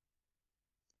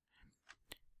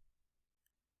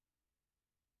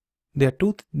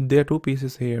 There are two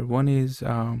pieces here. One is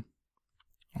on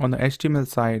the HTML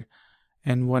side,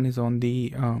 and one is on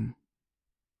the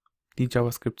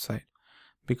JavaScript side,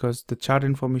 because the chart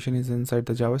information is inside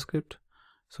the JavaScript.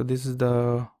 So this is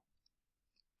the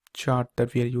chart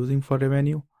that we are using for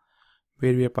revenue,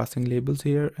 where we are passing labels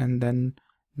here and then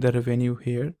the revenue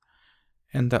here,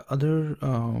 and the other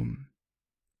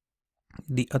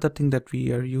thing that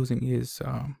we are using is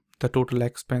the total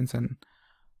expense and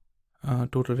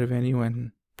total revenue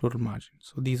and total margin.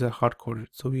 So these are hard coded,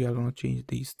 so we are going to change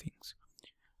these things.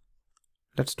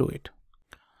 Let's do it.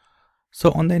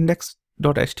 So on the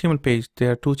index.html page,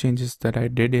 there are two changes that I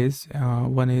did. Is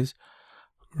one is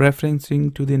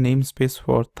referencing to the namespace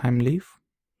for time leaf,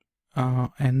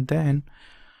 and then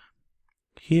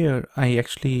here I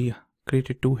actually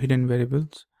created two hidden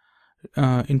variables,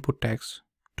 input tags,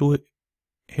 two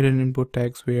hidden input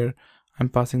tags where I'm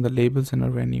passing the labels and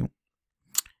revenue.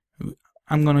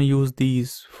 I'm gonna use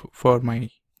these for my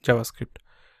JavaScript,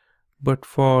 but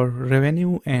for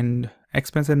revenue and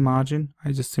expense and margin,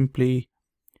 I just simply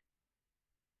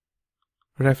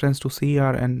reference to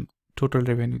CR and total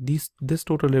revenue. This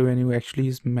total revenue actually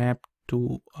is mapped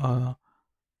to a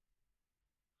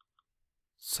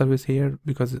service here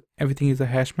because everything is a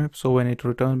hash map. So when it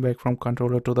returns back from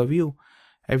controller to the view,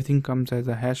 everything comes as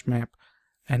a hash map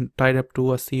and tied up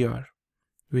to a CR,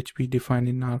 which we define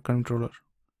in our controller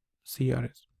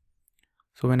CRS.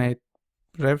 So when I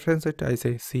reference it, I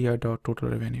say CR.total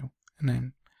revenue, and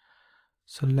then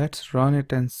so let's run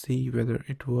it and see whether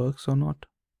it works or not.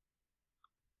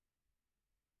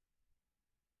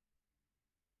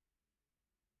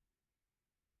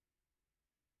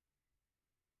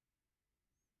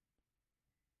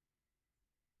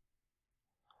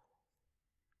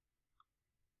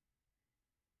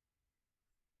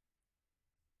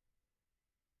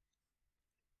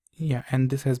 Yeah, and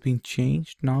this has been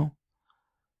changed now,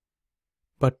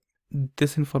 but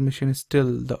this information is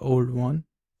still the old one.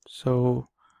 So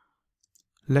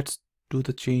let's do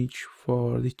the change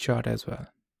for the chart as well.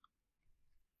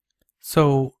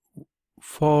 So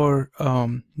for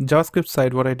JavaScript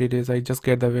side, what I did is I just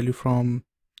get the value from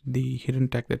the hidden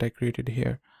tag that I created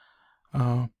here,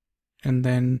 and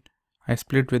then I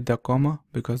split with the comma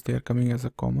because they are coming as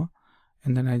a comma,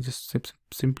 and then I just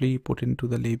simply put into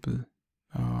the label.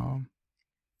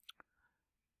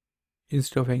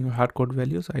 Instead of having hard-code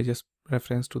values, I just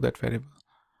reference to that variable.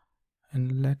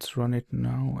 And let's run it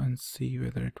now and see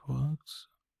whether it works.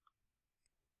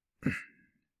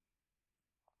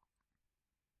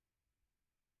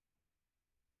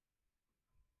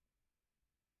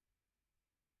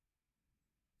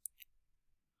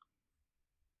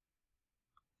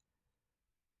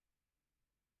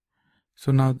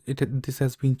 So now this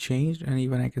has been changed, and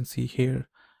even I can see here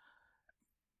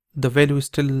the value is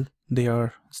still, they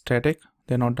are static,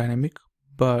 they're not dynamic,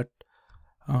 but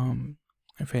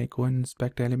if I go and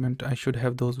inspect element, I should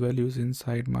have those values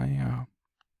inside my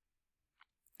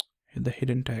the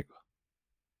hidden tag.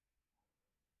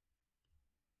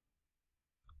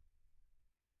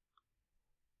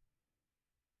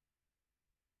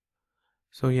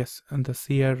 So yes, and the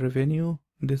CR revenue,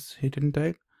 this hidden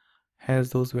tag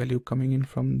has those value coming in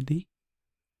from the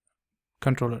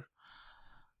controller.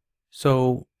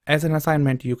 So as an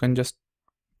assignment, you can just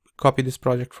copy this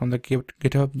project from the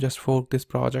GitHub, just fork this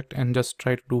project and just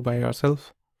try to do by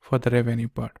yourself for the revenue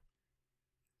part.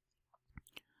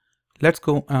 Let's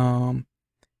go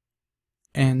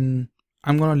and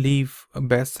I'm gonna leave a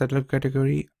bestseller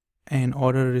category and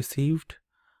order received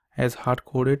as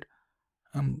hard-coded.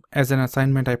 As an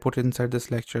assignment, I put inside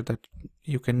this lecture that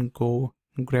you can go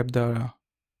grab the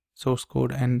source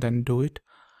code and then do it.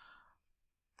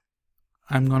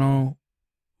 I'm gonna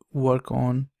work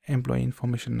on employee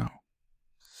information now.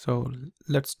 So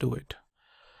let's do it.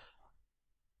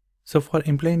 So for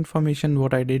employee information,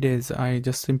 what I did is I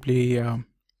just simply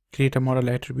create a model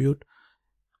attribute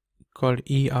called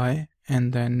EI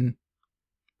and then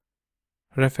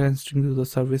reference to the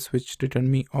service which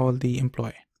return me all the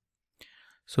employee.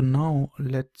 So now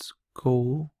let's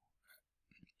go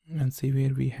and see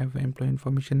where we have employee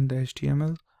information in the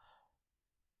HTML.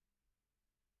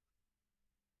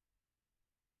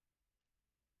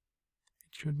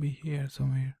 It should be here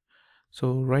somewhere.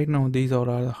 So right now these are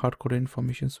our hardcoded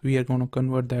informations. We are going to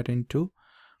convert that into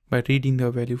by reading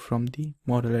the value from the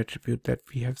model attribute that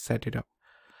we have set it up.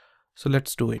 So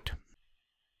let's do it.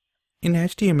 In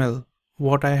HTML,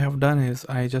 what I have done is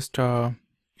I just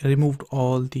removed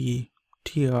all the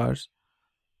TRs,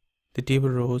 the table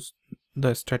rows,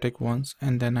 the static ones,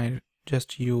 and then I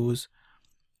just use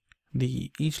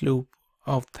the each loop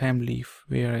of theme leaf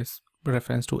where I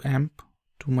reference to amp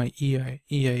to my EI.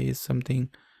 EI is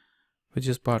something which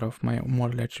is part of my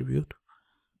model attribute.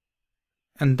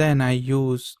 And then I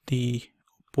use the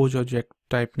pose object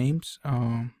type names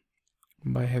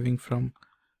by having from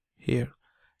here,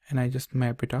 and I just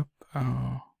map it up.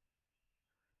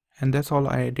 And that's all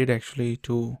I did actually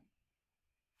to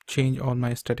change all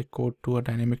my static code to a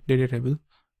dynamic editable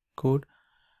code.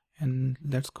 And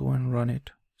let's go and run it.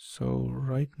 So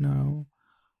right now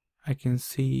I can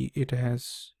see it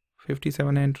has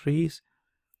 57 entries,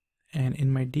 and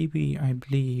in my DB I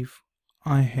believe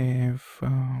I have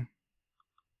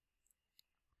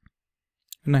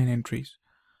 9 entries.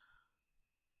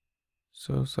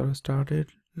 So server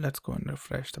started. Let's go and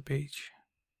refresh the page.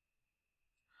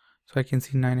 So I can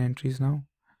see 9 entries now,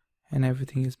 and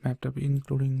everything is mapped up,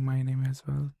 including my name as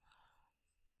well.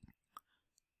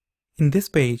 In this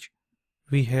page,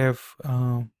 we have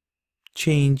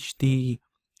changed the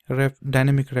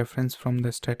dynamic reference from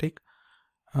the static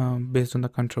based on the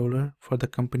controller for the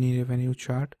company revenue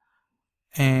chart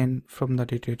and from the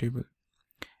data table.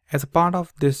 As a part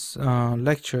of this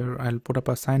lecture, I'll put up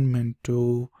assignment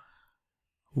to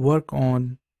work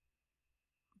on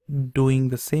doing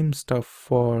the same stuff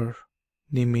for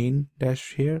the main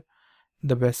dash here,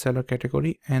 the bestseller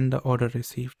category, and the order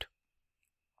received.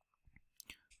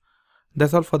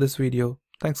 That's all for this video.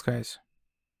 Thanks guys.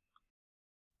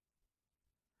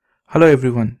 Hello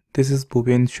everyone, this is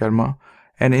Bhupen Sharma,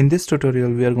 and in this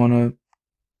tutorial we are gonna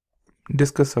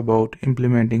discuss about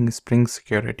implementing Spring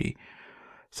Security.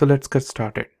 So let's get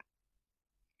started.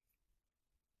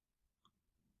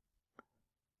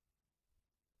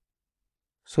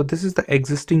 So this is the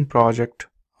existing project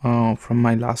from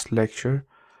my last lecture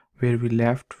where we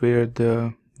left, where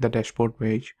the dashboard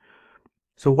page.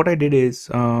 So what I did is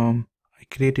I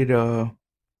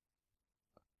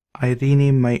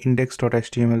renamed my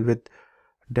index.html with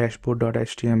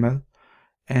dashboard.html,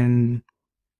 and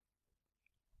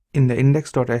in the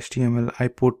index.html I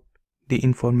put the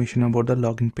information about the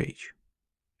login page.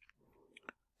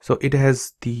 So it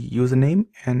has the username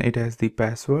and it has the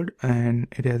password and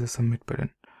it has a submit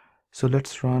button. So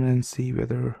let's run and see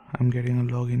whether I'm getting a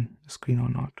login screen or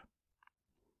not.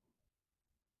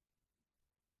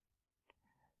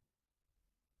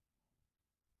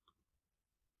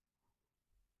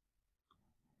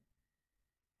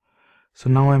 So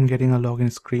now I'm getting a login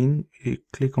screen. You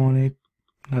click on it,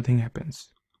 nothing happens,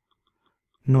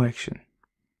 no action.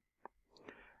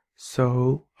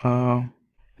 So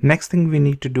next thing we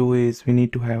need to do is we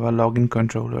need to have a login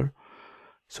controller.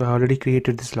 So I already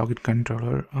created this login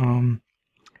controller.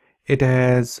 It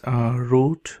has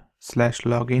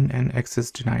root/login and access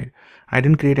denied. I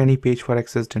didn't create any page for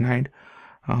access denied.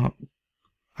 So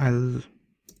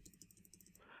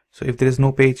if there is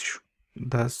no page,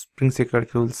 the Spring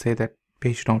Security will say that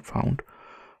page not found.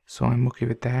 So I'm okay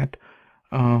with that.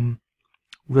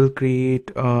 We'll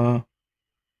create a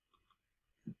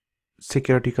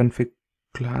security config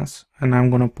class, and I'm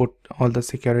gonna put all the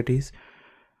securities.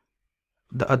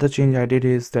 The other change I did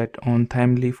is that on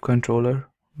theme leaf controller,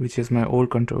 which is my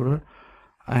old controller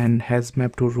and has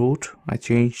mapped to root, I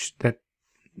changed that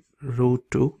root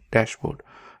to dashboard.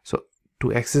 So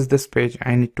to access this page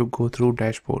I need to go through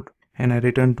dashboard, and I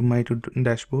return to my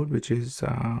dashboard, which is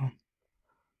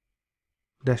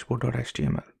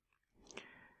dashboard.html.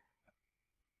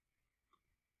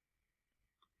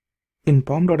 In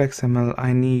pom.xml,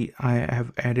 I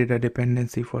have added a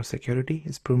dependency for security,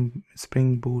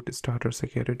 Spring Boot Starter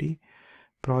Security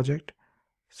project.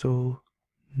 So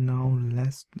now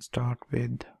let's start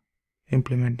with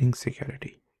implementing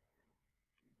security.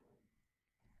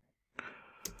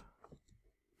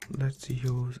 Let's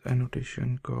use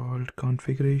annotation called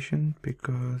configuration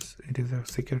because it is a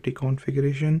security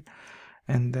configuration,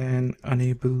 and then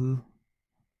enable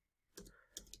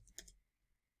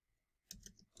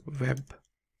web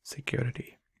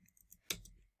security.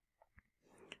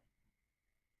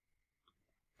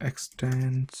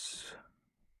 Extends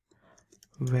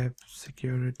web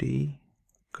security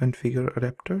configure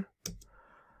adapter.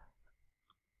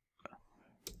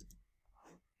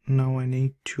 Now I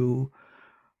need to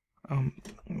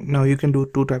now you can do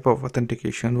two type of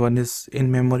authentication. One is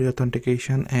in-memory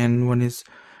authentication and one is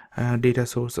data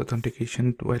source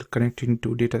authentication while connecting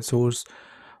to data source,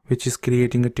 which is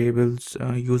creating a tables,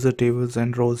 user tables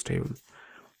and roles table.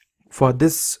 For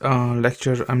this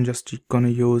lecture, I'm just gonna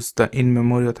use the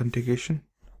in-memory authentication.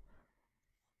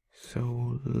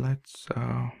 So let's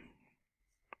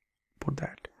put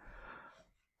that.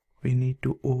 We need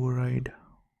to override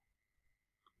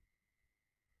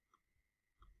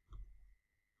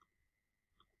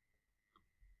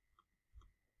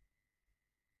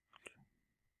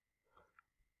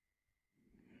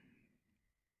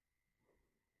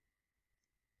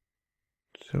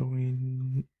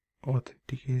in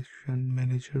authentication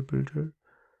manager builder.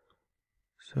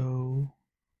 So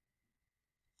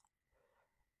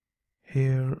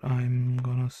here I'm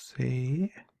gonna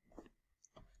say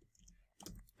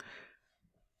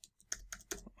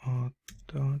dot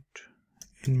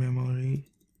in-memory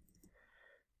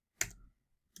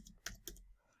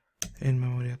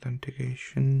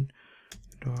authentication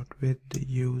dot with the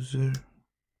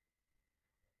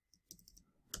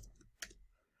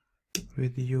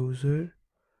user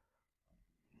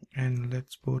and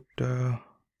let's put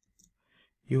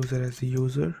user as a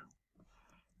user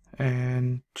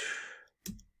and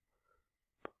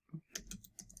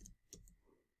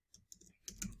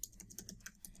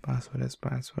password as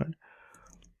password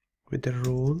with the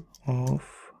role of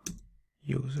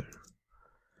user.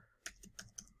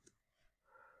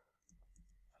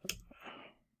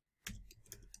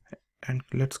 And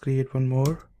let's create one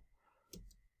more.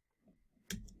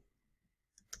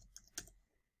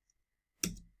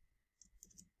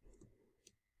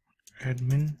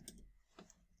 Admin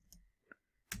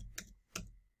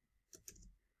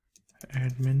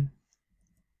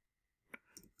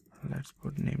let's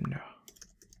put name now.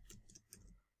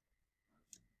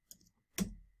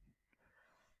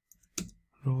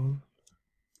 Role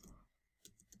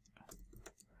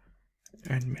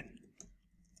admin.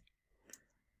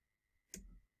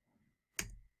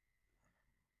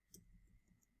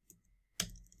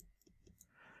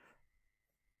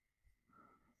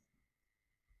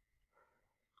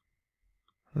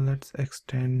 Let's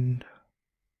extend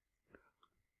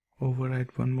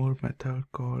override one more method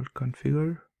called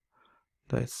configure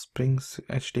the Spring's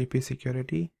HTTP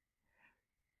security.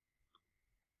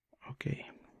 Okay,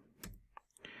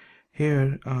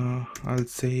 here I'll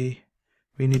say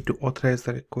we need to authorize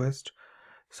the request.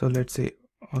 So let's say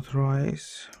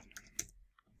authorize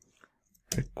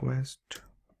request.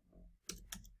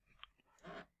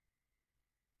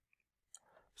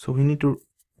 So we need to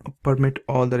permit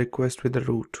all the requests with the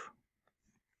root.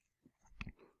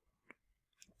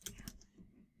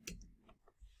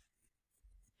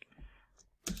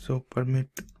 So permit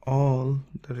all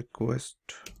the request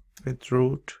with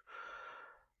root,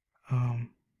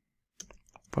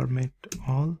 permit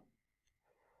all.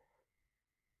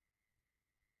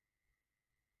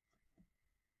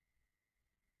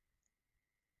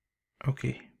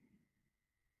 Okay.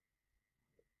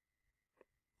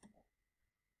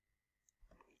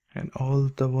 And all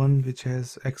the one which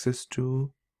has access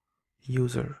to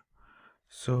user.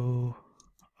 So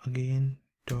again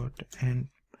dot and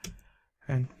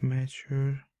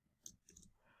measure.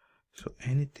 So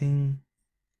anything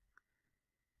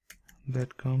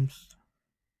that comes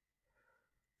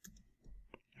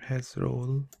has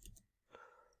role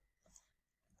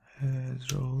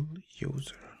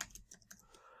user,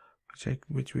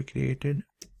 which we created.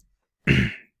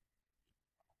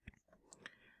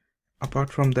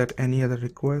 Apart from that, any other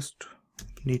request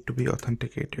need to be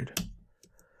authenticated.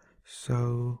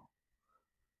 So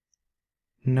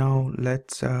now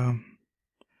let's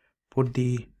put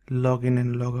the login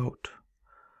and logout.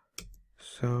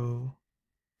 So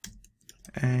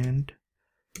and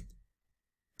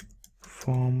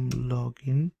form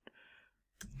login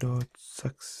dot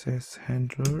success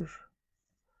handler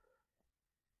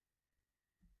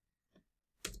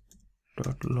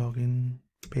dot login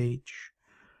page,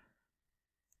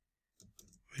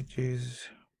 which is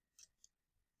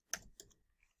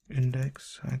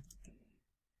index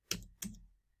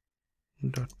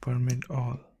dot permit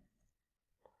all.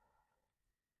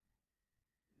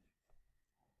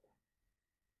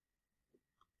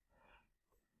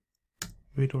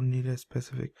 We don't need a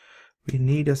specific, we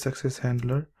need a success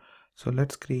handler. So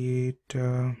let's create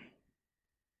a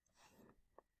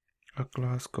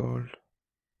class called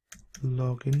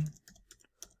login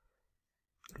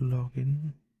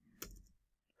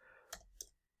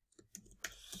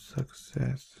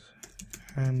success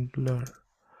handler.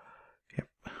 Yep,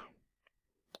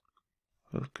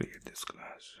 we'll create this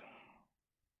class.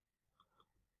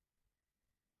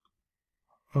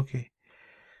 Okay,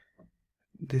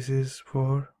 this is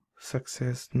for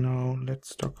success. Now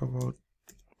let's talk about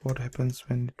what happens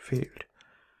when it failed.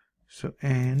 So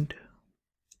and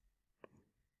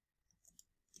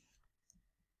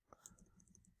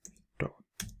dot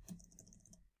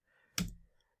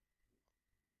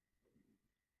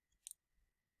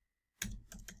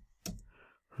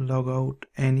log out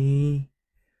any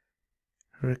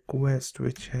request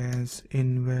which has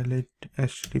invalid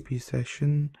HTTP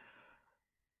session,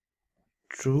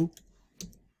 true.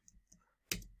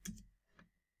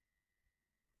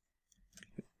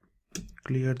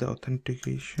 Clear the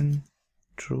authentication,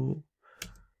 true.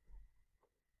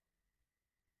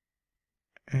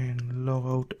 And log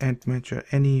out and measure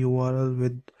any URL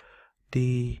with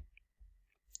the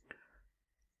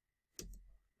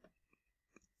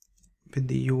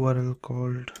URL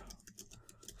called,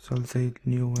 so I'll say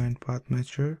new and path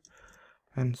matcher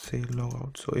and say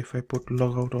logout. So if I put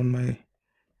logout on my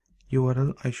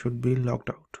URL, I should be logged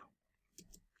out.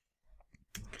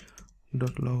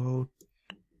 Dot logout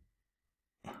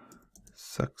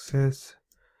success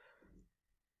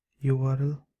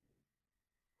URL.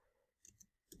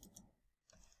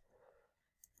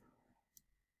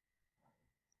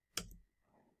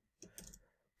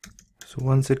 So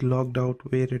once it logged out,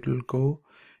 where it will go?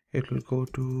 It will go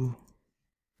to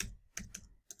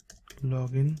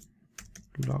login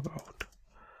logout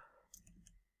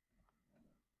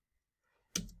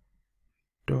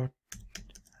dot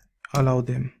allow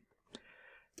them.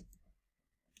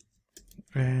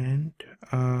 And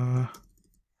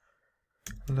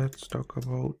let's talk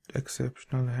about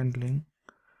exceptional handling.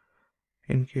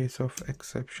 In case of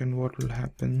exception, what will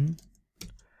happen?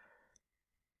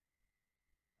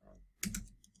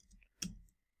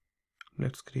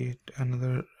 Let's create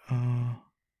another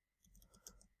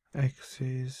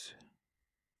access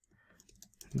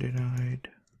denied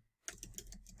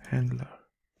handler.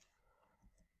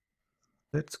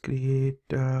 Let's create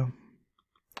a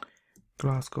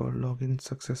class called login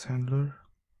success handler.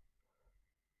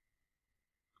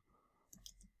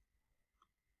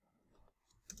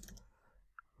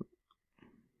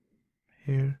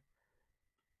 Here.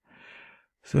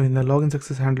 So in the login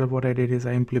success handler, what I did is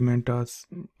I implement a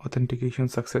authentication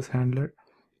success handler.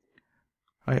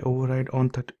 I override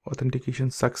on authentication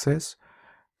success.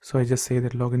 So I just say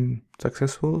that login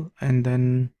successful and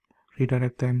then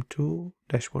redirect them to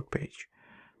dashboard page.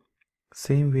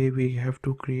 Same way we have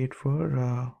to create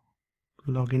for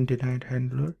login denied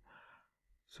handler.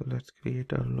 So let's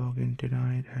create a login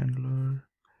denied handler.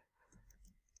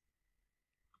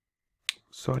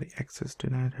 Sorry, access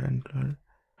denied handler.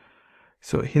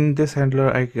 So in this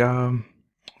handler,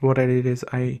 what I did is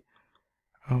I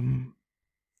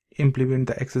implement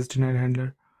the access denied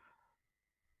handler.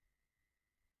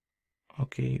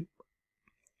 Okay,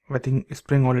 I think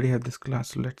Spring already have this class,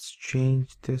 so let's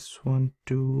change this one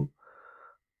to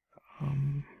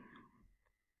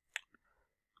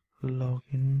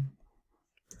login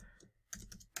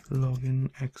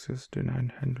access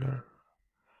denied handler.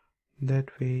 That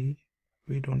way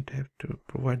we don't have to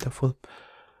provide the full.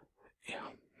 Yeah.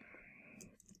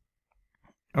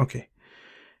 Okay,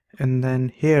 and then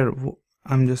here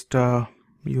I'm just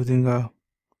using a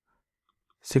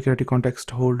security context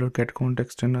holder get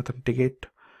context and authenticate,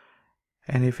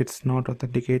 and if it's not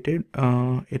authenticated,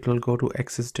 it will go to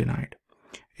access denied.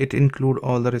 It include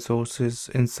all the resources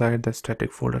inside the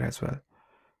static folder as well.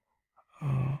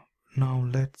 Now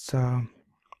let's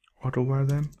auto wire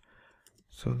them.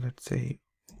 So let's say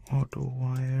auto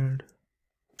wired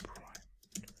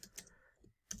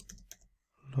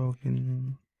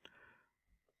login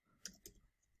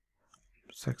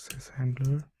success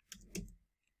handler.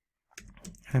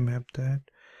 I map that,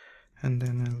 and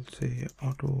then I'll say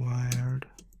auto wired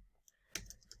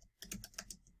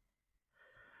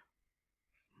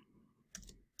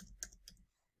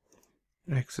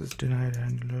access denied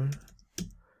handler.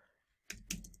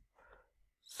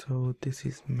 So this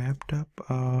is mapped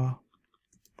up.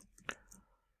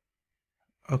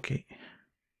 Okay.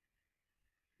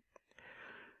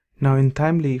 Now in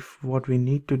time leaf, what we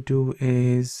need to do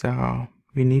is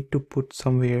we need to put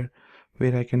somewhere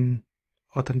where I can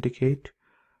authenticate.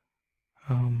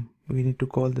 We need to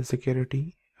call the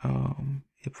security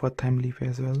for time leaf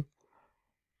as well.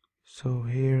 So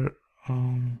here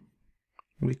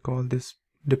we call this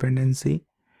dependency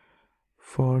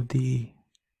for the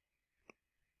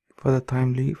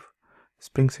time leaf,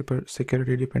 Spring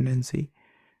security dependency.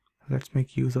 Let's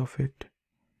make use of it.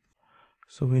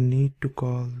 So we need to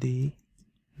call the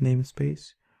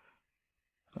namespace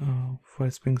for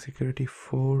Spring Security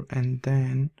 4, and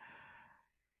then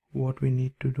what we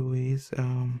need to do is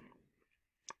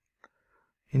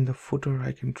in the footer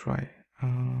I can try.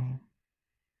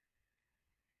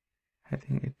 I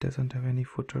think it doesn't have any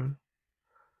footer,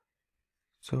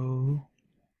 so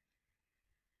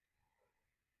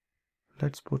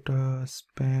let's put a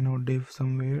span or div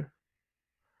somewhere.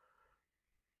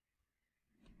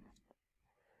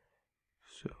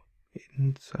 So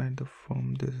inside the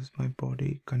form, this is my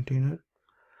body container,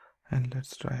 and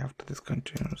let's try after this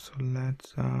container. So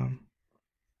let's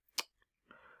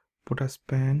put a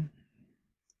span.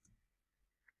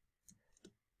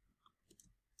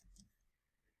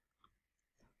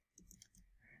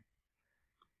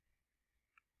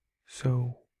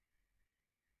 So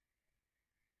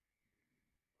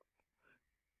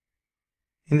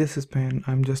in this span,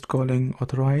 I'm just calling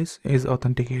authorize is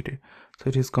authenticated, so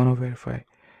it is gonna verify.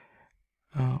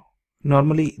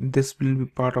 Normally this will be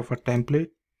part of a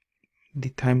template, the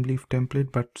time leaf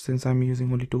template, but since I'm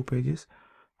using only 2 pages,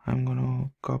 I'm gonna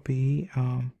copy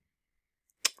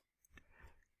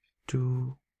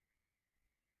to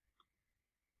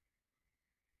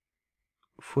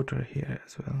footer here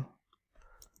as well.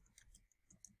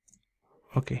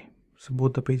 Okay, so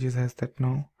both the pages has that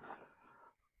now.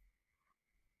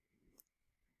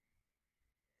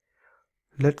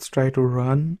 Let's try to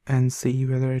run and see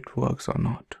whether it works or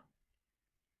not.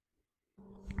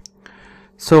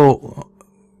 So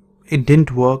it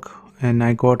didn't work, and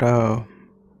I got a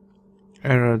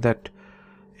error that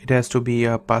it has to be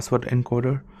a password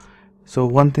encoder. So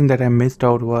one thing that I missed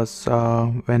out was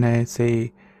when I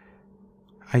say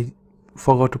I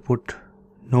forgot to put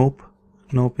nope.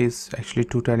 Nope is actually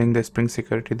to telling the Spring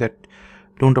Security that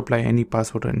don't apply any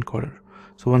password encoder.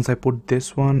 So once I put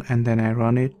this one and then I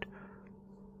run it,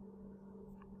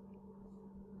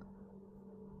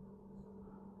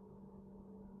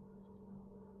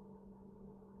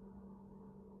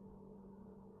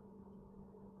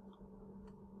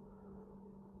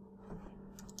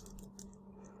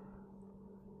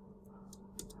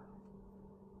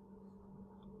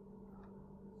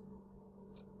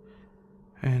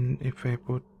 and if I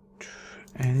put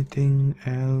anything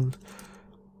else,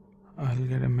 I'll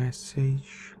get a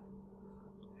message.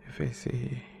 If I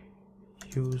say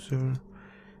user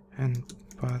and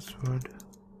password,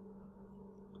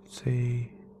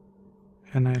 say,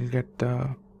 and I'll get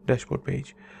the dashboard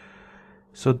page.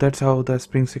 So that's how the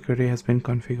Spring Security has been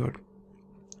configured.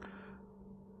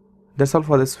 That's all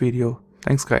for this video.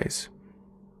 Thanks guys.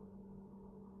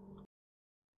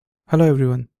 Hello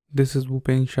everyone, this is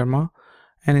Bhupen Sharma,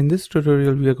 and in this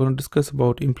tutorial we are going to discuss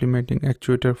about implementing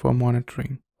actuator for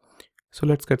monitoring. So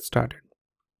let's get started.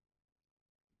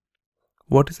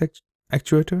 What is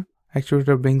actuator?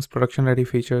 Actuator brings production ready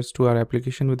features to our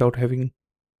application without having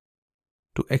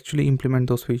to actually implement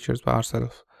those features by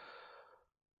ourselves.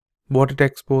 What it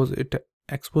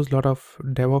exposes a lot of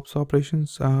DevOps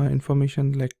operations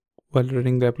information, like while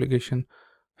running the application,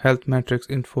 health metrics,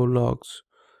 info logs,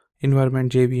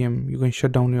 environment, JVM. You can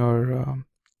shut down your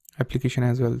application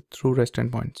as well through REST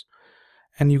endpoints,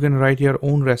 and you can write your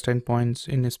own REST endpoints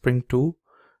in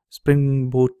Spring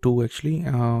Boot 2 actually.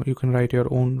 You can write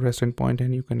your own REST endpoint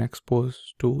and you can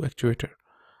expose to actuator.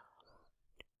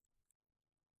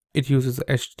 It uses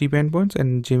HTTP endpoints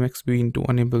and JMX bean to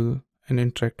enable and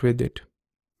interact with it.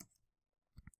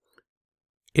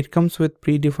 It comes with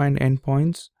predefined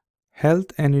endpoints.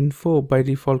 Health and info by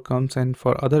default comes, and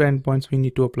for other endpoints we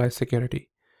need to apply security.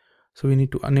 So we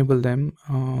need to enable them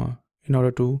in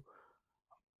order to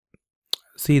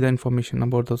see the information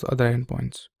about those other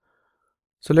endpoints.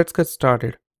 So let's get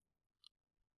started.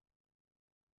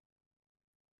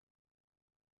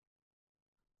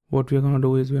 What we're going to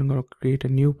do is we're going to create a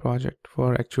new project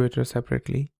for actuator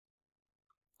separately.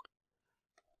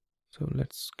 So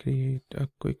let's create a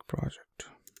quick project.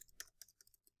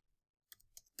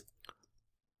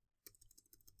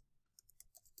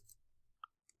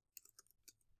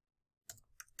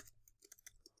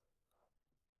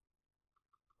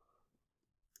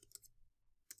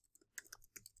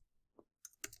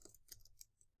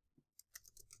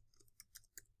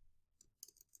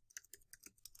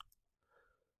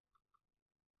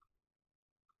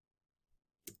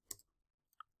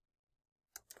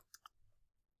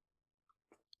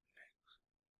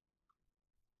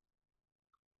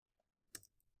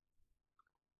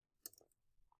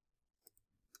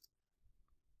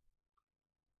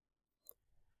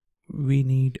 we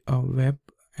need a web,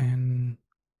 and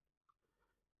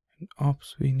in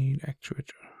ops we need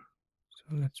actuator. So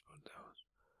let's put those.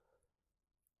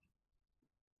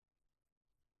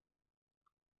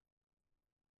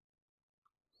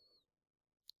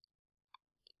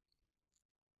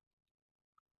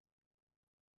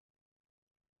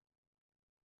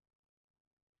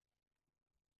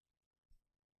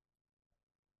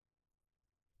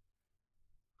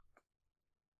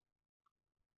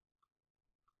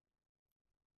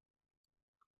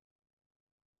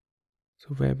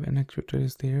 So web and actuator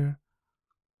is there.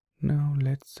 Now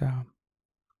let's so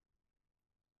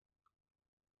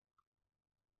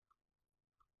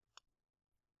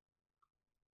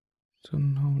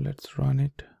now let's run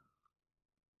it.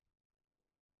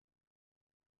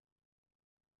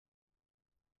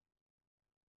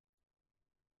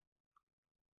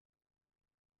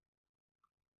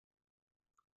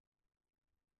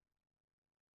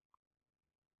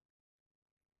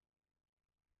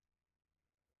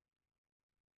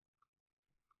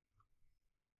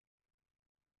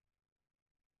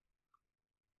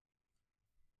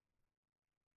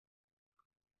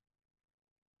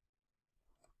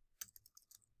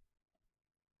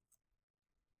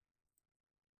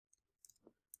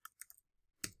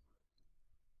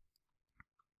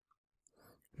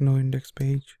 No index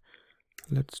page.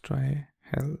 Let's try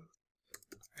health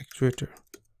actuator.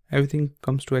 Everything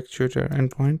comes to actuator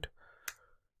endpoint.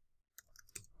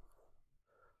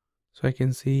 So I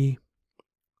can see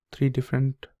 3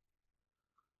 different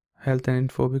health and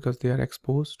info because they are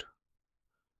exposed.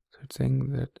 So it's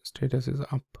saying that status is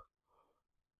up.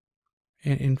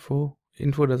 And info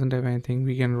doesn't have anything.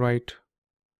 We can write,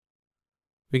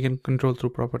 we can control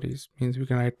through properties, means we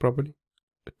can write property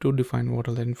to define what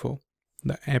are the info,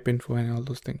 the app info and all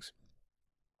those things.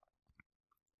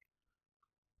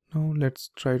 Now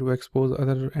let's try to expose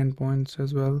other endpoints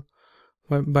as well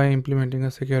by implementing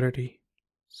a security.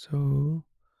 So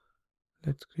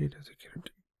let's create a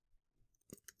security.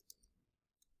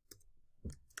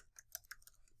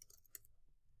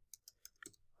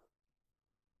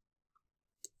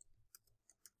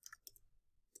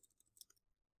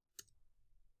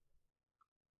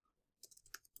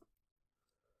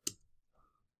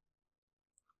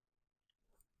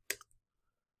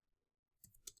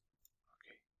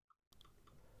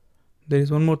 There is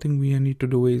one more thing we need to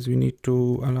do, is we need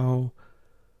to allow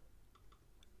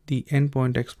the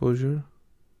endpoint exposure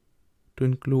to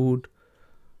include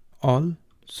all.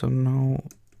 So now,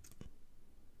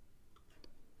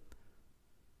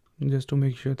 just to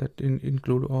make sure that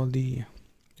include all the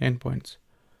endpoints.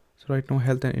 So right now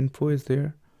health and info is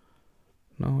there.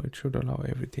 Now it should allow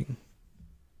everything.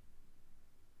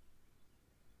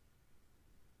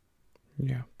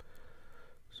 Yeah.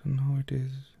 So now it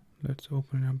is, let's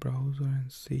open a browser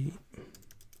and see.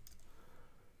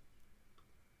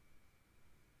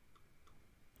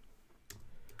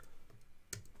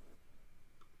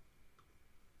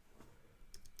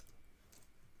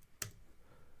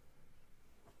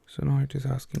 So now it is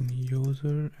asking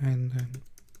user and then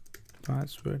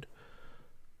password.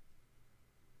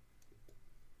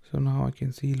 So now I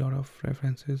can see a lot of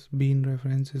references. Bean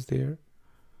reference is there.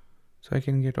 So I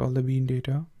can get all the bean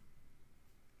data.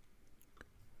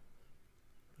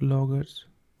 Loggers,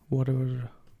 whatever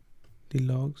the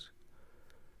logs.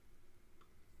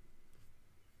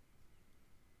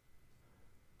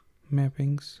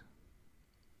 Mappings.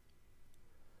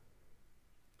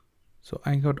 So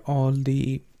I got all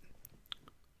the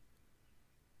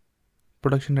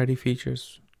production ready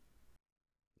features.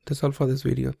 That's all for this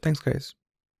video. Thanks guys.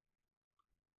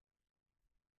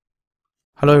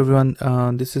 Hello everyone,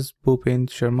 this is Bhupen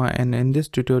Sharma, and in this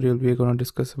tutorial we are going to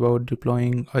discuss about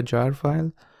deploying a jar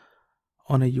file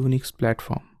on a Unix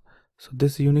platform. So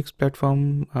this Unix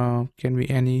platform can be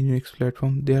any Unix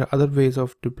platform. There are other ways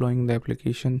of deploying the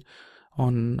application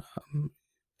on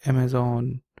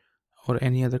Amazon or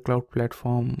any other cloud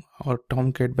platform or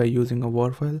Tomcat by using a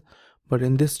WAR file, but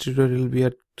in this tutorial we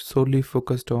are solely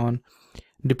focused on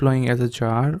deploying as a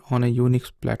jar on a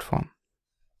Unix platform.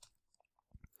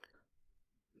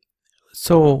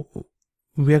 So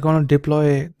we are going to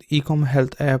deploy ecom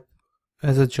health app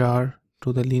as a jar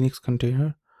to the Linux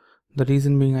container. The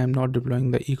reason being, I'm not deploying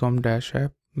the ecom dash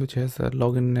app, which has a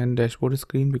login and dashboard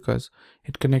screen, because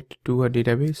it connected to a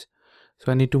database.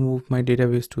 So I need to move my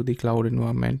database to the cloud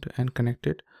environment and connect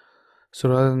it. So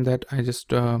rather than that, I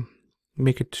just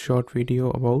make it short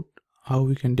video about how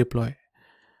we can deploy.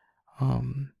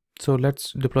 So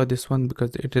let's deploy this one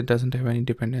because it doesn't have any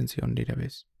dependency on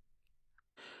database.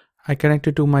 I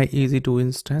connected to my EC2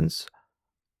 instance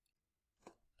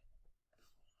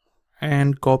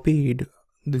and copied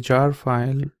the jar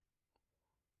file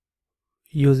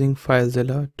using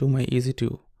FileZilla to my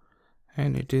EC2,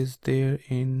 and it is there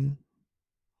in,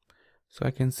 so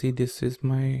I can see this is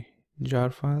my jar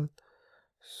file.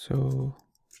 So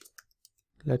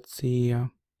let's see.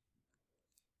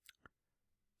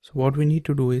 So what we need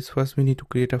to do is, first we need to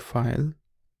create a file.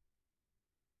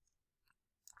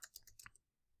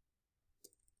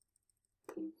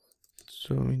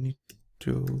 So we need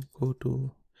to go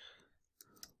to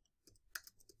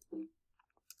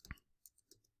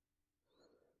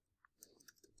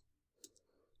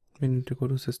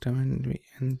system,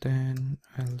 and then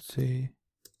I'll say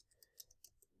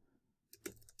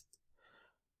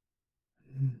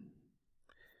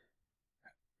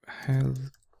health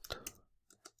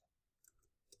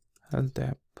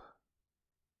app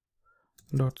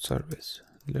dot service.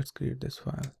 Let's create this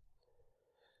file.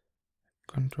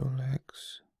 Control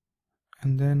X,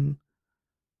 and then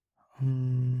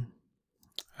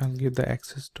I'll give the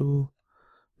access to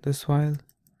this file,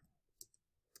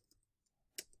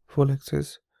 full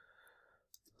access.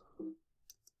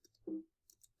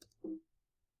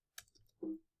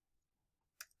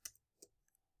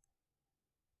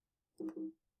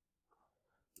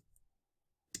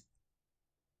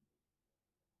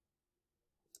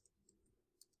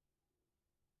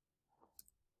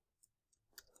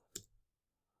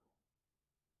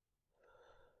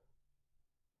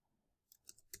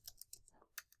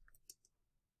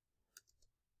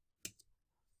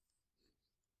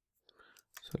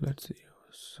 So let's see,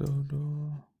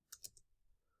 sudo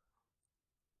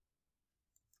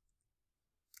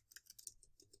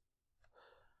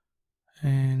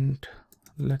and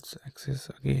let's access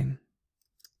again.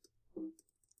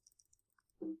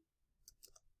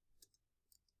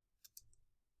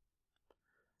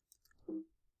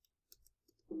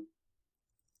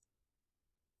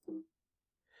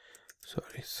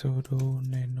 Sorry, sudo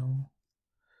nano.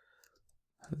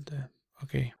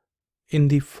 Okay, in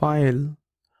the file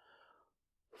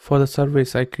for the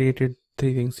service I created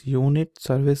three things: unit,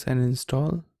 service, and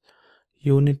install.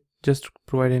 Unit just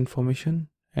provide information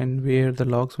and where the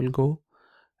logs will go,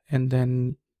 and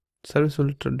then service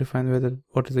will define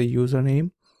what is the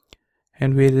username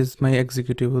and where is my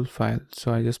executable file.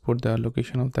 So I just put the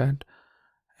location of that,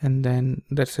 and then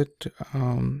that's it.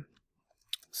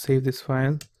 Save this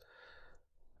file.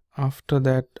 After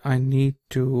that I need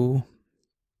to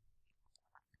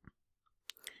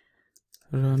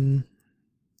run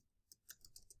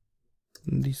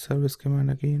the service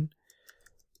command again.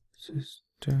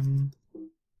 System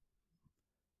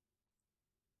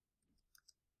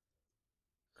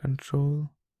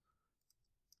control,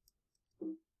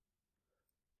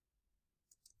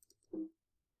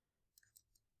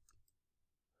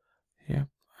 yep,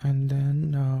 and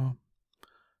then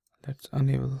let's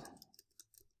enable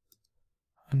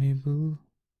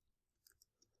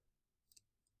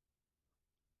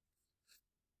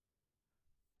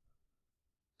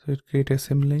so it create a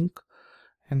symlink,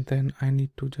 and then I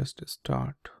need to just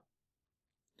start.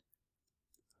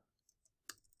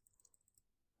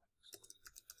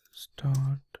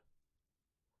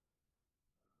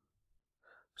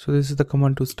 So this is the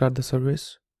command to start the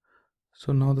service.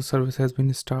 So now the service has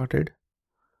been started,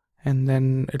 and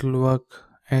then it will work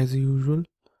as usual.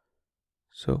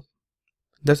 So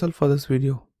that's all for this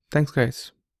video. Thanks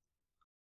guys.